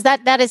 because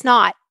that is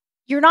not.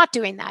 You're not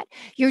doing that.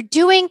 You're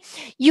doing.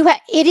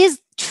 It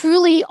is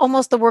truly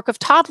almost the work of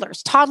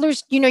toddlers.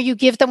 Toddlers, you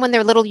give them when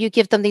they're little. You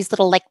give them these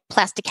little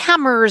plastic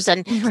hammers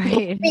and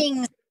little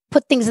things.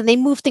 Put things and they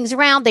move things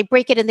around. They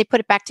break it and they put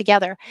it back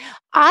together.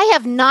 I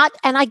have not.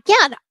 And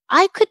again,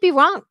 I could be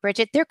wrong,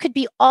 Bridget. There could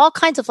be all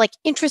kinds of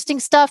interesting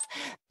stuff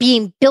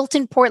being built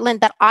in Portland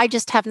that I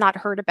just have not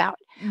heard about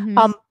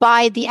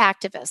by the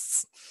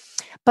activists.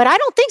 But I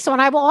don't think so.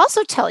 And I will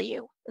also tell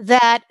you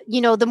that,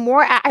 the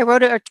more I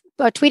wrote or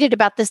tweeted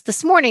about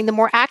this morning, the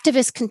more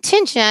activist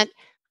contingent,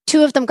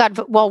 two of them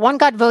one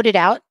got voted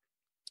out,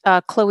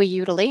 Chloe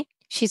Eudaly,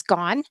 she's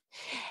gone.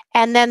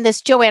 And then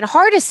this Joanne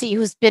Hardesty,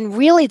 who's been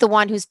really the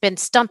one who's been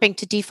stumping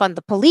to defund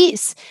the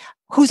police,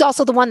 who's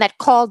also the one that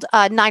called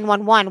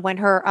 911 when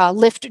her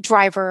Lyft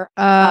driver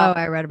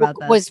I read about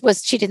that.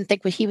 Was she didn't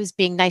think he was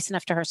being nice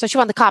enough to her. So she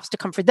wanted the cops to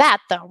come for that,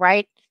 though,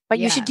 right? But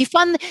you should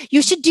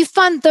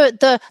defund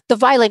the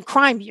violent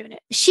crime unit.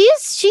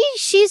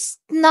 She's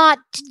not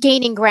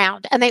gaining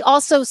ground. And they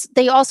also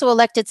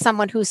elected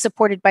someone who's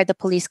supported by the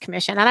police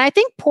commission. And I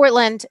think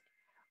Portland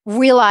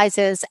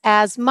realizes,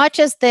 as much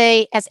as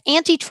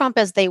anti-Trump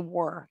as they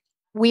were,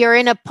 we are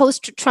in a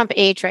post-Trump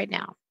age right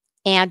now.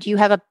 And you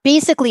have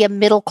basically a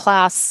middle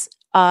class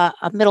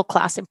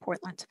in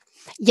Portland.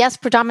 Yes,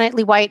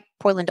 predominantly white.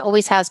 Portland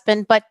always has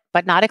been, but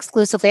not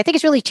exclusively. I think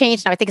it's really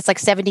changed now. I think it's like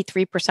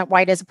 73%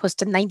 white as opposed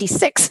to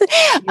 96.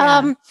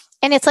 Yeah.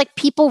 And it's like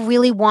people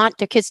really want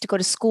their kids to go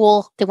to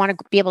school. They want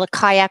to be able to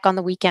kayak on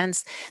the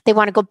weekends. They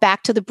want to go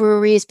back to the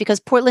breweries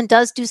because Portland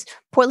does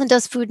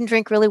food and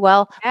drink really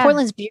well. Yeah.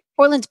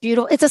 Portland's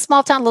beautiful. It's a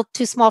small town, a little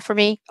too small for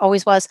me,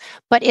 always was,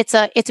 but it's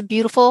a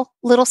beautiful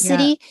little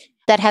city. Yeah.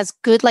 That has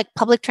good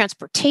public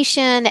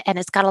transportation, and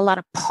it's got a lot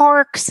of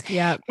parks.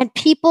 Yeah. And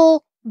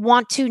people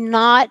want to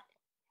not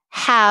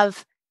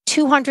have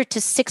 200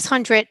 to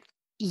 600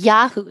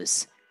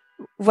 yahoos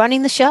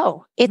running the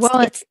show. It's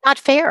not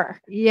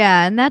fair.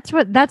 Yeah. And that's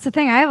the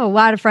thing. I have a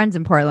lot of friends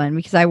in Portland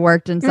because I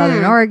worked in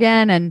Southern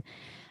Oregon, and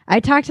I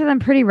talk to them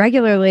pretty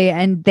regularly,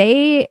 and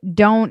they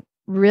don't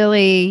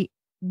really.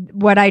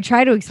 What I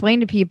try to explain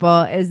to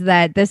people is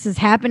that this is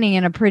happening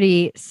in a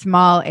pretty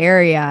small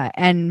area.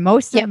 And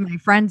most of my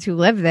friends who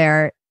live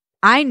there,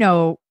 I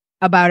know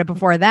about it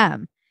before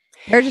them.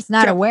 They're just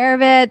not aware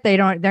of it. They're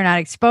not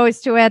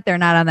exposed to it. They're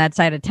not on that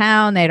side of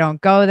town. They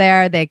don't go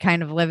there. They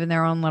kind of live in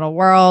their own little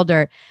world,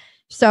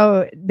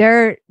 so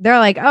they're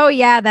like, oh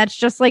yeah, that's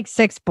just like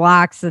 6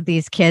 blocks that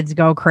these kids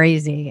go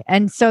crazy.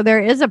 And so there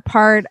is a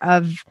part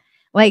of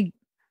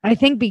I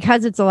think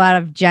because it's a lot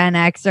of Gen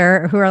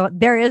Xer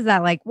there is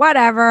that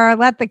whatever,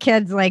 let the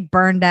kids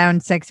burn down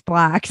 6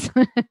 blocks.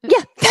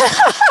 Yeah.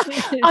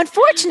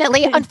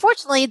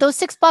 Unfortunately, those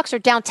 6 blocks are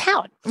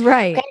downtown.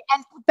 Right. Okay?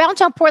 And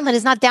downtown Portland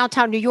is not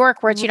downtown New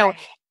York where it's,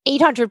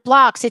 800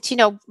 blocks. It's,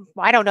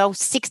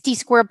 60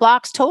 square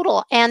blocks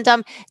total. And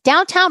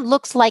downtown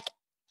looks like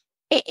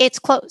it's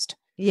closed.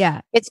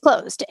 Yeah. It's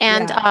closed.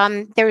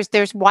 And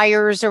there's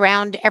wires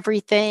around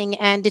everything,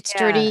 and it's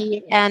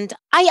dirty. And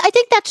I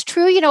think that's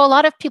true. A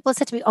lot of people have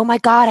said to me, oh my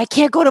God, I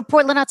can't go to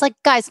Portland. I was like,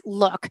 guys,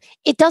 look,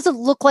 it doesn't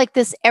look like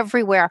this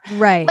everywhere.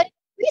 Right. But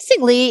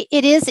increasingly,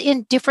 it is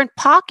in different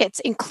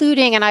pockets,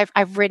 including, and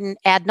I've written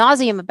ad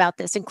nauseum about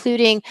this,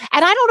 including,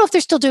 and I don't know if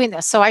they're still doing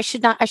this, so I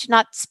should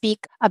not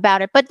speak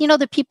about it. But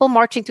the people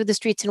marching through the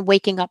streets and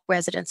waking up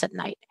residents at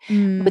night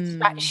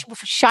with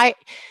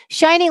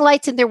shining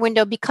lights in their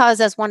window because,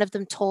 as one of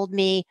them told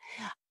me,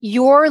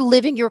 you're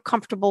living your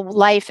comfortable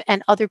life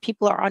and other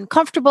people are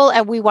uncomfortable,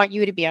 and we want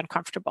you to be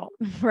uncomfortable.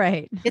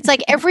 Right. It's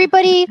like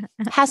everybody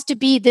has to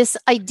be this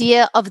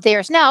idea of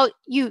theirs. Now,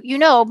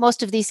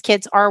 most of these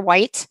kids are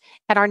white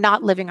and are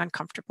not living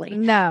uncomfortably.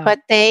 No.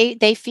 But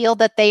they feel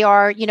that they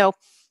are,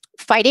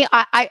 fighting.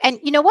 And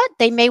you know what?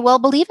 They may well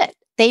believe it.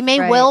 They may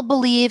well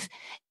believe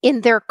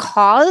in their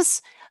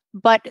cause,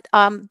 but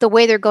the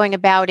way they're going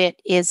about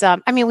it is,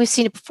 we've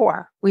seen it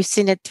before. We've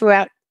seen it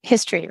throughout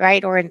history,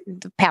 right? Or in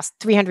the past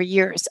 300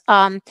 years.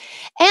 And,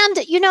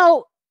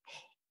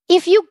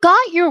 if you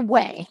got your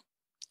way,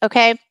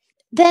 okay,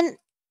 then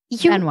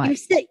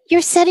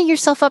you're setting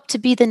yourself up to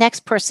be the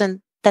next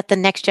person that the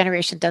next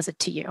generation does it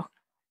to you.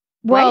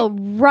 Well,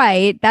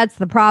 right. That's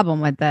the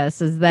problem with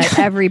this is that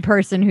every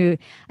person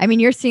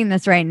you're seeing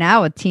this right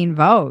now with Teen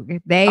Vogue.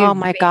 Oh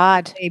my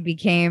God. They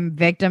became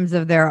victims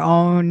of their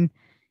own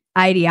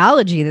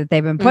ideology that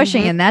they've been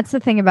pushing. And that's the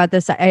thing about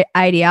this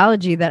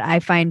ideology that I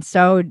find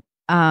so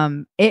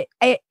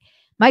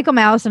Michael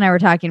Malice and I were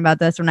talking about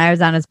this when I was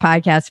on his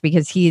podcast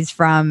because he's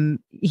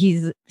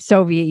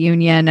Soviet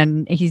Union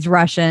and he's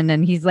Russian,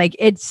 and he's like,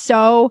 it's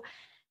so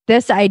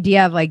this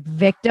idea of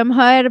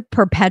victimhood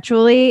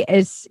perpetually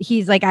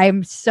he's like,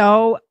 I'm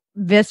so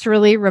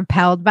viscerally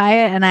repelled by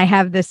it. And I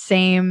have the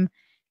same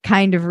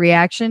kind of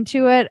reaction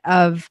to it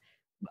of,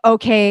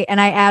 okay.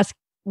 And I ask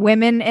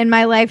women in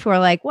my life who are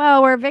like,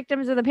 well, we're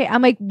victims of the pain.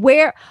 I'm like,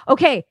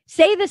 okay,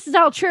 say this is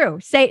all true.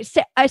 Say,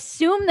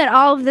 assume that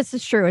all of this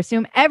is true.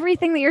 Assume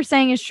everything that you're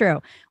saying is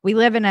true. We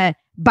live in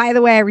by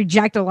the way, I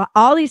reject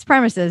all these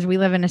premises. We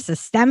live in a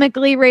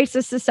systemically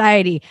racist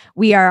society.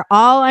 We are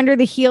all under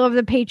the heel of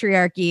the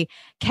patriarchy.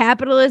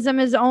 Capitalism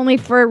is only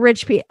for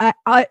rich people.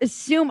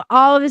 Assume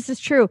all of this is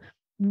true.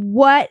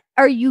 What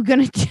are you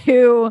going to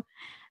do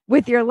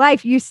with your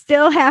life? You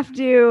still have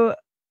to,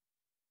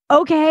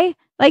 okay,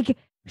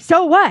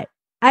 so what?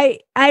 I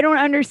don't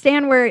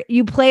understand where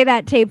you play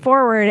that tape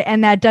forward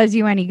and that does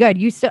you any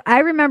good. I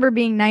remember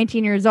being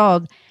 19 years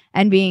old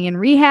and being in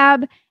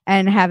rehab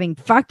and having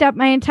fucked up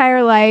my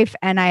entire life.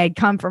 And I had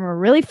come from a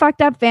really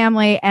fucked up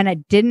family and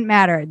it didn't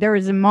matter. There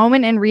was a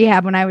moment in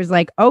rehab when I was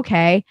like,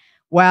 okay,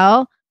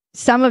 well,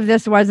 some of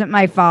this wasn't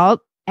my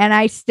fault and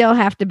I still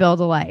have to build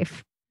a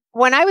life.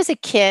 When I was a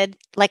kid,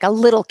 like a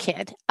little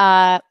kid,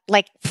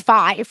 like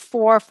 4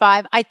 or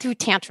 5, I threw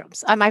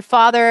tantrums. My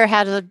father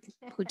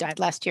who died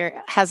last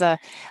year, has a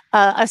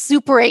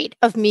Super 8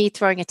 of me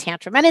throwing a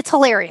tantrum, and it's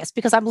hilarious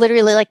because I'm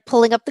literally like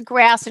pulling up the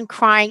grass and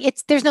crying.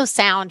 There's no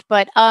sound,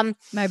 but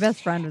my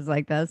best friend was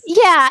like this.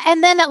 Yeah,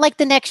 and then like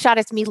the next shot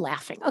is me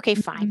laughing. Okay,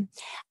 fine.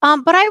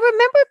 But I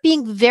remember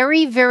being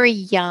very, very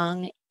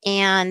young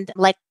and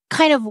like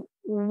kind of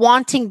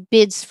wanting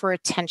bids for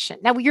attention.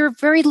 Now you're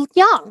very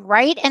young,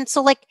 right? And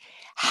so like,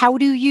 how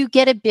do you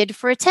get a bid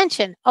for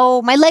attention?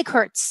 Oh, my leg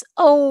hurts.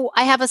 Oh,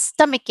 I have a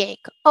stomach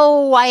ache.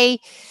 Oh, I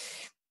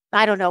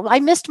don't know. I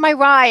missed my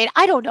ride.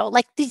 I don't know.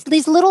 Like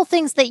these little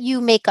things that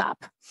you make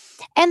up,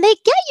 and they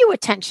get you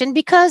attention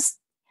because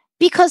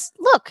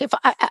look,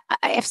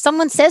 if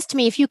someone says to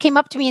me, if you came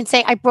up to me and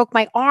say I broke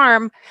my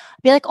arm,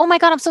 I'd be like, oh my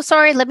God, I'm so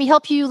sorry. Let me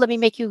help you. Let me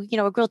make you,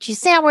 a grilled cheese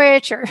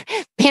sandwich or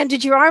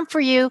bandage your arm for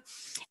you.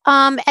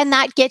 And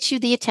that gets you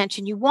the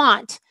attention you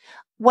want.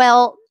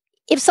 Well,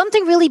 if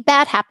something really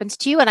bad happens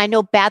to you, and I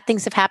know bad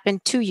things have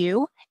happened to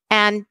you,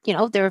 and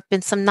there have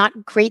been some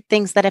not great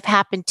things that have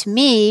happened to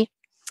me,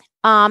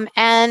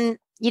 and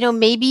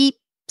maybe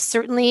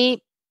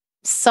certainly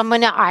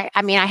someone I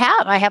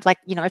have like,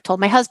 I've told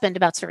my husband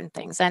about certain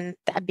things, and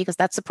because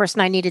that's the person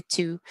I needed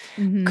to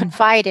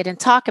confide it and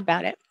talk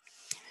about it.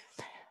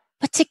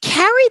 But to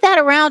carry that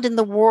around in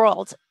the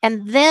world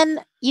and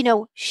then,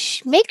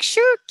 make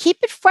sure, keep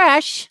it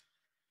fresh,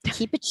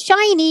 keep it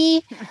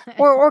shiny,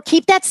 or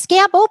keep that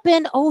scab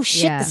open. Oh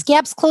shit, The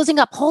scab's closing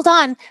up. Hold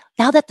on.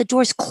 Now that the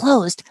door's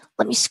closed,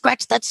 let me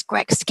scratch that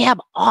scab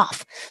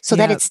off so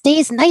that it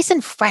stays nice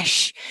and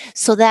fresh,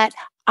 so that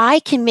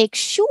I can make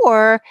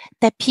sure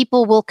that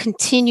people will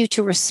continue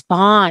to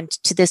respond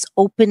to this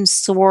open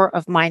sore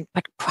of mine,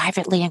 but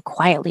privately and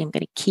quietly, I'm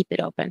going to keep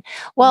it open.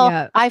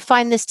 Well, I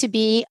find this to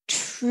be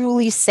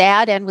truly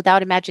sad and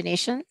without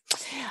imagination.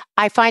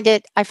 I find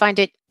it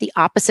the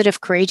opposite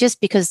of courageous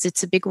because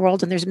it's a big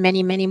world and there's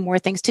many, many more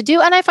things to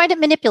do. And I find it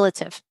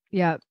manipulative.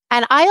 Yeah.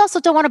 And I also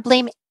don't want to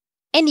blame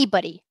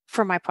anybody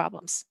for my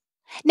problems.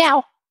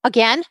 Now,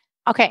 again,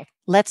 okay,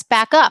 let's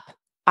back up.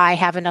 I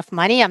have enough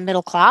money. I'm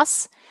middle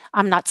class.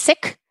 I'm not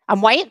sick.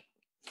 I'm white.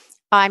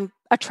 I'm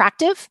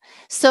attractive.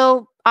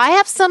 So I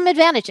have some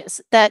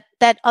advantages that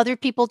other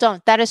people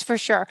don't. That is for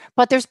sure.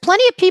 But there's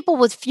plenty of people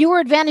with fewer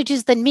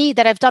advantages than me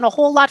that have done a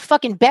whole lot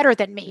fucking better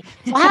than me.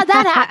 So how'd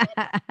that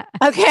happen?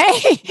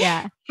 Okay.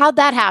 Yeah. How'd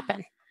that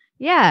happen?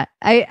 Yeah.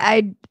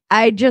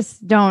 I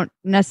just don't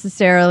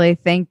necessarily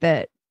think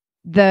that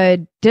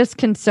the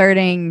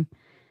disconcerting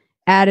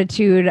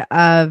attitude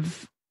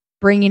of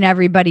bringing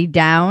everybody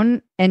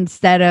down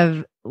instead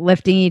of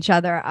lifting each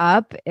other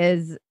up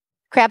is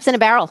crabs in a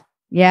barrel.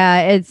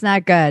 Yeah, it's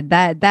not good.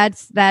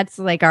 That's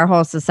like our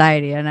whole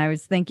society. And I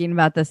was thinking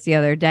about this the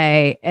other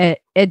day.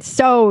 It's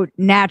so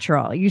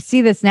natural. You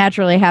see this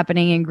naturally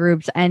happening in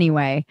groups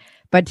anyway,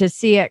 but to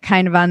see it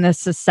kind of on the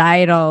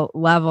societal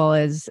level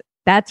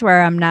that's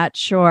where I'm not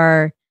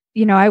sure.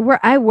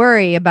 I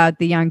worry about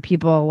the young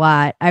people a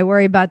lot. I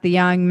worry about the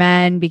young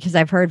men because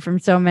I've heard from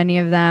so many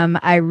of them.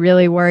 I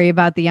really worry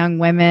about the young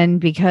women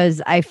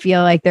because I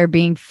feel like they're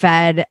being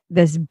fed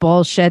this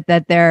bullshit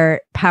that they're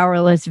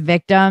powerless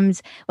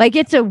victims. Like,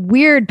 it's a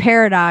weird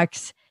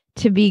paradox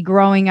to be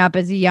growing up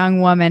as a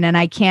young woman. And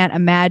I can't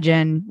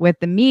imagine with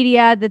the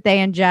media that they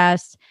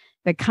ingest,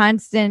 the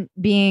constant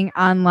being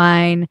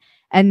online,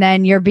 and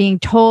then you're being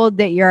told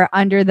that you're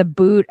under the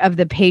boot of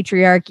the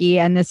patriarchy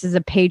and this is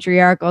a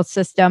patriarchal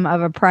system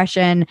of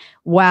oppression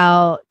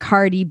while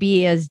Cardi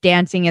B is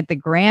dancing at the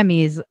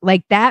Grammys.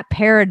 Like, that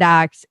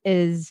paradox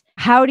is,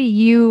 how do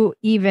you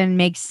even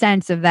make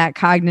sense of that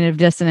cognitive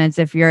dissonance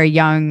if you're a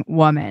young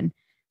woman?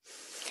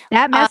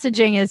 That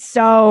messaging is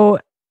so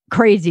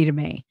crazy to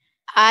me.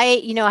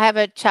 I have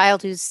a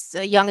child who's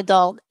a young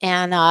adult,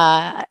 and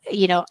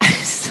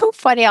so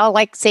funny. I'll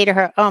like say to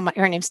her,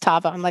 her name's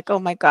Tava. I'm like, oh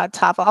my God,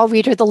 Tava. I'll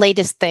read her the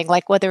latest thing,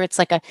 like whether it's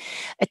like a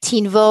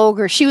Teen Vogue,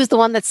 or she was the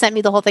one that sent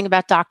me the whole thing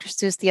about Dr.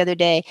 Seuss the other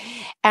day.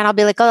 And I'll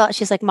be like, oh,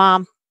 she's like,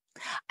 Mom,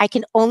 I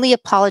can only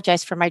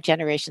apologize for my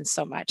generation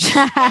so much.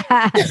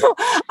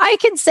 I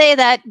can say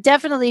that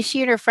definitely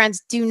she and her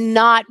friends do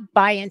not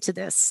buy into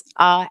this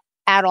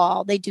at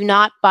all. They do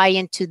not buy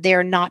into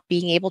their not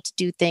being able to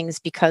do things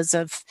because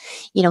of,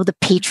 the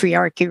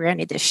patriarchy or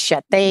any of this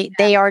shit.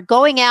 They are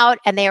going out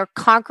and they are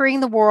conquering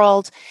the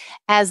world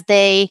as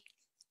they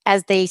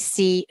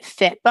see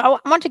fit. But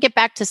I want to get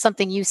back to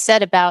something you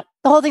said about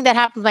the whole thing that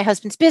happened with my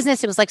husband's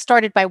business. It was like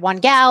started by one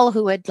gal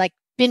who had like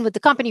been with the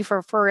company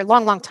for a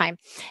long, long time.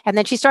 And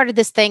then she started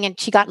this thing and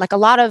she got like a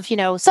lot of,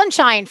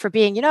 sunshine for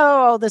being,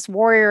 this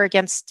warrior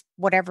against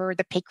whatever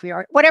the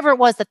patriarch, whatever it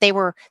was that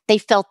they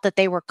felt that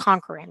they were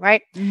conquering.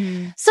 Right.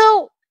 Mm-hmm.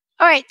 So,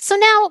 all right. So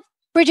now,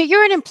 Bridget,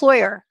 you're an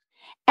employer,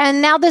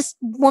 and now this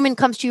woman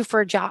comes to you for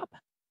a job,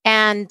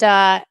 and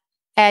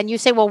And you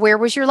say, well, where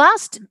was your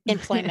last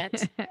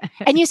employment?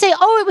 And you say,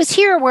 oh, it was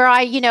here where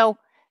I,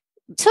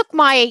 took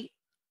my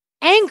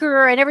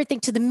anger and everything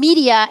to the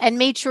media and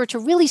made sure to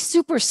really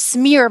super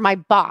smear my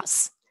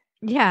boss.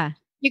 Yeah.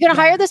 You're going to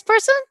hire this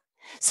person?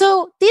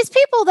 So these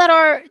people that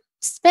are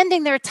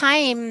spending their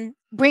time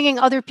bringing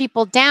other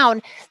people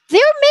down,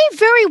 there may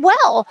very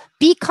well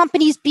be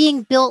companies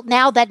being built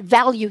now that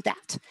value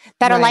that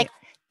are like,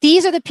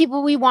 these are the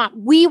people we want.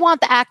 We want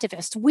the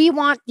activists. We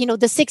want,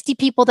 the 60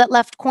 people that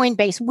left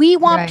Coinbase. We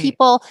want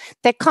people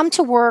that come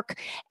to work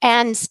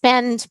and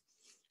spend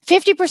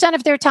 50%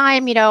 of their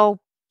time,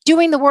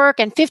 doing the work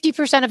and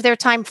 50% of their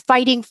time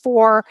fighting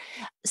for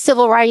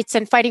civil rights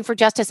and fighting for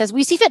justice as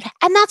we see fit.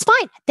 And that's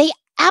fine. They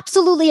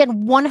absolutely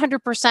and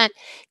 100%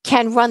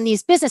 can run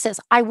these businesses.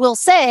 I will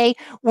say,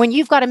 when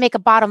you've got to make a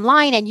bottom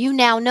line and you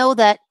now know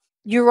that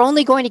you're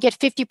only going to get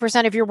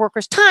 50% of your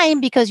workers'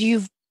 time because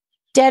you've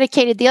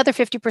dedicated the other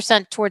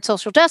 50% towards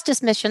social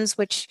justice missions,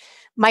 which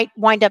might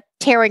wind up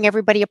tearing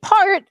everybody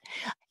apart,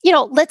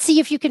 let's see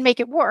if you can make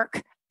it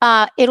work.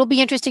 It'll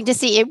be interesting to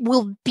see. It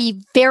will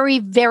be very,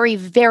 very,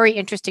 very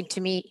interesting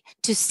to me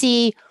to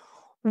see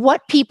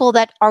what people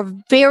that are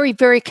very,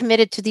 very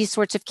committed to these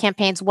sorts of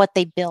campaigns, what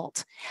they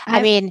build.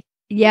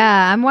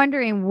 I'm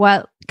wondering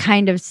what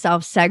kind of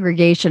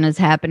self-segregation is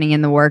happening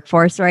in the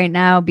workforce right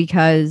now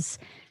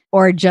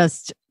or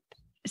just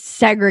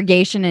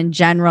segregation in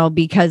general,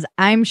 because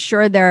I'm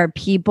sure there are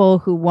people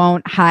who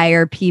won't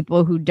hire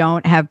people who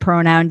don't have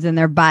pronouns in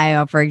their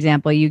bio, for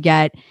example.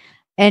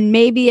 And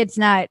maybe it's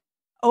not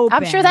open.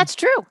 I'm sure that's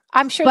true.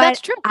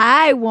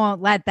 I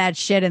won't let that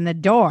shit in the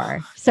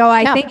door. So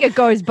I think it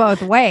goes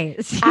both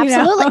ways.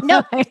 Absolutely.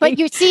 No, but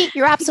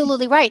you're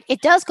absolutely right.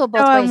 It does go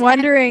both ways. I'm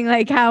wondering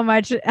how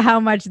much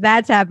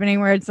that's happening,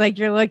 where it's like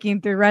you're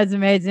looking through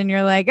resumes and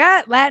you're like,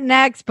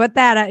 Latinx, put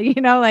that,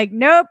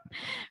 nope.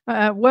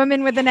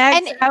 Woman with an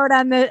X out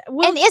on the.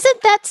 Whoop. And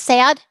isn't that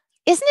sad?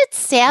 Isn't it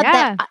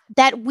sad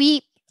that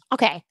we,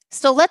 okay.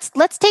 So let's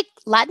take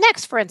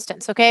Latinx, for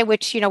instance, okay,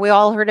 which, we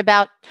all heard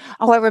about.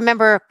 Oh, I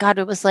remember, God,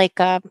 it was like,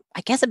 I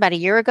guess about a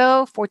year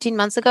ago, 14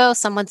 months ago,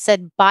 someone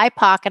said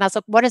BIPOC. And I was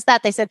like, what is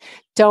that? They said,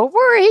 don't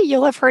worry,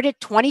 you'll have heard it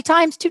 20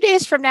 times 2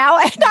 days from now.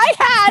 And I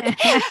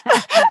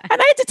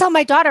had to tell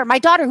my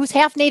daughter who's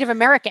half Native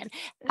American,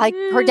 like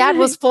her dad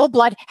was full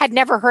blood, had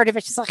never heard of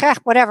it. She's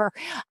like, whatever,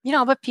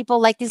 but people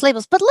like these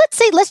labels. But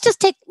let's just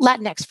take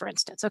Latinx, for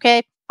instance,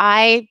 okay?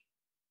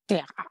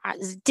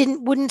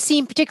 Wouldn't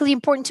seem particularly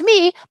important to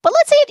me, but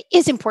let's say it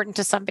is important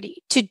to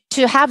somebody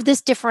to have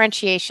this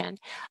differentiation.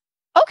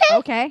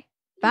 Okay.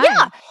 Fine.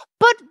 Yeah.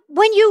 But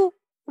when you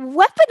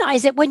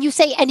weaponize it, when you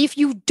say, and if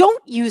you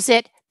don't use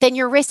it, then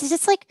you're racist,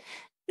 it's like,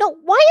 no,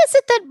 why is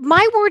it that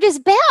my word is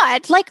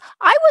bad? Like,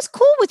 I was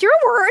cool with your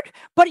word,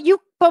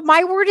 but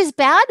my word is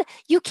bad.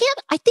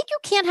 I think you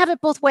can't have it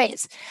both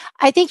ways.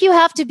 I think you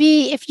have to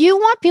be, if you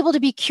want people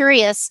to be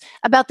curious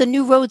about the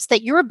new roads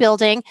that you're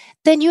building,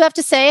 then you have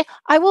to say,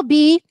 I will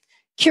be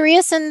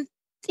curious and,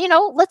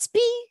 let's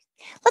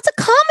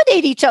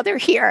accommodate each other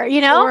here,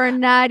 Or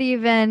not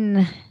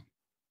even,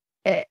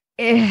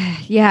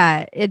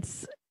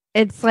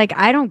 it's like,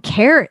 I don't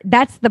care.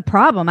 That's the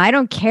problem. I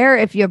don't care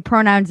if you have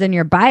pronouns in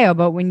your bio,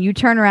 but when you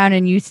turn around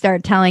and you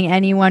start telling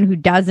anyone who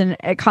doesn't,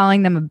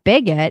 calling them a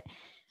bigot,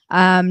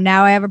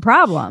 now I have a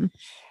problem,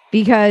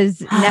 because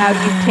now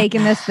you've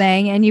taken this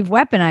thing and you've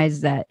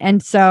weaponized it.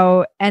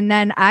 And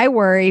then I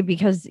worry,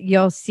 because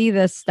you'll see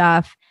this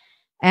stuff,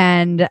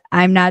 and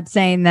I'm not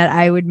saying that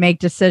I would make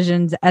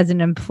decisions as an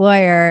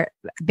employer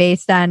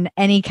based on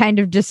any kind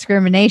of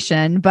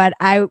discrimination, but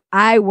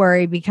I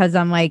worry because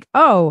I'm like,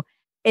 oh,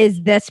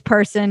 is this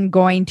person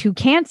going to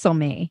cancel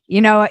me?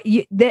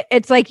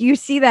 It's like you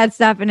see that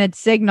stuff and it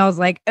signals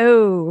like,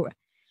 oh,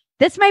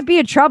 this might be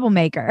a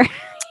troublemaker.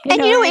 In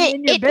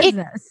your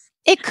business.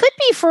 It could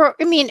be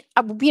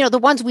the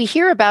ones we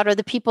hear about are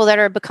the people that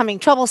are becoming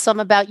troublesome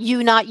about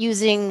you not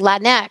using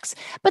Latinx.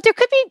 But there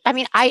could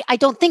be, I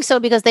don't think so,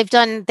 because they've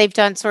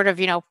done sort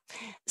of,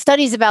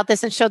 studies about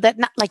this and showed that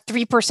not like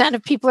 3%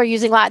 of people are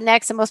using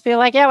Latinx, and most people are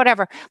like, yeah,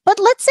 whatever. But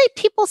let's say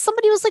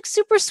somebody was like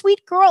super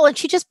sweet girl and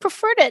she just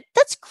preferred it.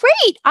 That's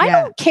great. I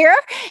don't care.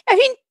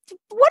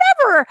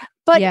 Whatever.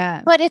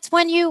 But it's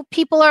when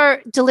people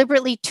are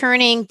deliberately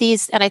turning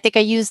these, and I think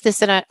I used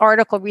this in an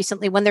article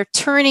recently, when they're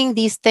turning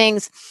these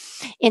things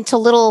into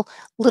little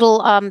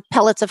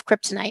pellets of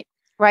kryptonite,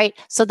 right?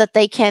 So that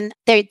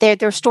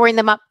they're storing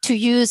them up to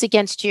use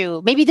against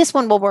you. Maybe this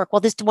one will work.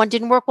 Well, this one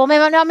didn't work. Well,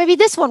 maybe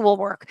this one will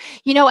work.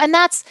 And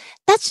that's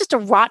just a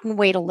rotten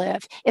way to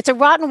live. It's a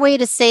rotten way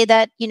to say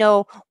that,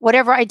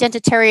 whatever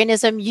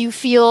identitarianism you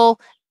feel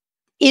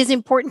is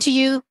important to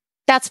you,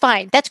 that's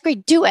fine. That's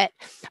great. Do it.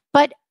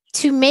 But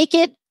to make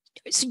it,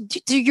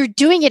 you're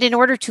doing it in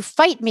order to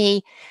fight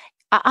me.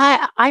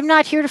 I'm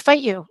not here to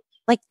fight you.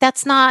 Like,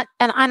 that's not,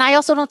 and I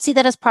also don't see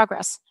that as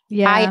progress.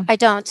 Yeah. I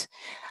don't.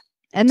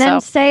 And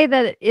then say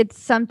that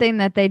it's something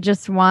that they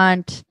just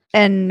want,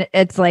 and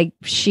it's like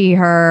she,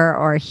 her,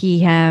 or he,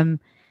 him.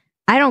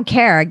 I don't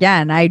care.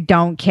 Again, I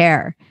don't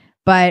care.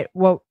 But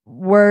what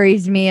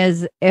worries me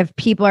is if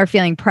people are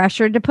feeling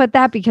pressured to put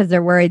that because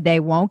they're worried they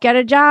won't get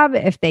a job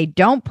if they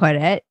don't put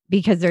it,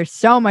 because there's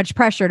so much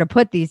pressure to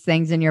put these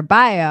things in your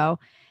bio.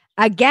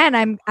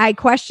 Again, I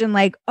question,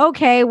 like,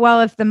 okay,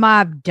 well, if the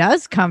mob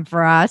does come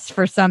for us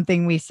for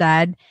something we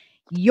said,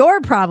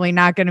 you're probably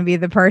not going to be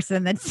the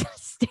person that's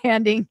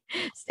standing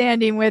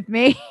with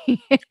me.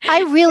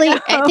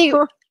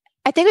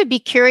 I think I'd be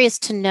curious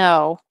to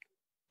know,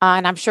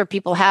 and I'm sure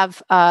people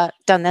have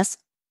done this.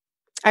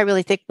 I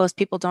really think most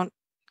people don't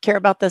care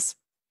about this.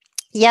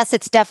 Yes,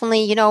 it's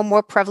definitely,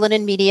 more prevalent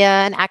in media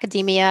and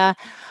academia,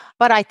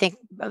 but I think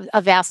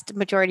a vast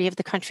majority of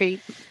the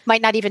country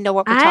might not even know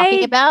what we're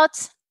talking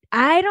about.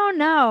 I don't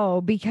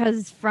know,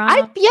 because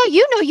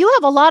you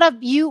have a lot of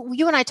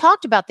you and I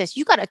talked about this.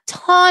 You got a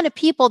ton of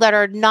people that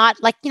are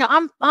not like,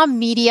 I'm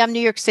media, I'm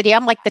New York City.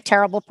 I'm like the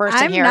terrible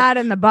person here. I'm not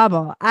in the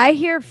bubble. I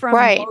hear from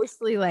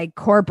mostly like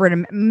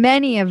corporate,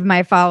 many of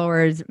my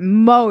followers,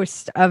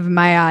 most of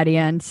my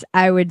audience,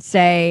 I would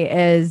say,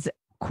 is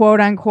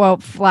quote unquote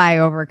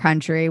flyover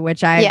country,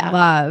 which I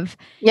love.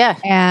 Yeah.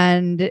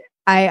 And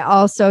I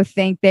also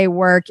think they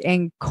work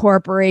in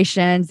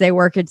corporations. They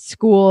work at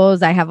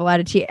schools. I have a lot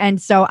of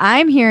and so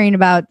I'm hearing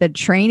about the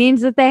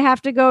trainings that they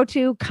have to go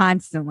to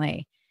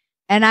constantly.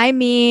 And I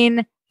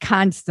mean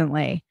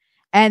constantly.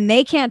 And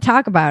they can't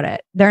talk about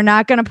it. They're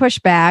not going to push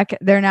back.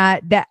 They're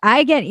not that.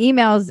 I get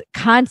emails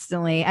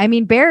constantly. I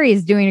mean, Barry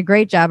is doing a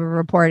great job of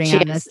reporting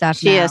on this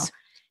stuff now.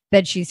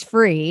 That she's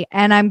free.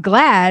 And I'm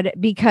glad,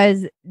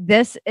 because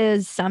this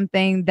is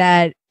something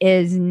that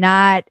is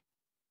not,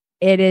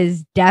 it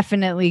is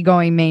definitely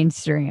going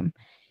mainstream.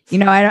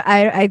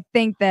 I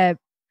think that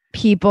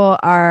people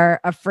are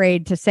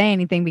afraid to say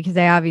anything because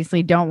they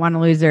obviously don't want to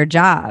lose their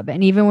job.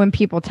 And even when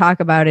people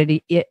talk about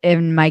it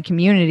in my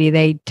community,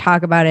 they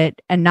talk about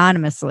it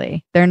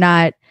anonymously. They're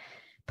not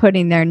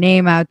putting their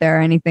name out there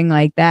or anything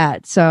like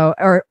that. So,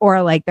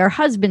 or like their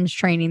husband's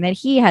training that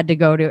he had to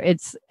go to.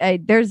 It's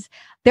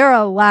there are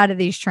a lot of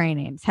these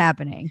trainings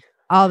happening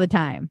all the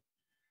time.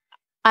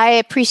 I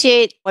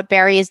appreciate what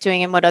Barry is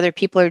doing and what other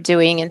people are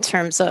doing in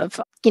terms of,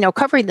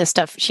 covering this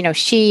stuff. She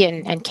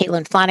and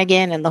Caitlin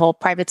Flanagan and the whole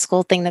private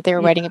school thing that they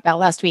were writing about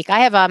last week. I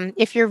have,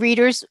 if you're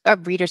readers, why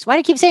do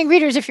I keep saying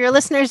readers? If you're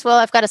listeners, well,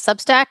 I've got a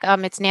Substack.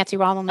 It's Nancy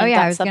Rommelman. Oh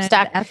yeah, I was going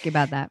to ask you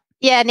about that.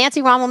 Yeah,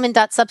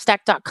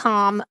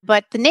 nancyrommelman.substack.com.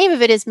 But the name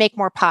of it is Make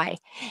More Pie.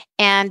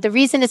 And the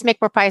reason is Make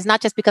More Pie is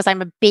not just because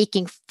I'm a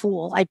baking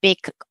fool. I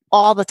bake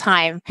all the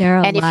time. There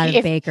are a lot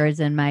of bakers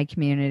in my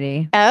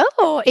community.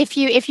 Oh, if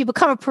you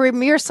become a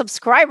premier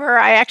subscriber,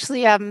 I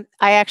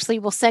actually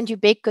will send you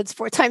baked goods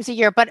 4 times a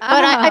year. But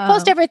I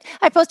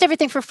post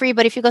everything for free.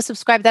 But if you go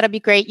subscribe, that'll be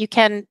great. You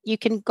can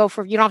go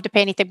for, you don't have to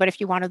pay anything, but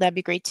if you want to, that'd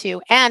be great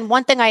too. And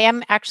one thing I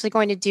am actually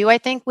going to do, I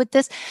think, with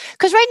this,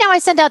 because right now I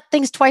send out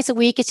things twice a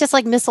week. It's just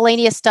like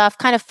miscellaneous stuff,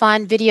 kind of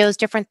fun videos,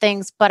 different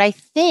things. But I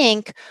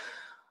think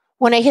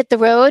when I hit the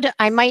road,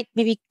 I might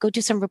maybe go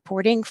do some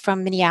reporting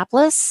from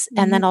Minneapolis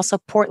and then also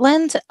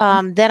Portland.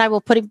 Then I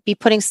will be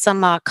putting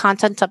some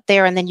content up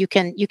there, and then you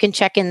can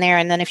check in there.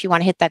 And then if you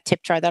want to hit that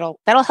tip jar,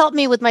 that'll help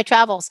me with my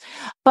travels.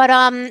 But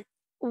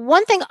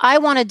one thing I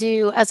want to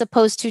do, as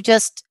opposed to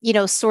just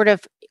sort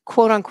of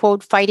quote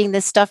unquote fighting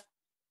this stuff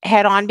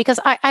head on, because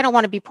I don't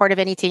want to be part of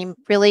any team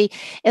really,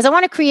 is I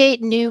want to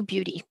create new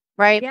beauty.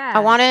 Right. Yeah. I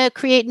want to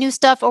create new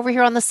stuff over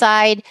here on the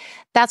side.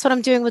 That's what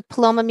I'm doing with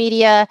Paloma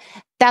Media.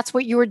 That's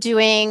what you were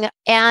doing.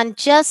 And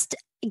just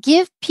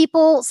give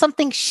people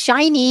something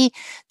shiny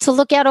to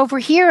look at over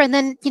here. And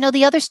then,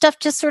 the other stuff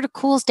just sort of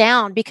cools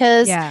down,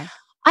 because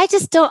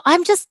it's not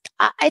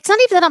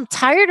even that I'm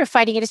tired of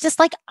fighting it. It's just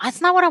like, that's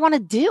not what I want to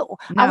do.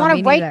 No, I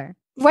want to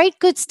write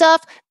good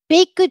stuff,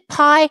 bake good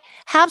pie,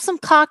 have some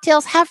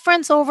cocktails, have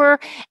friends over,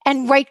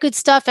 and write good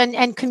stuff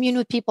and commune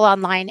with people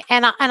online.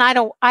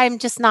 I'm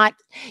just not,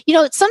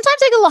 sometimes I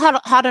get a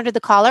little hot under the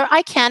collar.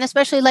 I can,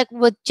 especially like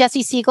with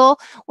Jesse Siegel,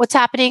 what's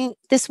happening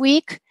this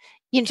week.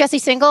 Jesse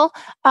Single,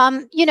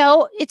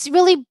 it's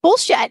really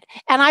bullshit.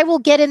 And I will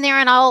get in there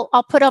and I'll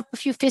put up a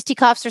few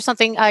fisticuffs or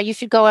something. You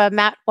should go.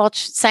 Matt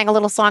Welch sang a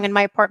little song in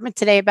my apartment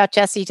today about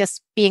Jesse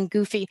just being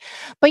goofy.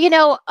 But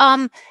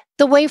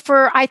the way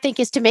I think,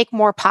 is to make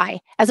more pie,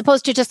 as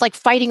opposed to just like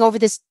fighting over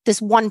this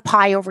one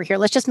pie over here.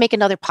 Let's just make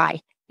another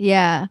pie.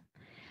 Yeah,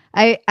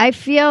 I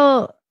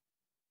feel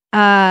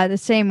the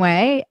same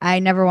way. I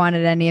never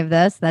wanted any of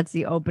this. That's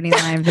the opening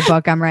line of the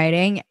book I'm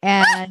writing,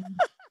 and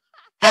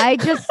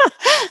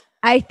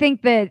I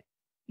think that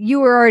you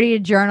were already a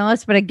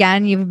journalist, but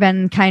again, you've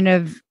been kind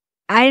of,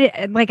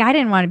 I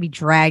didn't want to be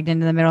dragged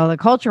into the middle of the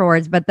culture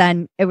wars, but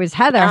then it was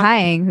Heather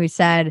Hying who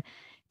said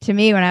to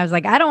me when I was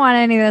like, I don't want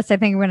any of this, I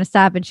think I'm going to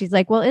stop. And she's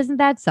like, well, isn't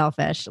that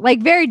selfish? Like,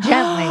 very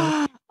gently.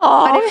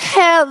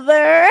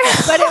 Heather.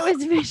 But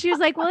she was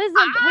like, well,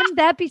 wouldn't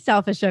that be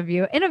selfish of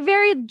you? In a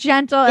very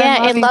gentle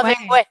and loving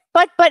way.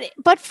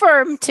 But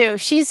firm too.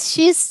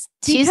 She's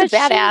a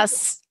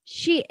badass.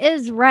 She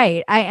is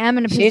right. I am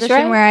in a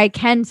position where I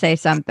can say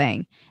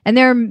something.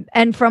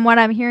 And from what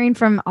I'm hearing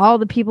from all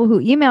the people who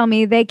email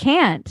me, they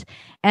can't.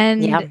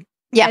 And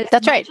yeah,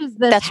 that's right.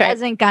 This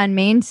hasn't gone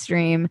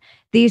mainstream.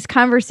 these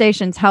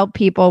conversations help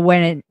people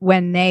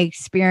when they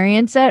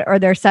experience it, or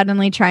they're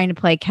suddenly trying to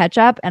play catch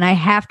up. And I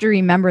have to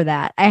remember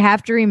that. I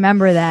have to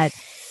remember that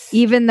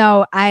even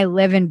though I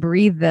live and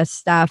breathe this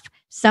stuff,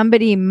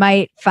 somebody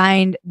might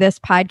find this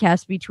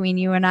podcast between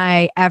you and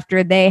I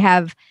after they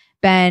have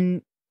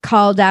been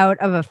called out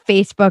of a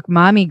Facebook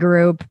mommy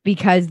group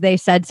because they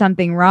said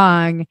something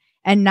wrong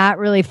and not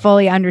really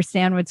fully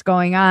understand what's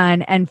going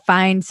on, and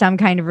find some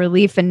kind of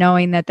relief in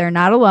knowing that they're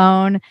not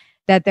alone,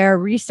 that there are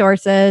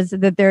resources,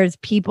 that there's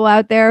people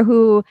out there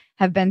who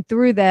have been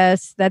through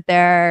this, that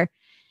they're,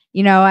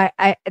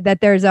 that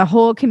there's a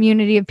whole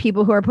community of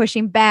people who are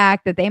pushing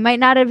back that they might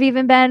not have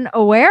even been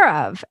aware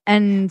of.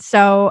 And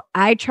so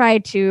I try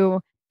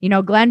to,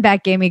 Glenn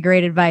Beck gave me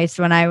great advice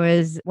when I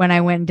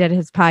went and did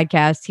his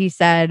podcast. He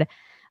said,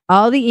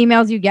 all the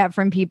emails you get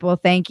from people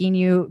thanking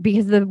you,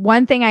 because the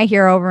one thing I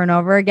hear over and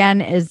over again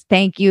is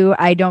thank you.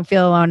 I don't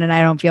feel alone and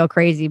I don't feel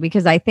crazy.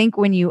 Because I think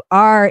when you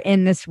are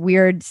in this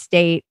weird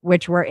state,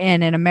 which we're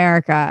in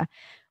America,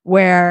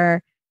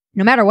 where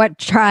no matter what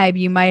tribe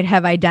you might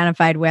have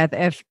identified with,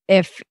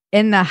 if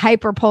in the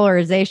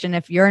hyperpolarization,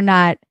 if you're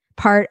not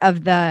part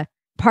of the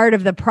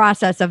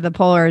process of the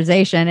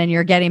polarization and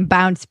you're getting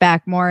bounced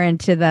back more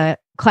into the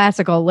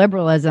classical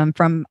liberalism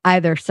from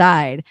either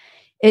side,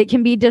 it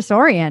can be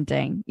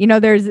disorienting.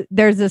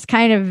 There's this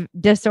kind of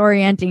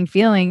disorienting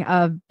feeling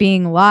of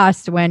being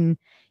lost when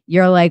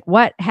you're like,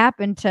 what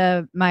happened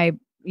to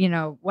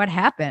what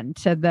happened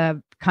to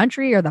the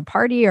country or the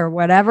party or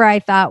whatever I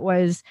thought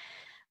were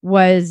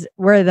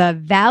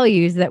the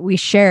values that we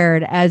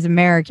shared as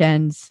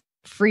Americans,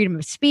 freedom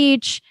of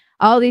speech,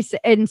 all these.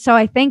 And so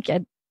I think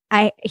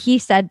he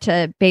said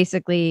to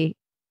basically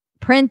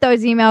print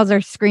those emails or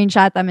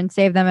screenshot them and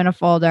save them in a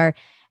folder.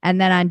 And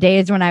then on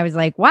days when I was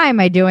like, why am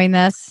I doing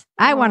this?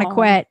 I want to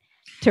quit,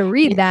 to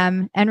read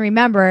them and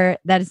remember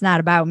that it's not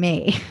about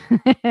me.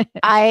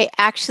 I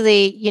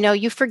actually,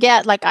 you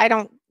forget, like, I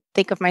don't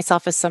think of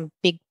myself as some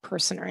big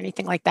person or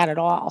anything like that at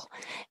all.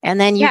 And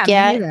then you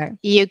get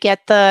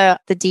the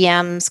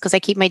DMs, because I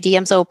keep my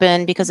DMs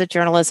open because of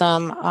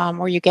journalism,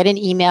 or you get an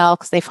email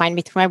because they find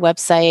me through my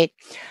website.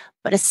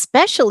 But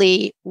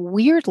especially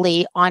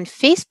weirdly on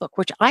Facebook,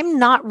 which I'm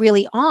not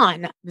really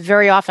on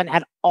very often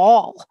at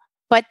all.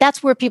 But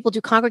that's where people do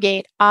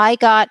congregate. I've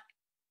gotten,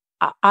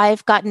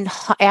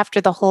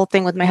 after the whole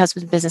thing with my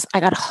husband's business,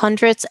 I got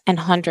hundreds and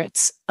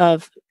hundreds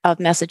of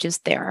messages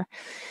there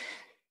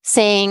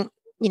saying,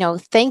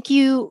 thank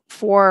you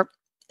for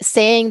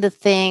saying the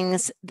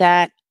things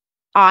that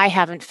I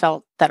haven't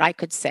felt that I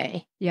could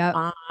say.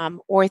 Yeah.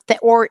 Or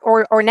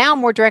now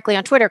more directly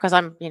on Twitter, because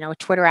I'm, a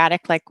Twitter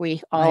addict like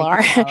we all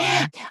are.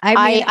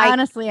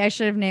 Honestly, I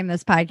should have named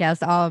this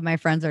podcast "All of My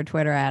Friends Are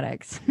Twitter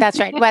Addicts." That's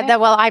right.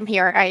 Well, I'm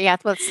here.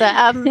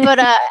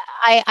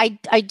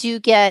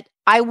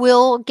 I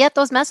will get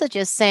those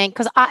messages saying,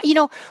 because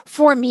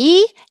for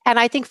me, and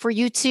I think for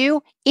you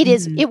too,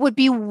 it would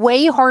be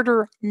way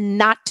harder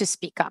not to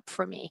speak up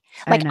for me.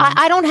 Like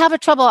I don't have a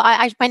trouble.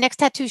 My next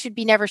tattoo should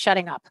be never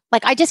shutting up.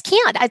 Like I just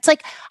can't. It's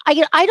like,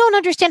 I don't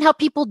understand how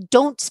people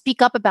don't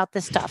speak up about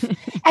this stuff. And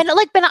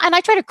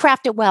I try to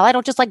craft it well. I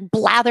don't just like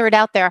blather it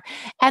out there.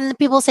 And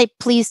people say,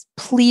 please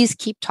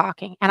keep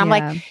talking. And I'm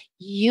like,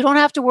 you don't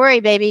have to worry,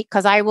 baby,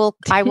 because I will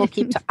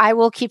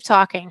keep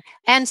talking.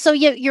 And so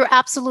you're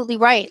absolutely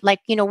right. Like,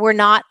 we're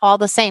not all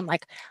the same.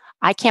 Like,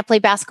 I can't play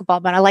basketball,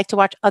 but I like to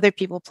watch other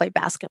people play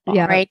basketball.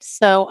 Yeah. Right.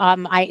 So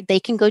they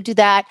can go do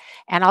that,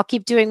 and I'll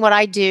keep doing what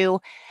I do.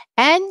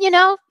 And,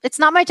 it's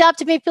not my job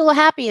to make people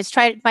happy. It's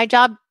my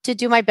job to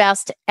do my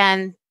best.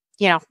 And,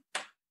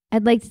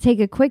 I'd like to take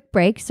a quick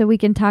break so we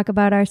can talk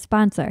about our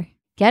sponsor.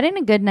 Getting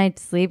a good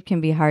night's sleep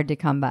can be hard to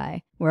come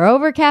by. We're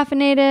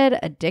overcaffeinated,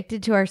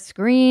 addicted to our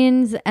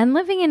screens, and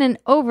living in an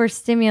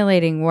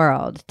overstimulating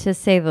world, to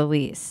say the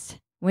least.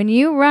 When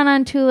you run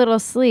on too little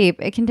sleep,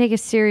 it can take a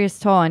serious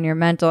toll on your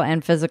mental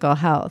and physical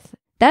health.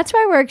 That's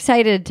why we're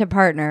excited to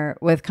partner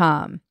with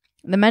Calm,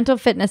 the mental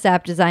fitness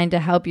app designed to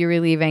help you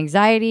relieve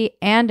anxiety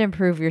and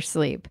improve your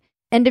sleep.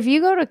 And if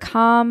you go to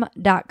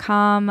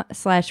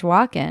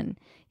calm.com/walkin,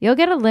 you'll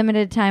get a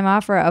limited time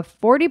offer of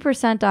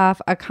 40%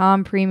 off a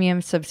Calm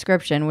premium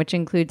subscription, which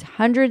includes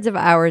hundreds of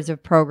hours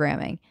of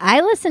programming. I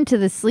listen to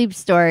the sleep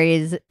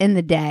stories in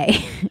the day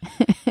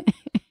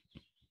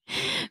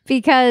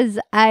because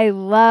I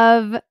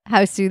love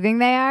how soothing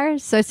they are.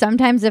 So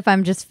sometimes if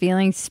I'm just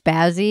feeling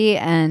spazzy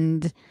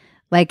and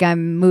like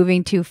I'm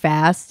moving too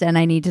fast and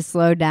I need to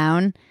slow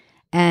down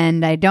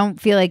and I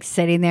don't feel like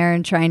sitting there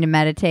and trying to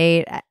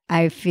meditate,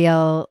 I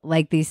feel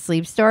like these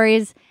sleep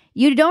stories,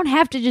 you don't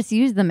have to just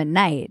use them at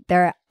night.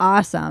 They're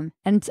awesome.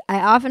 And I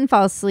often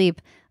fall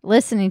asleep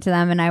listening to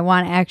them and I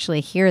want to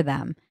actually hear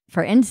them.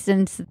 For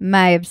instance,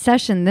 my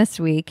obsession this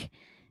week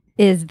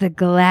is The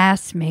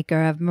Glass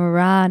Maker of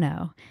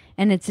Murano.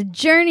 And it's a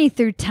journey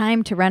through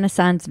time to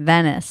Renaissance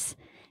Venice.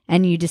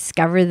 And you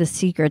discover the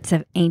secrets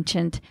of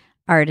ancient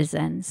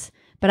artisans.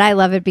 But I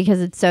love it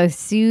because it's so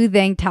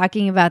soothing,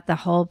 talking about the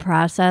whole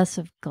process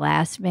of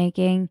glass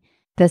making.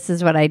 This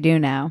is what I do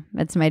now.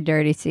 It's my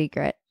dirty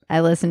secret. I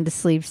listen to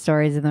sleep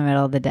stories in the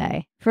middle of the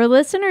day. For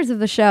listeners of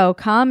the show,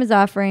 Calm is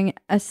offering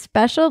a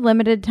special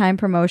limited time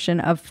promotion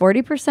of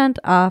 40%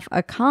 off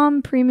a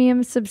Calm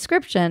premium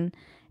subscription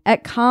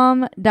at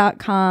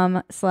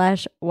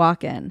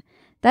calm.com/walkin.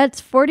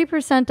 That's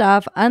 40%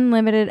 off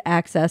unlimited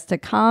access to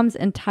Calm's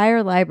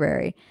entire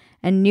library,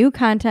 and new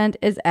content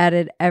is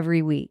added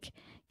every week.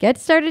 Get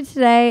started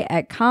today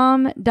at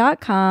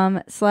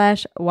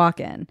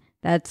calm.com/walkin.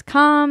 That's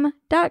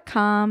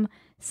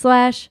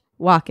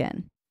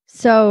calm.com/walkin.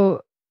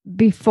 So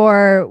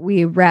before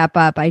we wrap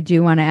up, I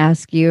do want to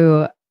ask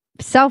you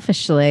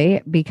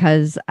selfishly,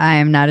 because I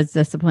am not as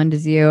disciplined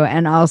as you,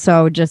 and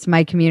also just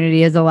my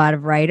community is a lot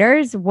of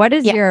writers. What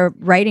is your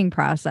writing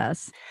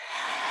process?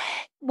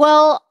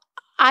 Well,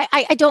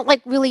 I don't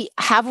like really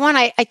have one.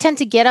 I tend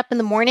to get up in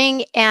the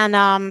morning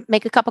and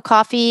make a cup of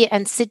coffee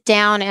and sit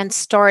down and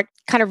start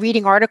kind of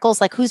reading articles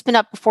like who's been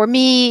up before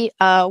me,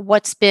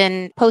 what's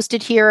been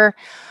posted here.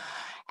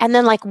 And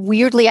then like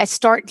weirdly, I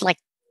start like,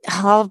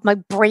 my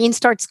brain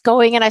starts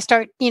going and I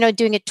start,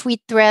 doing a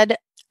tweet thread.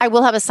 I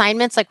will have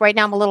assignments. Like right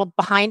now I'm a little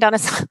behind on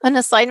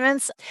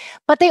assignments,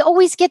 but they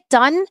always get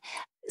done.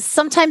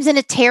 Sometimes in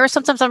a tear,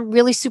 sometimes I'm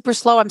really super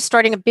slow. I'm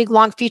starting a big,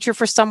 long feature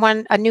for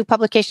someone, a new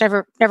publication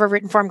I've never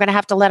written for. I'm going to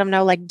have to let them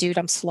know, like, dude,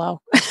 I'm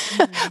slow.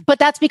 But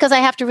that's because I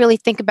have to really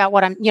think about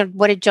what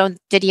what did Joan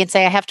Didion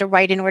say? I have to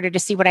write in order to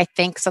see what I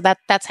think. So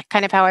that's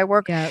kind of how I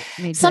work. Yeah,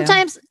 me too.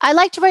 Sometimes I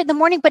like to write in the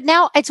morning, but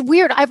now it's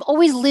weird. I've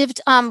always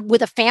lived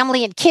with a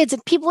family and kids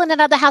and people in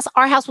another house.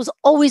 Our house was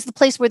always the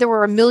place where there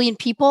were 1 million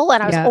people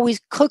and I was always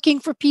cooking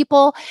for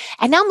people.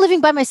 And now I'm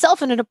living by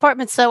myself in an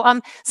apartment. So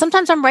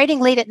sometimes I'm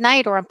writing late at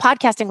night or I'm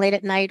podcasting late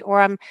at night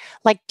or I'm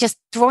like just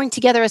throwing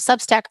together a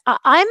Substack.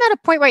 I'm at a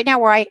point right now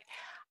where I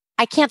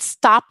can't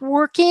stop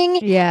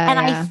working. And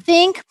I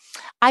think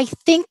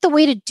the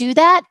way to do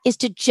that is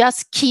to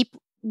just keep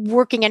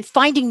working and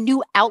finding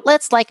new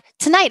outlets. Like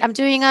tonight, I'm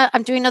doing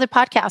another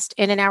podcast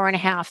in an hour and a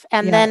half.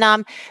 And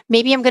then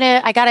maybe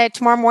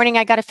tomorrow morning,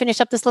 I got to finish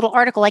up this little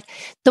article. Like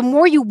the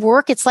more you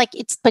work, it's like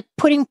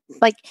putting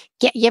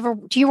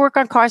do you work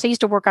on cars? I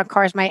used to work on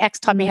cars. My ex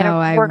taught me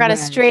how to work on a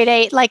straight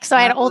 8. Like, so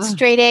I had an old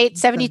straight 8,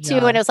 72.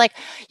 And it was like,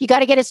 you got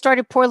to get it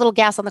started, pour a little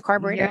gas on the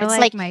carburetor. You're it's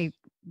like my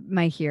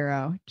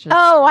hero.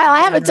 Oh, wow.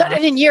 I haven't done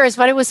it in years,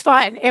 but it was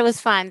fun. It was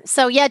fun.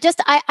 So yeah,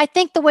 I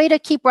think the way to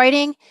keep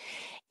writing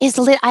is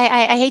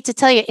I hate to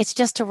tell you, it's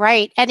just to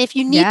write. And if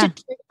you need to,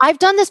 I've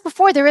done this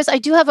before. I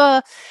have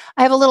a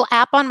little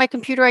app on my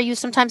computer I use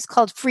sometimes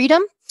called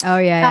Freedom. Oh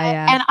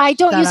yeah. And I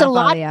don't use it a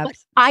lot, but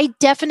I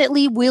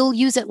definitely will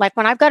use it. Like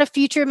when I've got a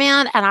feature,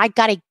 man, and I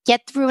got to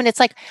get through and it's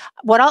like,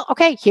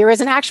 here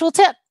is an actual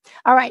tip.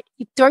 All right,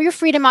 you throw your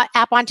Freedom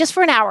app on just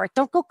for an hour.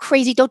 Don't go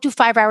crazy. Don't do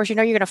 5 hours. You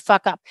know you're going to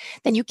fuck up.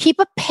 Then you keep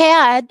a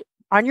pad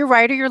on your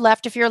right or your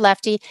left if you're a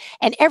lefty,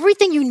 and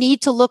everything you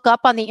need to look up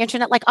on the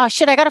internet, like, oh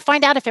shit, I got to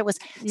find out if it was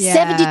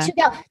 72.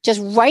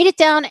 Just write it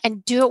down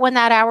and do it when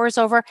that hour is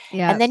over.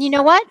 And then you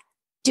know what?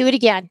 Do it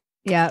again.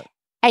 Yeah.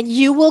 And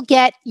you will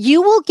get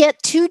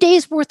 2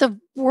 days worth of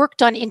work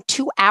done in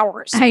 2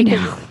 hours. I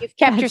know. You've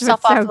kept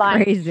yourself offline.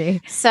 So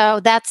crazy. So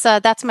that's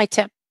my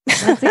tip.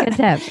 That's a good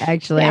tip,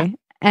 actually. Yeah.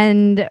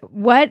 And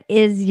what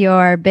is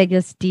your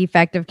biggest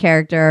defect of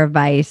character or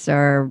vice,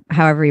 or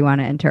however you want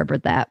to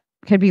interpret that?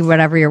 Could be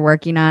whatever you're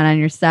working on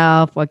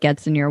yourself, what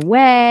gets in your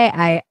way.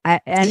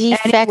 Any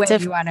way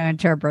you want to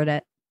interpret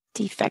it.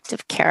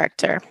 Defective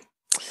character.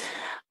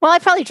 Well, I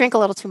probably drink a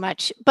little too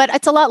much, but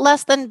it's a lot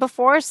less than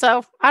before.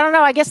 So I don't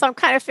know. I guess I'm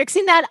kind of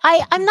fixing that.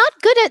 I'm not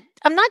good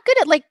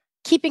at like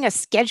keeping a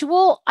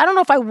schedule. I don't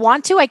know if I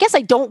want to. I guess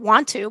I don't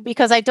want to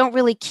because I don't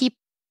really keep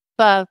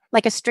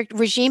like a strict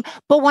regime.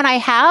 But when I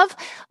have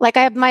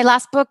my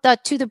last book,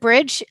 To the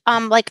Bridge,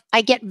 like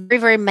I get very,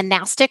 very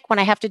monastic when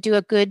I have to do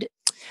a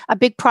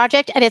big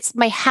project. And it's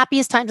my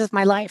happiest times of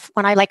my life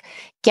when I like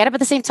get up at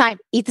the same time,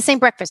 eat the same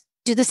breakfast,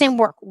 do the same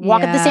work,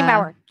 walk at the same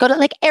hour, go to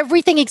like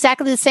everything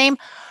exactly the same.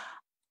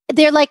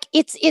 They're like,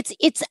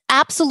 it's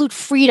absolute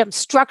freedom.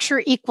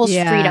 Structure equals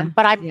freedom,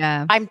 but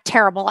I'm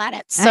terrible at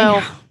it.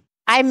 So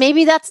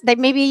maybe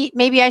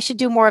I should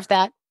do more of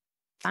that.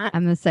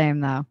 I'm the same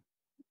though.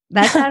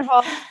 That's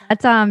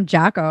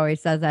Jocko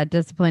always says that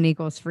discipline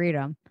equals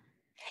freedom.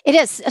 It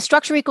is. A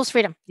structure equals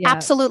freedom. Yeah.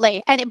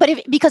 Absolutely.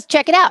 Because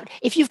check it out.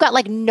 If you've got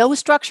like no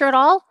structure at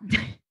all,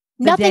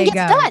 nothing gets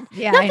done.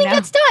 Yeah, nothing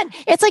gets done.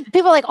 It's like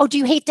people are like, oh, do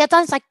you hate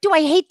deadlines? Like, do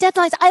I hate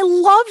deadlines? I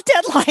love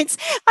deadlines.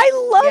 I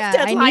love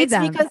deadlines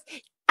because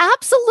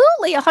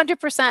absolutely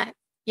 100%.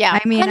 Yeah.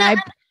 I mean,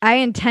 I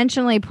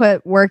intentionally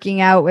put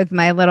working out with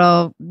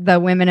the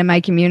women in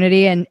my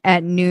community and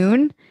at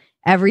noon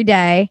every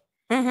day.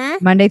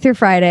 Mm-hmm. Monday through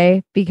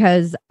Friday,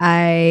 because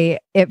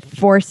it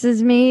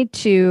forces me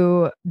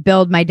to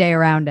build my day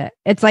around it.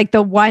 It's like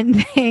the one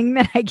thing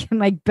that I can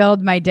like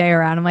build my day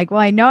around. I'm like,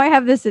 well, I know I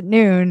have this at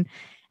noon,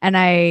 and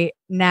I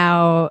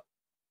now,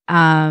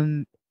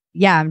 I'm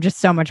just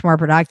so much more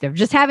productive.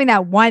 Just having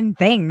that one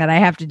thing that I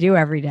have to do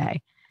every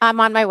day. I'm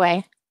on my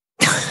way.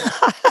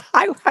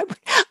 I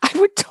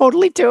would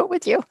totally do it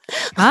with you.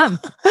 Come.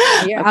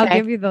 Yeah, I'll Okay.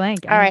 give you the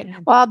link. All right.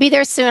 Well, I'll be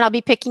there soon. I'll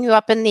be picking you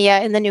up in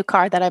the new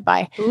car that I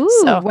buy. Ooh,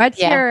 So, what's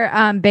your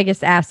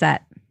biggest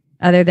asset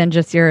other than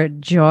just your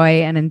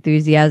joy and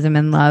enthusiasm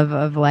and love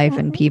of life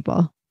and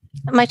people?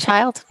 My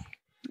child.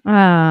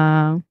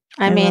 Oh,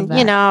 I mean,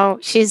 you know,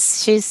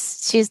 she's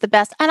the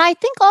best. And I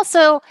think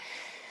also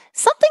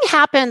something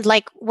happened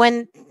like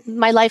when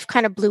my life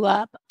kind of blew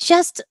up.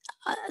 Just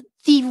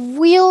the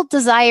real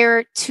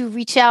desire to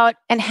reach out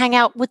and hang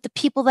out with the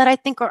people that I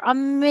think are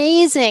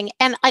amazing.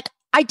 And like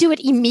I do it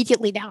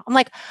immediately now. I'm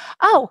like,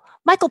 oh,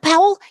 Michael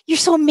Powell, you're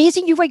so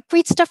amazing. You write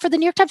great stuff for the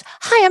New York Times.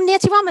 Hi, I'm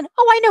Nancy Rommelman.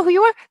 Oh, I know who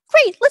you are.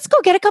 Great. Let's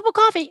go get a cup of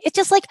coffee. It's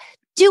just like,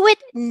 do it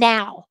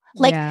now.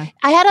 Like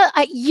I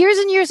had years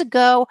and years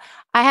ago,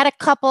 I had a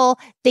couple,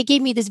 they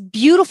gave me this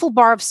beautiful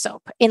bar of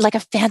soap in like a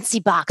fancy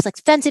box, like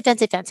fancy.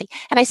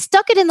 And I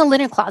stuck it in the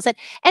linen closet.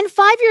 And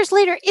 5 years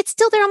later, it's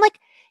still there. I'm like,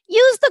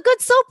 use the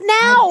good soap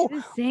now.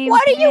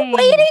 What are you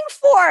waiting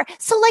for?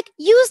 So like,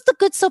 use the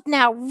good soap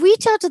now.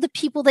 Reach out to the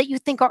people that you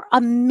think are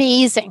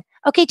amazing.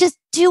 Okay, just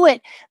do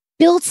it.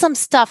 Build some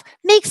stuff.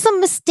 Make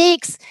some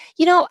mistakes.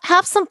 You know,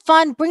 have some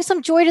fun. Bring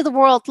some joy to the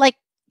world. Like,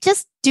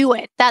 just do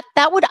it. That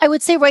would, I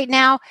would say right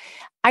now,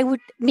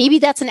 maybe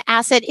that's an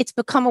asset. It's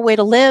become a way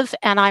to live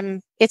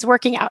and it's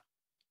working out.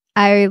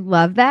 I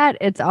love that.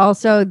 It's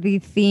also the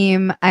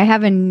theme. I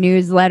have a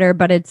newsletter,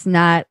 but it's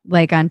not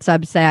like on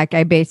Substack.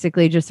 I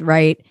basically just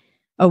write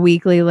a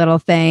weekly little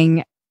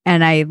thing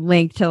and I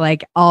link to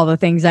like all the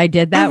things I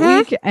did that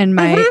week. And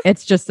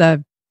it's just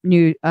a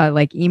new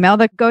like email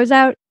that goes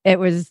out. It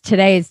was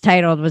today's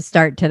titled was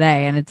Start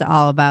Today. And it's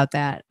all about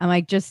that. I'm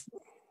like, just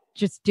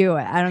do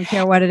it. I don't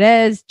care what it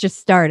is. Just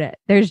start it.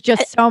 There's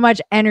just so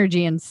much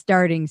energy in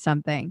starting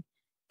something.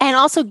 And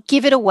also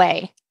give it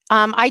away.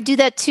 I do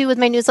that too with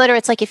my newsletter.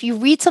 It's like if you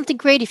read something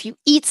great, if you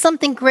eat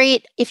something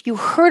great, if you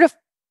heard a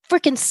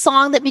freaking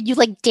song that made you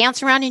like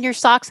dance around in your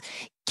socks,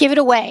 give it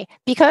away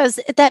because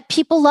that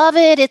people love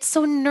it. It's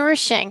so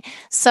nourishing.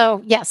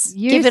 So yes,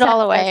 give it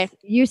all away.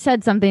 You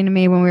said something to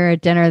me when we were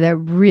at dinner that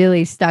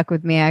really stuck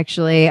with me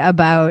actually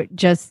about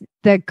just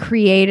the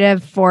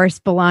creative force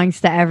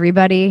belongs to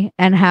everybody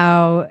and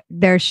how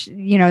there's,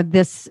 you know,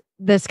 this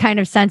kind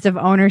of sense of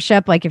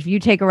ownership. Like if you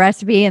take a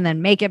recipe and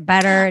then make it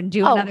better and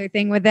do another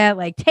thing with it,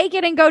 like take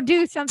it and go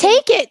do something.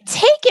 Take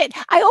it.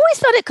 I always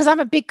found it because I'm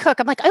a big cook.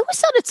 I'm like, I always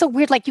found it so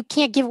weird. Like you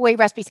can't give away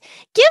recipes.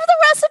 Give the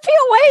recipe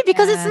away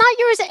because it's not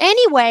yours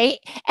anyway.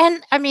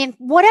 And I mean,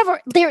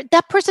 whatever,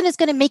 that person is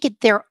going to make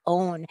it their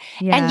own.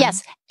 Yeah. And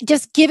yes,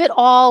 just give it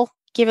all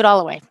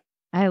away.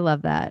 I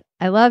love that.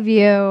 I love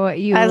you.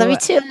 I love you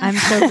too. I'm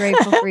so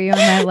grateful for you in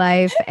my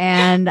life.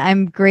 And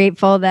I'm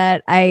grateful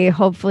that I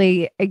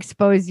hopefully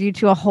expose you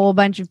to a whole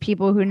bunch of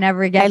people who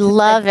never get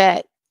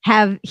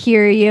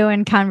hear you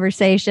in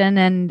conversation.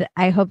 And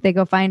I hope they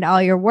go find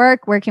all your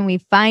work. Where can we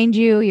find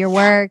you, your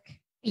work?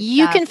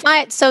 You can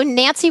find, so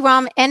Nancy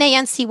Rom,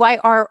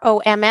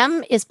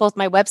 NancyRomm is both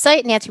my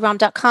website,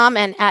 nancyrom.com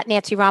and at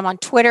Nancy Rom on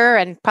Twitter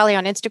and probably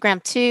on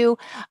Instagram too.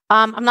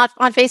 I'm not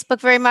on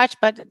Facebook very much,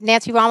 but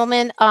Nancy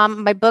Rommelman,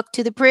 my book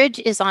To the Bridge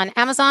is on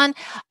Amazon.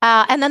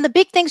 And then the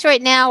big things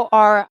right now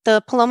are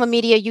the Paloma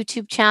Media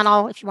YouTube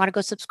channel, if you want to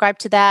go subscribe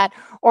to that,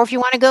 or if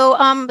you want to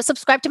go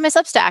subscribe to my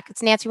Substack,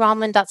 it's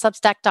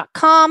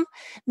nancyrommelman.substack.com.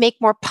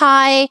 Make more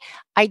pie.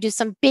 I do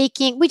some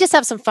baking. We just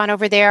have some fun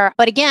over there.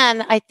 But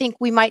again, I think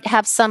we might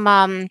have some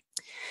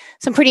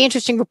pretty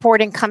interesting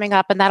reporting coming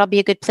up, and that'll be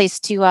a good place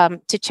to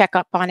check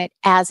up on it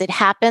as it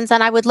happens.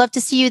 And I would love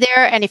to see you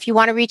there. And if you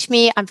want to reach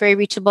me, I'm very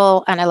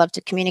reachable, and I love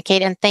to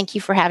communicate. And thank you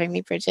for having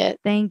me,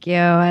 Bridget. Thank you.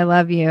 I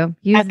love you.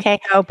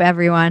 Hope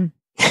everyone.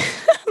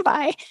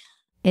 Bye.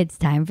 It's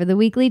time for the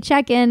weekly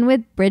check-in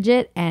with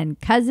Bridget and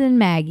cousin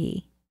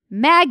Maggie.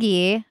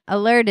 Maggie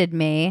alerted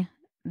me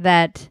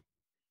that.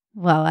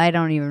 Well, I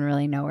don't even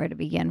really know where to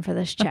begin for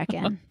this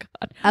check-in. Oh,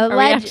 God. Are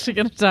we actually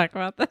going to talk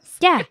about this?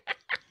 Yeah.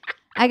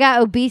 I got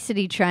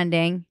obesity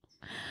trending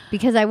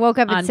because I woke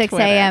up at 6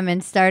 a.m.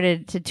 and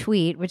started to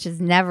tweet, which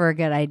is never a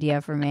good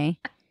idea for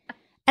me.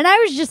 And I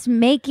was just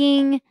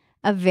making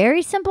a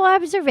very simple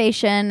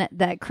observation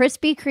that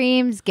Krispy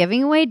Kreme's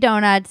giving away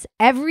donuts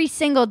every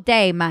single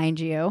day, mind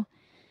you,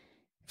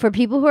 for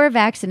people who are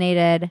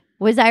vaccinated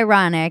was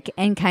ironic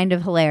and kind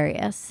of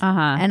hilarious.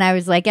 And I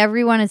was like,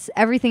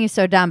 everything is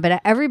so dumb, but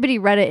everybody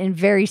read it in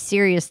very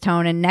serious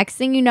tone. And next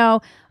thing you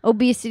know,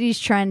 obesity's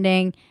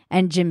trending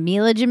and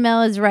Jamila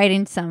Jamil is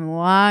writing some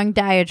long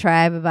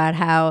diatribe about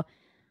how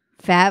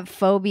fat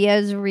phobia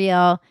is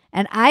real.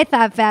 And I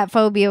thought fat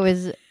phobia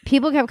was,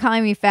 people kept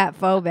calling me fat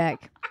phobic.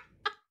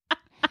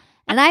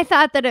 And I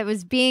thought that it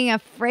was being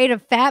afraid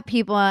of fat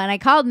people. And I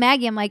called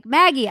Maggie. I'm like,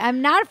 Maggie,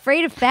 I'm not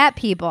afraid of fat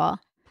people.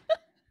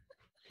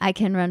 I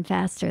can run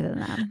faster than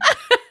them.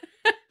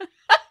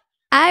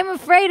 I'm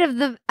afraid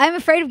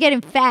of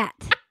getting fat.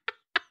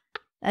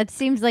 That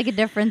seems like a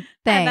different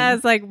thing. And I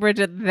was like,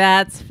 Bridget,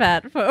 that's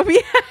fat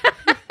phobia.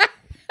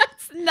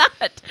 That's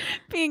not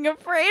being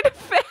afraid of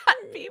fat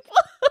people.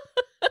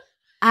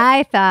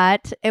 I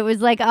thought it was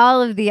like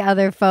all of the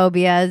other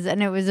phobias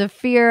and it was a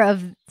fear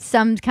of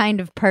some kind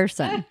of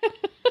person.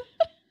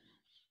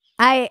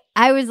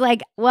 I was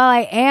like, well,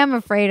 I am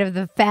afraid of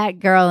the fat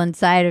girl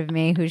inside of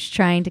me who's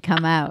trying to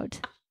come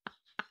out.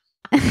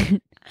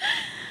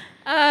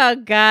 Oh,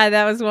 God,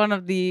 that was one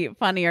of the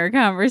funnier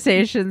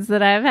conversations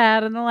that I've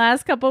had in the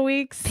last couple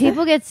weeks.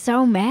 People get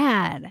so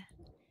mad.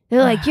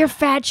 They're like, you're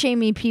fat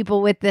shaming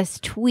people with this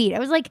tweet. I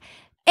was like,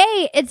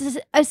 it's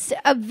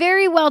a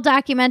very well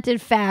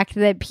documented fact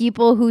that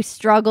people who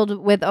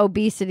struggled with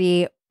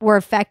obesity were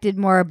affected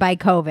more by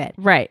COVID.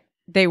 Right.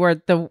 They were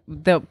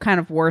the kind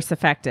of worse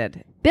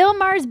affected. Bill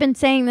Maher's been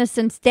saying this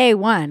since day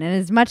one. And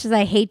as much as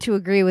I hate to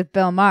agree with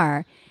Bill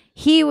Maher,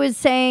 he was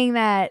saying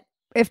that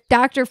if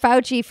Dr.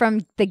 Fauci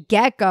from the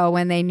get-go,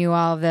 when they knew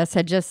all of this,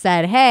 had just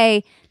said,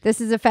 hey, this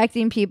is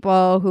affecting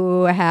people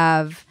who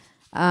have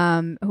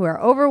who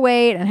are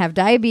overweight and have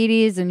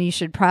diabetes, and you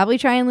should probably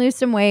try and lose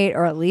some weight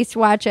or at least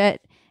watch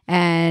it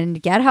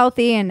and get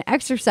healthy and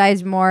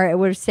exercise more, it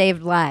would have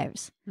saved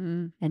lives.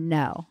 And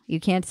no, you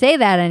can't say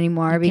that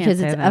anymore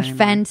because it's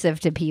offensive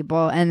to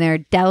people and their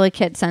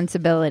delicate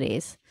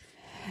sensibilities.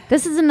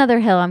 This is another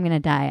hill I'm going to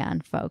die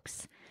on,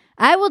 folks.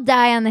 I will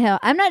die on the hill.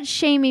 I'm not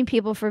shaming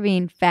people for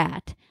being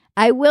fat.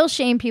 I will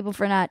shame people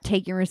for not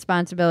taking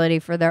responsibility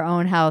for their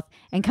own health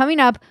and coming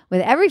up with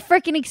every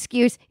freaking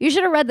excuse. You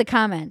should have read the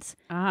comments.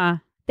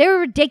 They were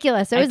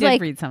ridiculous. It was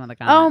like, read some of the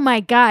comments. Oh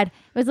my God.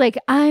 It was like,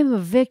 I'm a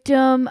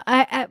victim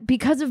I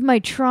because of my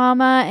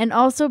trauma and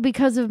also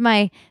because of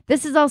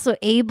this is also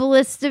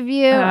ableist of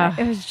you.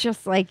 It was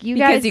just like, you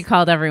guys. Because you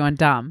called everyone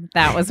dumb.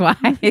 That was why.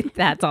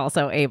 That's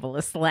also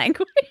ableist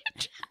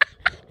language.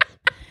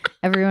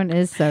 Everyone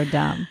is so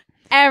dumb.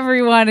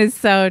 Everyone is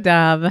so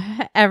dumb.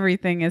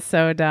 Everything is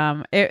so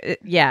dumb.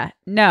 Yeah.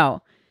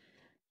 No.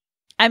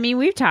 I mean,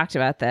 we've talked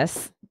about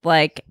this.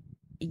 Like,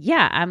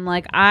 yeah, I'm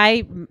like,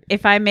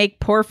 if I make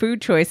poor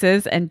food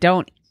choices and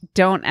don't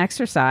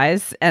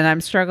exercise and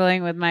I'm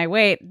struggling with my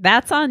weight,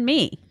 that's on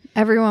me.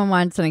 Everyone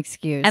wants an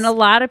excuse. And a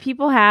lot of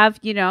people have,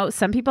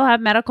 some people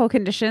have medical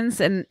conditions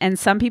and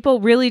some people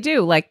really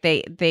do. Like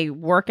they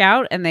work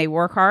out and they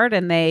work hard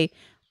and they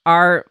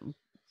are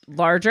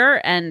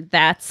larger, and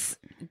that's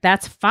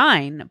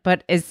fine.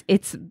 But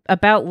it's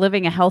about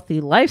living a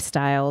healthy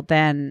lifestyle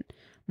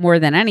more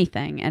than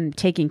anything, and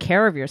taking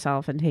care of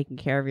yourself and taking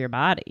care of your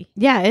body.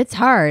 Yeah, it's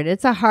hard.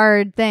 It's a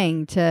hard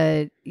thing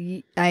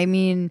I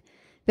mean,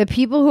 the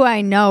people who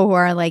I know who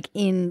are like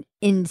in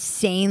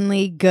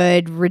insanely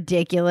good,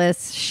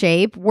 ridiculous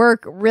shape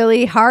work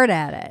really hard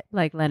at it.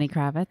 Like Lenny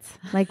Kravitz.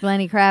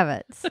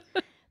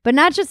 But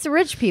not just the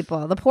rich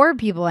people, the poor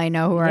people I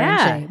know who are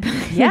in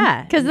shape.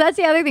 Yeah. Because that's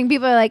the other thing.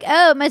 People are like,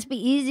 oh, it must be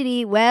easy to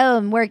eat well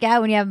and work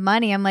out when you have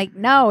money. I'm like,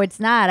 no, it's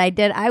not.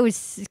 I was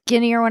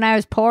skinnier when I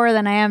was poorer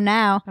than I am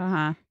now.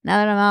 Now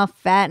that I'm all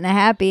fat and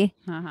happy.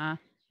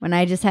 When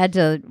I just had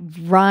to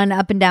run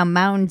up and down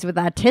mountains with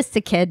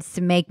autistic kids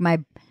to make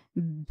my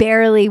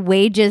barely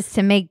wages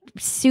to make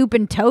soup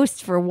and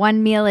toast for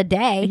one meal a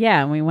day.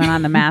 Yeah, and we went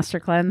on the master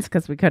cleanse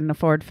because we couldn't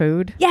afford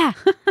food. Yeah.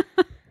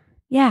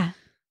 Yeah.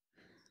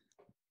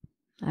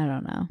 I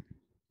don't know.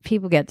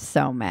 People get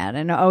so mad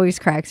and it always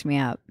cracks me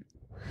up.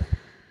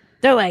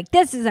 They're like,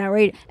 this is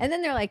outrageous. And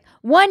then they're like,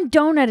 one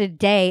donut a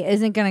day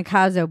isn't going to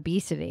cause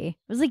obesity.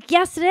 I was like,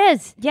 yes, it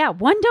is. Yeah,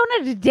 one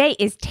donut a day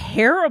is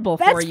terrible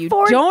for you.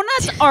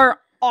 Donuts are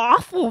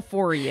awful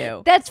for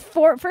you.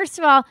 First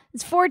of all,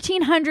 it's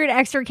 1,400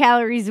 extra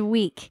calories a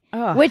week,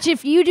 which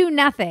if you do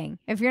nothing,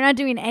 if you're not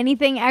doing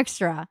anything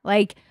extra,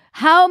 like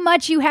how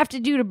much you have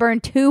to do to burn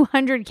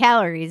 200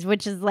 calories,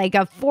 which is like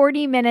a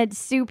 40-minute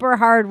super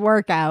hard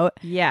workout.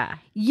 Yeah.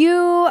 You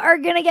are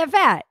going to get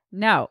fat.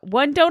 No,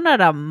 one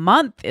donut a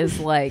month is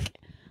like,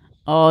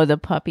 oh, the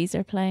puppies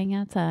are playing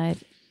outside.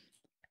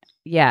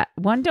 Yeah,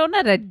 one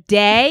donut a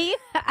day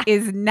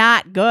is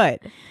not good.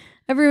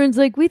 Everyone's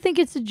like, we think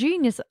it's a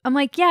genius. I'm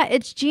like, yeah,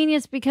 it's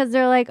genius because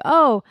they're like,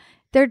 oh,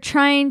 they're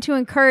trying to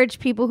encourage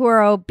people who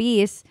are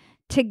obese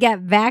to get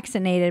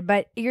vaccinated,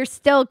 but you're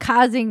still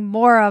causing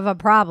more of a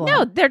problem.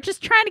 No, they're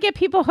just trying to get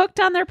people hooked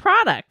on their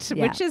product,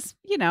 which is,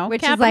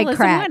 which is like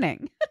crap.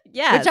 Winning.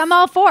 Yes. Which I'm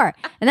all for.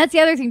 And that's the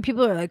other thing.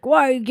 People are like,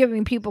 why are you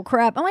giving people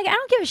crap? I'm like, I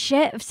don't give a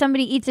shit if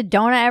somebody eats a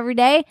donut every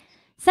day.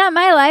 It's not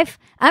my life.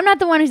 I'm not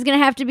the one who's going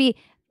to have to be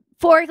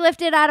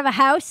forklifted out of a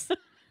house.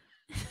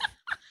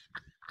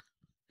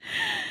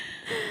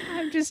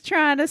 I'm just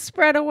trying to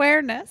spread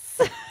awareness.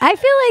 I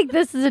feel like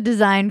this is a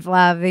design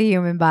flaw of the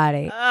human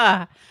body.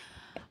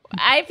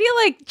 I feel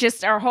like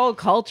just our whole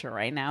culture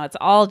right now, it's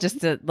all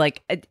just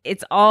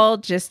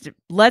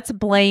let's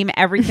blame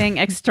everything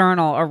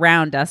external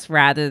around us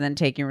rather than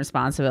taking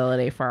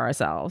responsibility for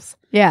ourselves.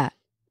 Yeah.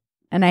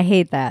 And I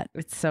hate that.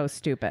 It's so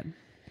stupid.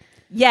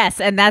 Yes,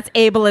 and that's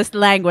ableist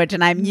language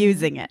and I'm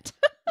using it.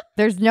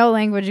 There's no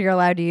language you're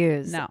allowed to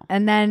use. No.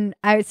 And then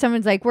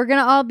someone's like, we're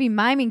going to all be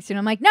miming soon.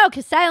 I'm like, no,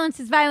 because silence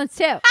is violence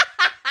too.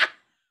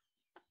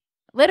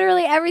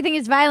 Literally everything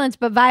is violence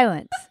but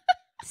violence.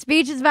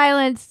 Speech is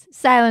violence.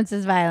 Silence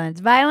is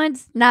violence.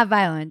 Violence, not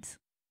violence.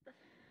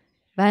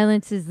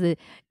 Violence is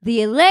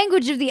the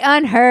language of the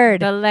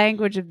unheard. The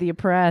language of the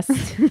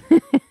oppressed.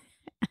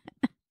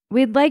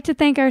 We'd like to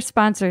thank our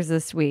sponsors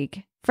this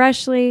week,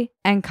 Freshly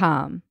and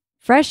Calm.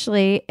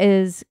 Freshly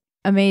is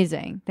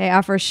amazing. They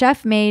offer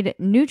chef-made,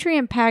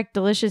 nutrient-packed,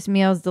 delicious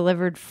meals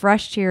delivered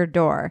fresh to your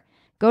door.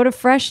 Go to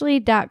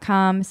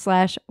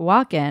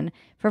freshly.com/walkin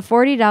for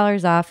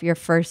 $40 off your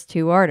first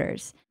 2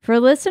 orders. For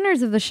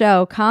listeners of the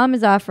show, Calm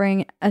is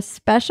offering a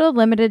special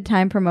limited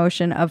time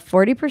promotion of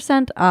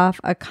 40% off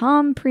a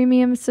Calm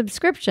premium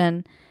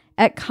subscription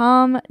at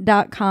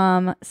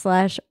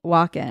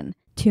calm.com/walkin.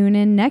 Tune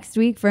in next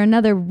week for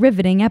another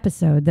riveting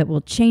episode that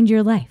will change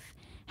your life,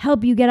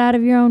 help you get out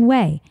of your own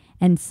way,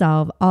 and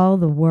solve all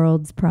the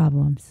world's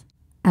problems.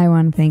 I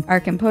want to thank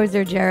our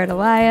composer, Jared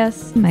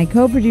Elias, my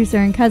co-producer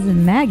and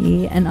cousin,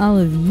 Maggie, and all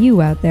of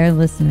you out there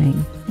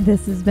listening.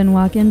 This has been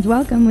Walk-Ins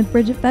Welcome with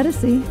Bridget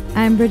Phetasy.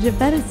 I'm Bridget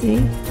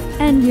Phetasy,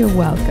 and you're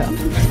welcome.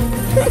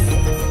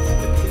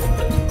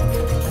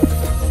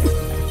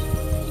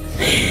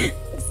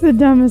 It's the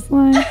dumbest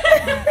line.